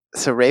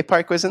Ray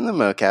Park was in the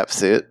mocap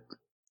suit,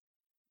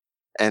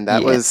 and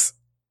that was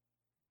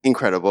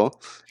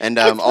incredible. And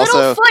it's also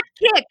little foot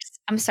kicks.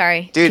 I'm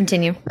sorry. Dude,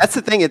 continue. That's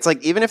the thing. It's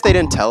like, even if they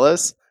didn't tell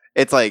us,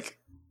 it's like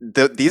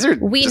these are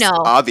we just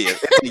know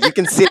obvious. You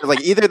can see it.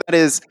 Like, either that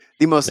is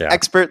the most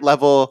expert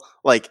level,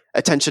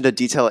 attention to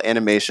detail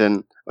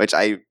animation, which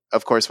I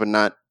of course would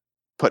not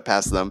put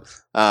past them.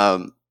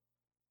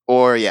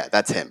 Or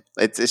that's him.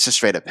 It's just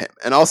straight up him.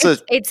 And also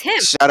it's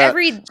him. Shout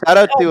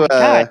out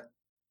to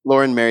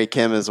Lauren Mary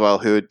Kim as well,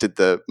 who did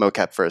the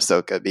mocap for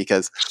Ahsoka,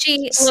 because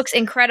she looks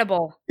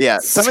incredible. Yeah,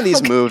 some of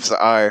these moves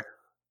are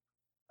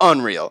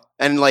unreal.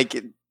 And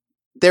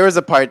there was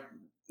a part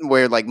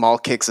where Maul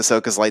kicks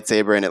Ahsoka's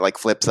lightsaber and it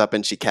flips up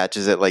and she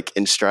catches it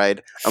in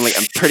stride. I'm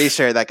pretty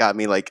sure that got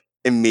me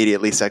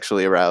immediately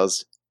sexually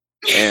aroused.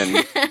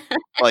 And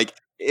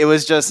it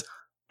was just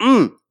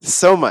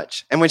so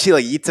much. And when she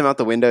yeets him out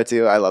the window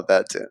too, I love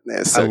that too.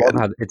 It's so I love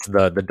how it's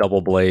the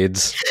double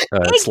blades.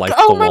 It's the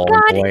oh my wall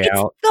god! way It's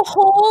out. the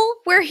hole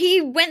where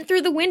he went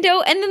through the window,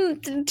 and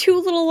then the two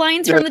little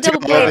lines from the double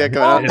blade.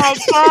 Oh my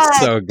god!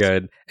 So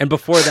good. And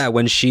before that,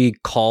 when she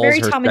calls Very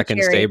her Tom and second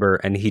Jerry. saber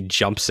and he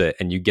jumps it,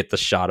 and you get the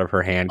shot of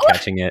her hand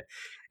catching it,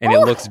 and it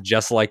looks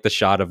just like the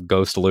shot of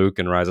Ghost Luke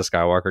and Rise of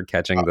Skywalker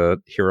catching the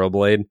hero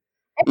blade.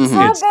 It's so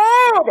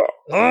bad.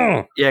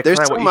 Oh, Yeah,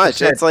 There's so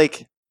much. It's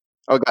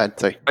oh god,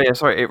 sorry. Oh yeah,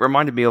 sorry. It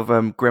reminded me of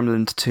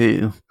Gremlins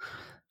 2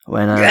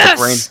 when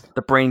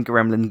the brain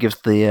gremlin gives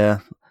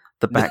the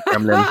bat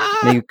gremlin,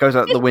 and he goes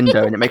out the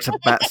window and it makes a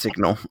bat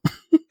signal.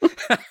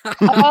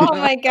 Oh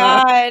my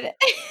god!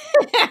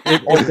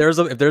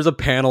 if there's a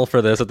panel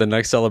for this at the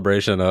next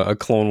celebration, a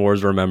Clone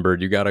Wars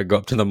remembered, you got to go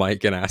up to the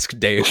mic and ask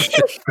Dave.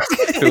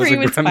 It was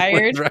a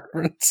inspired. Gremlins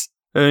reference.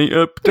 Hey,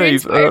 Dave,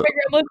 Inspired by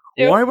Gremlins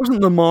too. why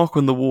wasn't the mark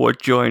on the wall a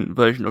giant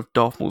version of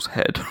Darth Maul's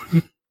head?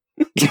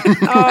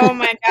 Oh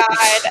my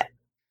god!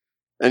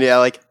 And yeah,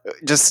 like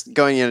just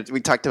going, we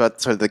talked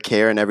about sort of the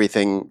care and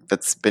everything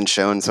that's been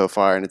shown so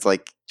far, and it's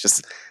like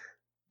just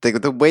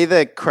the way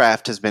the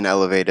craft has been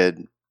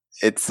elevated.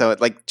 It's so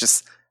like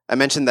just I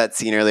mentioned that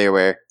scene earlier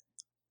where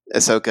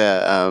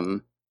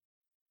Ahsoka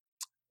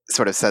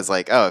sort of says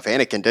like, "Oh, if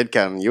Anakin did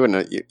come, you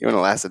wouldn't have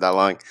lasted that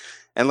long."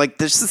 And like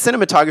there's the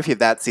cinematography of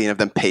that scene of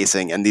them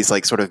pacing and these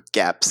like sort of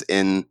gaps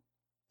in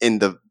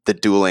the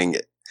dueling.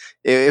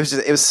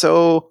 It was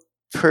so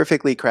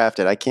perfectly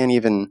crafted. I can't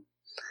even.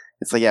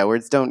 It's like, yeah,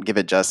 words don't give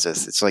it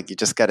justice. It's like you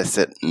just got to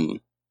sit and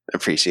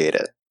appreciate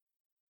it.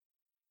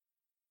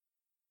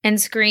 And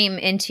scream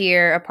into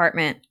your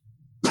apartment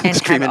and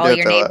Scream have into all a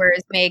your pillow.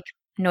 neighbors make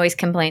noise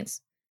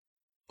complaints.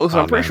 Also,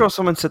 Oh, I'm pretty man. sure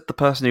someone said the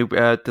person who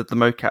did the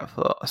mocap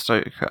for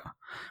Ahsoka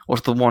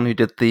was the one who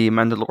did the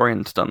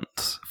Mandalorian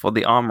stunts for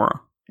the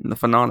armor in the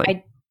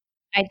finale.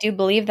 I do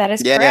believe that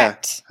is Yeah.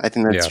 correct. I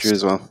think that's Yes. true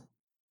as well.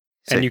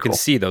 And you Cool. can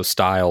see those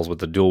styles with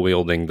the dual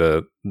wielding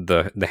the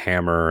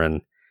hammer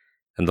and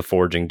the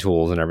forging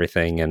tools and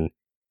everything. And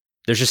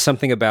there's just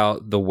something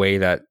about the way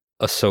that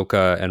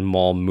Ahsoka and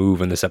Maul move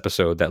in this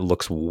episode that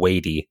looks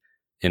weighty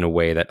in a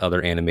way that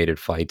other animated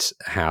fights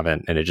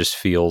haven't. And it just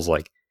feels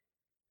like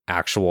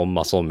actual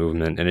muscle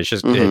movement. And it's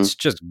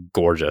just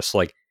gorgeous.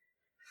 Like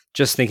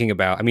just thinking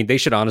about, I mean, they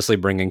should honestly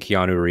bring in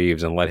Keanu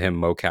Reeves and let him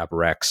mocap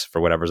Rex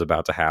for whatever's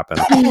about to happen.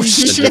 Oh,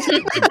 shit.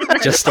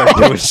 Just start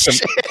doing some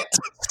Shit.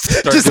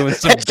 start Just doing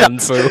some gun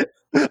headshots.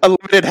 fu.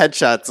 Unlimited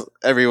headshots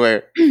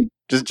everywhere.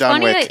 Just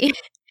John Wick.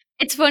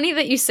 It's funny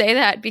that you say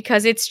that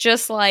because it's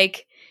just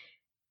like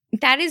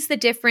that is the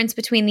difference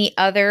between the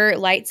other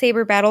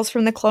lightsaber battles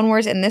from the Clone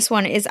Wars and this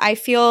one is I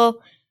feel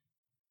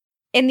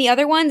in the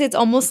other ones it's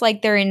almost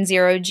like they're in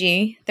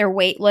 0G. They're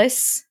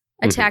weightless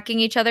attacking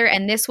each other,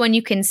 and this one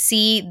you can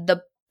see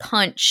the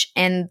punch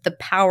and the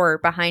power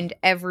behind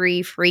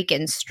every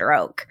freaking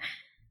stroke.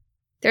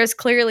 There's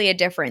clearly a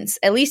difference,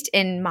 at least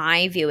in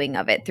my viewing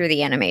of it through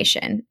the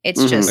animation.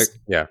 It's just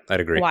Yeah, I'd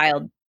agree.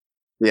 wild.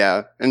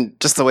 Yeah, and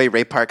just the way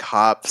Ray Park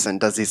hops and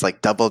does these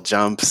like double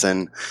jumps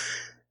and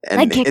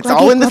Leg kick, it's leg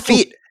all kick, in the leg kick.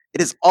 feet.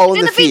 It is all It's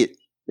in the feet.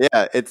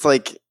 Yeah, it's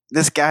like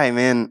this guy,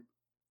 man.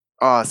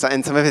 Oh, so,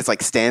 and some of his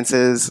like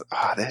stances.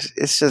 Oh,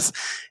 it's just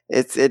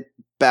it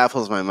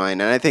baffles my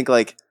mind. And I think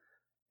like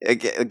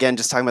again,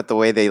 just talking about the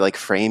way they like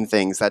frame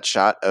things. That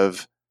shot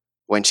of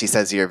when she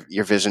says your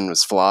vision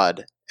was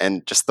flawed,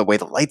 and just the way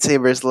the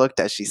lightsabers looked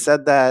as she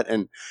said that,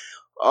 and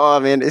oh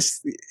man,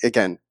 it's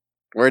again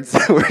words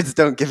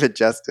don't give it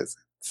justice.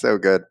 So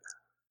good.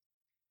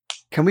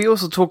 Can we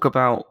also talk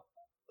about?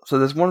 So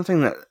there's one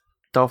thing that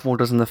Darth Maul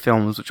does in the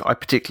films, which I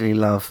particularly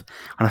love,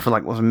 and I feel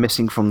like was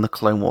missing from the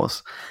Clone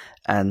Wars,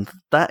 and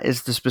that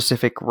is the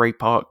specific Ray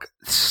Park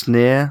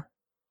sneer.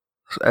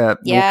 Walking,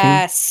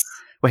 Yes.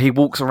 where he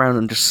walks around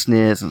and just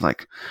sneers and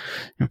like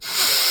it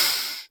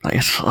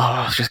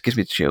just gives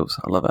me chills.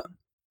 I love it.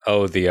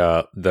 Oh,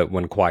 the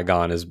when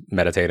Qui-Gon is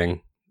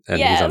meditating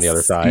and he's on the other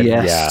Yes. side.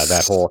 Yes. Yeah,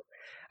 that whole.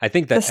 I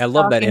think that The I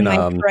love that in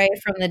stalking my prey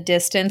from the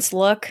distance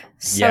look.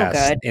 So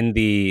yes, good. in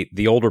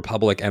the Old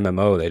Republic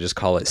MMO, they just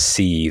call it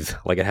seethe.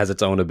 Like it has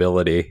its own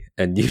ability,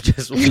 and you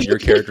just your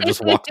character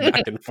just walks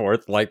back and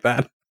forth like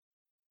that.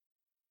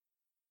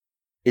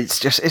 It's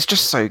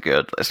just so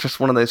good. It's just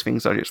one of those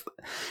things and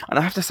I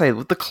have to say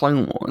with the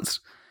Clone Wars,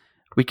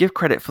 we give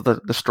credit for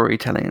the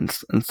storytelling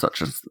and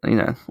such as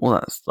all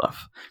that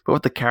stuff, but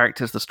with the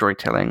characters, the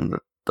storytelling,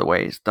 the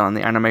way it's done,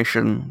 the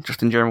animation,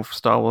 just in general for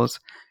Star Wars,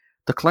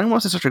 the Clone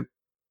Wars is such a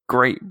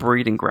great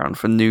breeding ground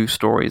for new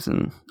stories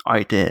and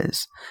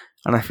ideas.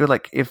 And I feel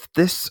like if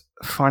this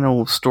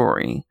final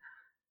story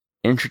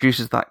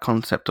introduces that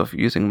concept of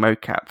using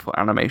mocap for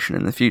animation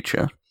in the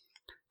future,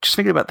 just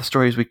thinking about the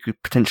stories we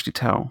could potentially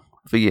tell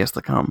for years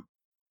to come.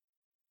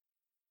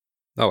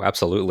 Oh,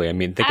 absolutely. I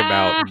mean, think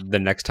about the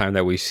next time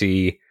that we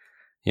see,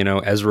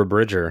 Ezra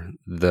Bridger,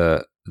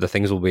 the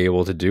things we'll be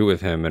able to do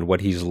with him and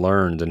what he's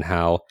learned and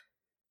how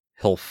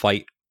he'll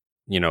fight,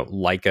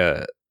 like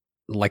a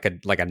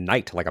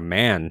knight, like a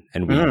man,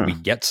 and we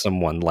get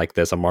someone like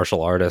this, a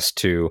martial artist,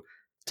 to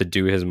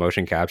do his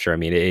motion capture. I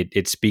mean,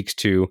 it speaks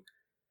to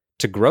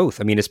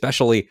growth. I mean,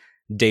 especially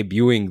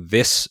debuting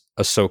this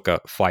Ahsoka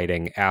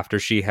fighting after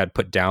she had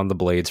put down the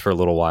blades for a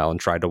little while and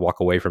tried to walk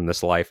away from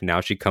this life.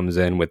 Now she comes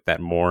in with that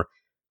more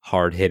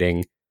hard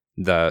hitting,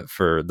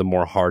 the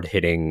more hard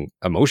hitting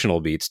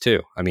emotional beats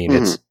too. I mean,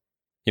 it's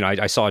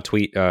I saw a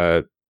tweet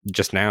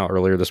just now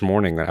earlier this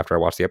morning after I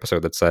watched the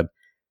episode that said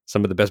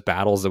some of the best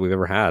battles that we've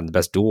ever had, the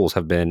best duels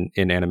have been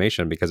in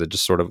animation because it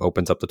just sort of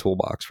opens up the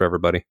toolbox for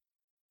everybody.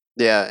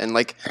 Yeah, and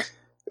like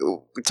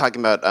we're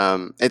talking about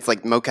it's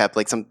like mocap,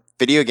 like some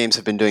video games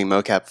have been doing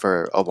mocap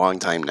for a long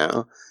time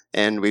now.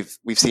 And we've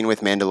seen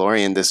with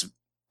Mandalorian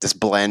this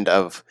blend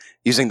of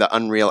using the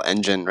Unreal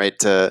Engine, right,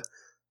 to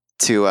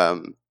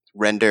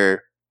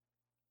render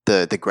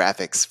the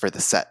graphics for the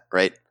set,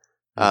 right?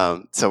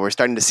 So we're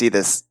starting to see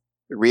this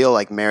real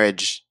like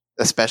marriage,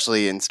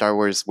 especially in Star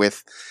Wars,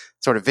 with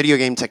sort of video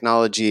game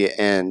technology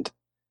and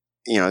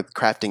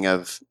crafting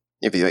of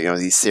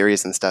these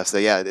series and stuff. So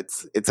yeah,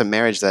 it's a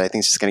marriage that I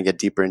think is just going to get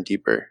deeper and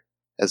deeper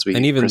as we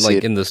and even proceed.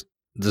 like in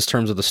just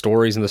terms of the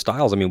stories and the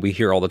styles. I mean, we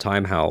hear all the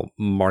time how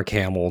Mark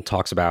Hamill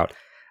talks about,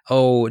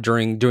 oh,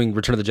 during doing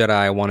Return of the Jedi,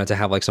 I wanted to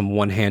have like some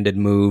one-handed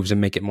moves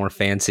and make it more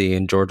fancy.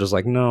 And George was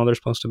like, no, they're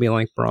supposed to be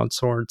like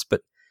broadswords.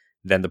 But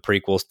then the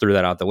prequels threw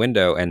that out the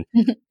window. And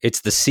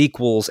it's the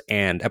sequels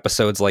and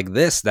episodes like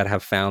this that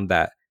have found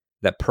that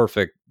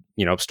perfect,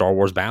 Star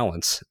Wars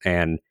balance.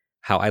 And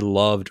how I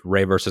loved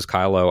Rey versus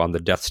Kylo on the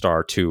Death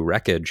Star 2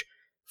 wreckage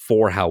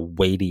for how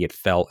weighty it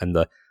felt. And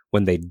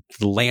when they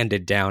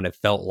landed down, it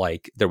felt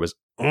like there was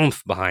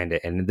oomph behind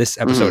it. And this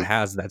episode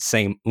has that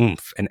same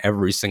oomph in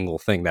every single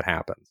thing that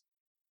happens.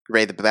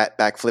 Rey the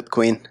backflip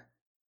queen.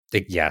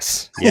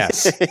 Yes.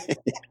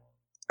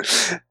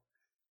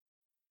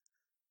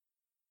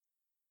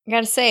 I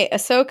gotta say,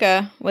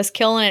 Ahsoka was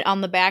killing it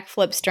on the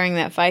backflips during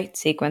that fight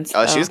sequence.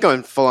 Oh, she was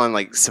going full on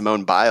like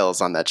Simone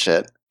Biles on that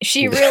shit.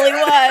 She really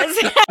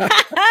was.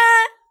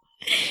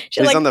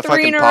 She's like on the 3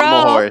 fucking in a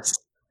pommel row. horse,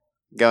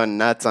 going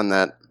nuts on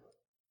that.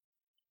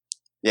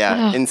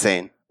 Yeah,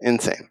 insane.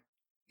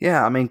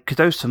 Yeah, I mean,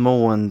 kudos to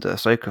Maul and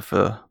Ahsoka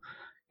for,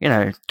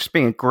 just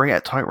being great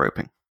at tight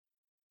roping.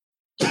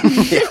 Yeah.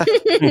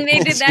 They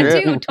did that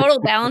True. too. Total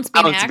balance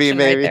beam Balance action beam,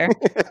 right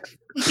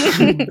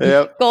baby. there.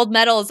 Yep. Gold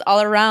medals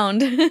all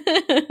around.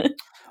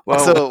 Well,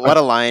 Also, what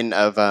a line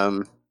of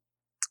the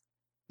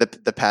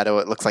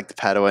Padawan. It looks like the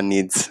Padawan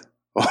needs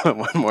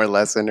one more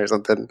lesson or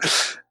something.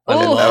 I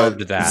Oh.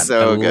 loved that.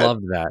 So I good.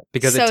 loved that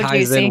because So it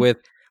ties juicy. in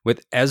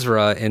with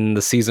Ezra in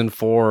the season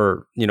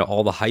 4,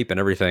 all the hype and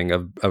everything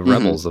of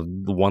Rebels, of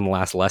the one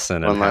last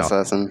lesson. One and last how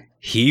lesson.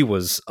 he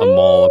was a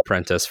Maul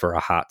apprentice for a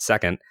hot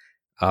second.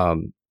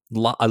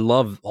 I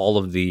love all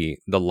of the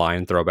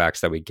line throwbacks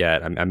that we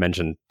get. I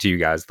mentioned to you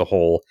guys the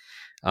whole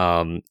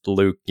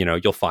Luke,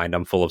 you'll find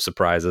I'm full of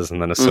surprises,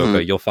 and then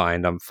Ahsoka, you'll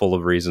find I'm full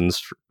of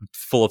reasons,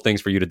 full of things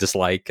for you to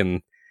dislike,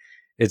 and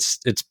it's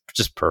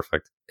just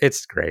perfect.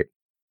 It's great,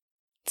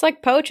 It's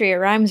like poetry. It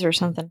rhymes or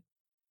something.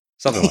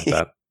 something like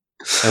that.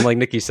 And like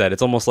Nikki said,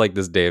 it's almost like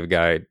this Dave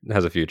guy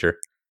has a future.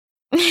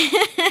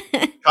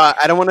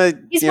 I don't want to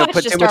He's put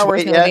watched a too much Star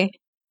Wars weight yet. movie.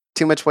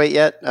 Too much weight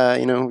yet. We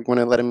want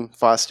to let him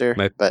foster,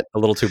 Might- but A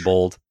little too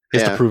bold. He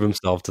has Yeah. to prove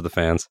himself to the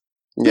fans.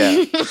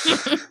 yeah.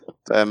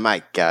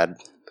 My God,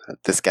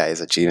 this guy is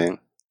achieving.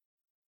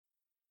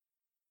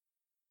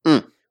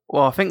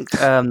 Well, I think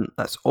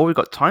that's all we've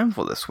got time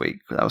for this week.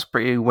 That was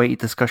pretty weighty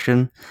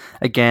discussion.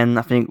 Again,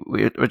 I think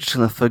we're just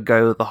going to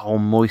forgo the whole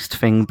moist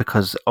thing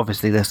because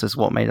obviously this is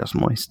what made us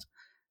moist.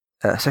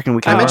 Second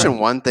week Can I in a mention row.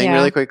 one thing Yeah.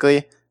 really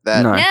quickly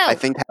that No. No. I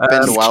think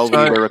happened while we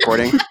were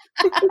recording?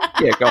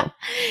 Yeah, go on.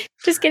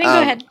 Just kidding.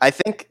 Go ahead. I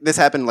think this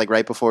happened like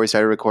right before we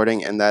started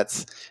recording, and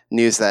that's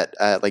news that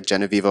like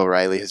Genevieve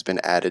O'Reilly has been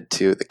added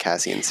to the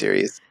Cassian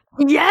series.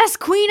 Yes,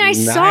 Queen. I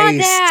saw Nice.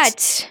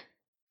 that.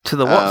 To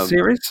the what Um,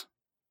 series?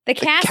 The The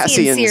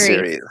Cassian,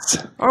 series.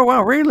 Oh,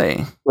 wow,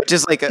 really? Which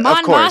is like, Mon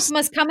of course,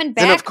 Mothma's coming and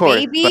back, of course,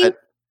 baby.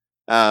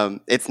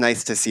 but it's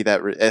nice to see that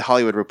a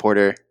Hollywood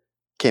Reporter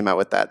came out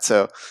with that.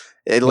 So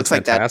it looks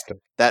like fantastic.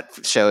 that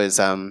show is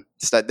there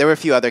were a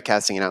few other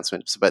casting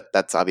announcements, but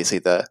that's obviously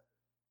the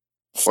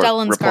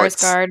Stellan reports.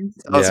 Skarsgård.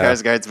 Oh, Yeah.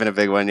 Skarsgård's been a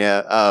big one,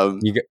 yeah.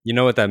 You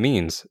know what that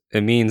means?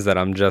 It means that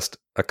I'm just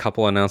a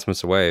couple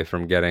announcements away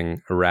from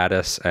getting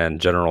Radis and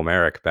General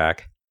Merrick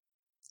back.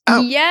 Oh.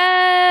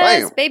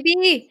 Yes, Bam.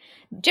 baby.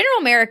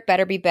 General Merrick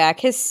better be back.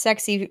 His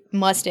sexy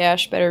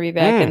mustache better be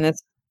back in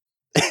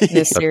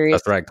this series.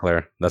 That's right,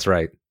 Claire. That's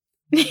right.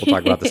 We'll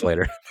talk about this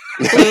later.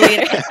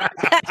 Later.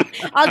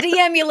 I'll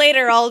DM you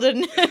later,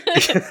 Alden.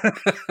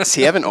 Does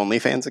he have an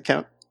OnlyFans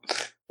account?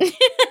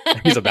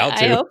 He's about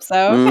to. I hope so.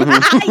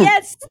 Mhm.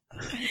 Yes.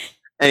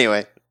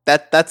 Anyway,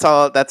 that's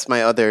all. That's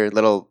my other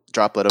little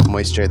droplet of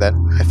moisture that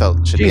I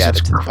felt should be Jesus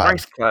added to the pot.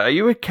 Christ, Claire, are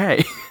you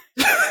okay?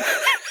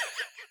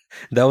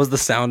 That was the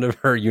sound of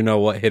her, you know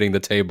what, hitting the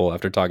table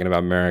after talking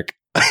about Merrick.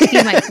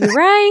 You might be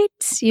right.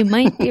 You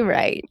might be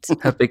right.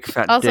 Her big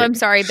fat Also, dick. I'm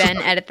sorry, Ben.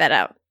 Edit that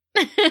out.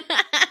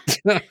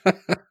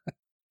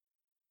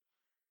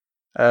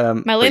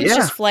 My but limbs yeah,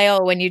 just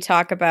flail when you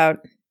talk about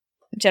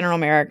General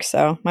Merrick,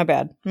 so my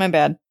bad. My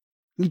bad.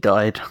 he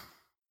died.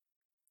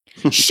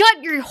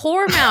 Shut your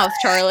whore mouth,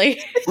 Charlie.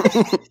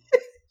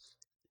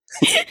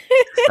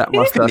 That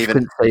mustache even-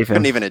 couldn't save him.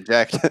 Couldn't even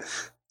eject.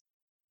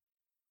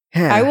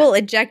 Yeah. I will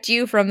eject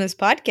you from this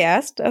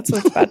podcast. That's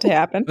what's about to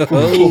happen.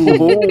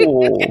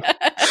 Oh.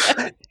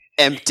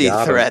 Empty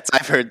Got him. threats.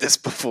 I've heard this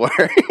before.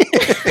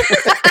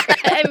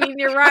 I mean,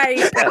 you're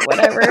right, but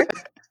whatever.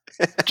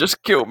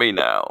 Just kill me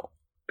now.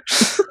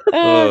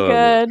 Oh,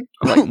 God.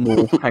 I'm like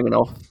more hanging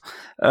off.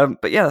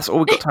 But yeah, that's all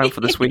we got time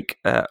for this week.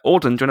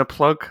 Alden, do you want to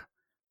plug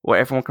where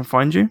everyone can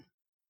find you?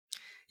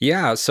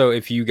 Yeah, so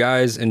if you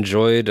guys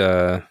enjoyed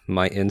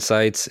my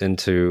insights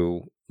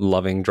into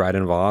loving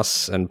Dryden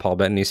Voss and Paul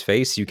Bettany's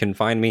face, you can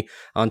find me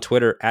on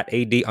Twitter at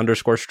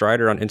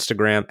 @AD_Strider, on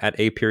Instagram at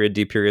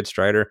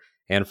 @A_D_Strider,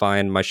 and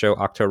find my show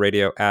Octo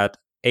Radio at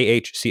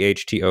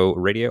AHCHTO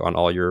Radio on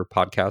all your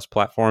podcast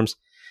platforms,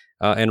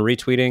 and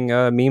retweeting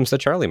memes that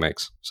Charlie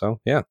makes. So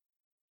yeah.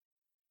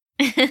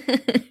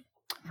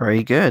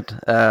 Very good.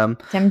 Some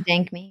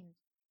dank memes.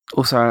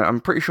 Also, I'm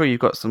pretty sure you've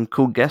got some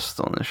cool guests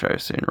on the show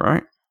soon,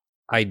 right?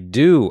 I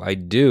do.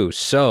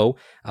 So,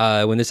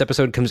 when this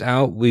episode comes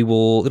out,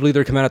 it'll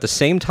either come out at the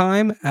same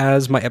time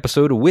as my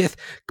episode with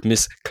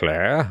Miss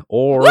Claire,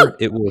 or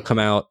it will come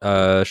out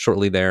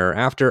shortly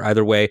thereafter.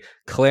 Either way,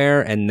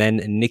 Claire and then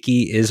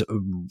Nikki is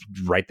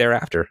right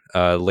thereafter,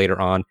 later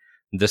on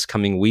this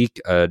coming week,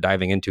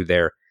 diving into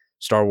their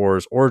Star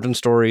Wars origin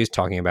stories,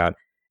 talking about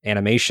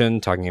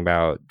animation, talking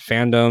about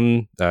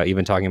fandom,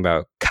 even talking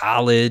about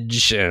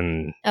college.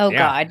 And Oh,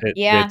 yeah, God.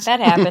 Yeah, that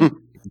happened.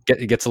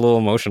 It gets a little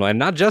emotional, and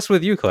not just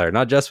with you, Claire.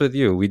 Not just with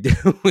you. We do.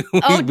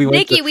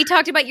 Nikki, we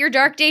talked about your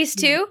dark days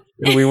too.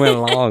 We went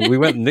long.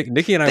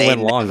 Nikki and I They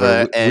went longer.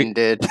 never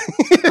ended.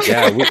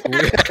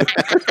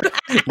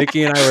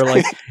 Nikki and I were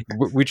like,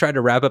 we tried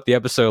to wrap up the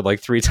episode like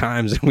 3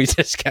 times, and we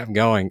just kept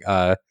going.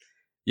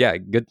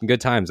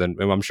 Good times,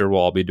 and I'm sure we'll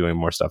all be doing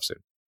more stuff soon.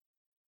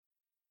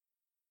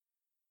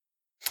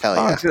 Hell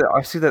yeah.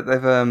 I see that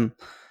they've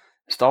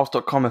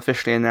Stars.com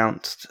officially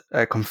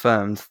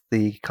confirmed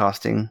the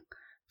casting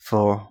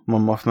for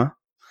Mon Mothma.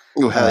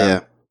 Ooh, hell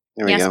yeah.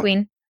 There we Yes, go.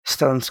 Queen.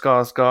 Stellan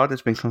Skarsgård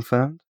has been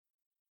confirmed.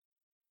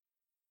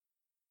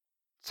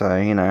 So,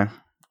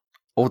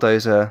 all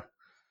those Bill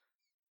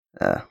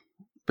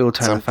Turner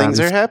Some fans. things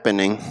are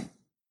happening.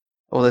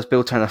 All those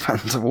Bill Turner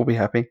fans will be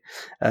happy.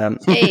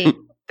 Hey.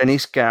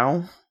 Denise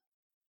Gow,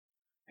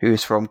 who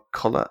is from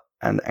Collar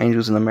and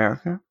Angels in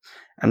America,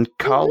 and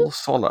Carl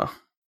Soller.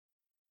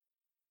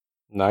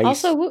 Nice.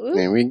 Also, woo-woo.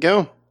 There we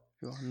go.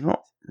 who I'm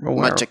not aware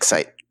Much of.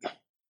 excitement.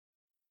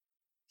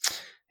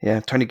 Yeah,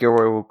 Tony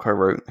Gilroy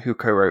who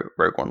co-wrote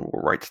Rogue One,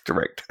 will write,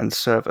 direct, and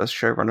serve as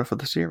showrunner for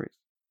the series.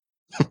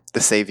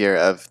 The savior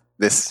of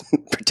this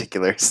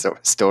particular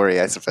story,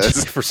 I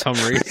suppose. For some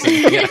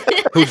reason, yeah.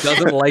 Who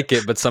doesn't like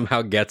it but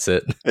somehow gets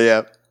it?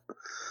 Yeah.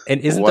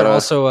 And isn't What there a-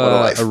 also what a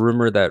life. a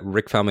rumor that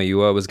Rick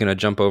Famuyiwa was going to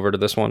jump over to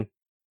this one?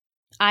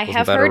 I Wasn't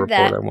have that a heard report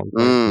that. at one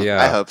point?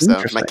 I hope so.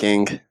 Interesting. My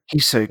king.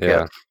 He's so good.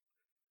 Yeah.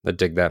 I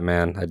dig that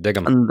man. I dig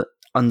him.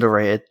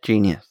 Underrated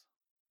genius.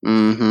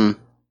 Mm-hmm.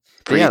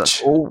 But yeah, that's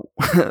Preach. all.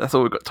 That's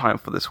all we've got time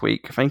for this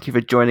week. Thank you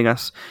for joining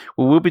us.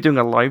 We will be doing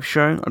a live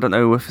show. I don't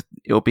know if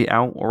it'll be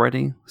out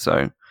already.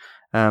 So,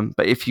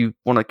 but if you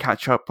want to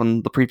catch up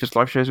on the previous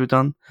live shows we've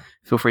done,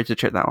 feel free to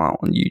check that out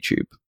on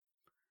YouTube.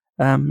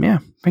 Yeah,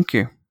 thank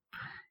you.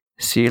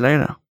 See you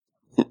later.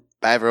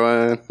 Bye,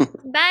 everyone.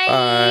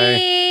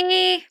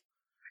 Bye.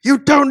 You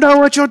don't know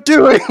what you're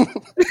doing.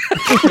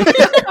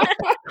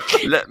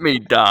 Let me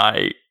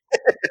die.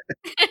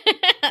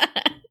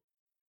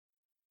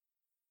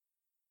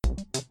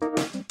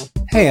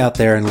 Hey out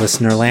there in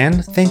listener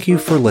land, thank you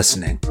for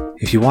listening.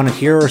 If you want to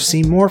hear or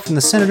see more from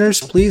the Senators,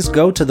 please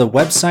go to the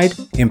website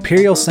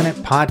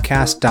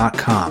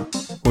imperialsenatepodcast.com,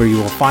 where you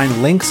will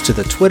find links to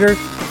the Twitter,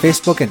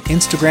 Facebook, and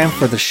Instagram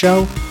for the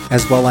show,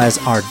 as well as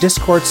our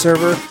Discord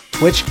server,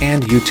 Twitch,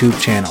 and YouTube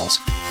channels.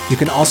 You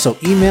can also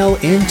email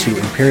into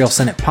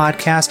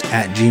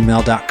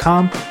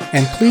imperialsenatepodcast@gmail.com,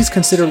 and please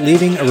consider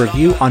leaving a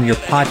review on your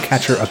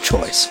podcatcher of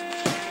choice.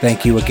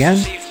 Thank you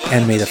again,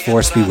 and may the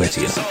Force be with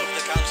you. The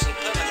Council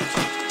permanent.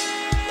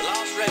 The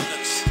last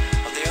remnants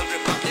of the Old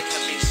Republic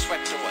have been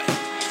swept away.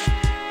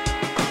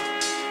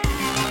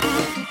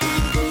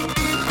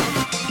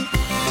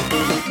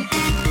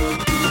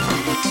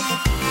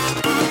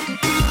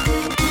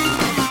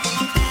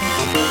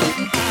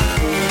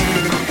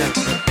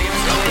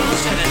 The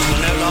Senate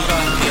will no longer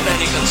be of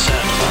any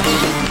concern to us.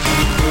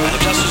 I have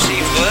just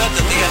received word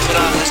that the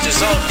Emperor has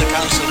dissolved the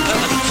Council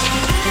permanent.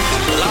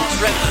 The last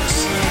remnants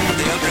of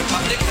the Old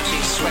Republic have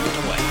been swept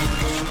away.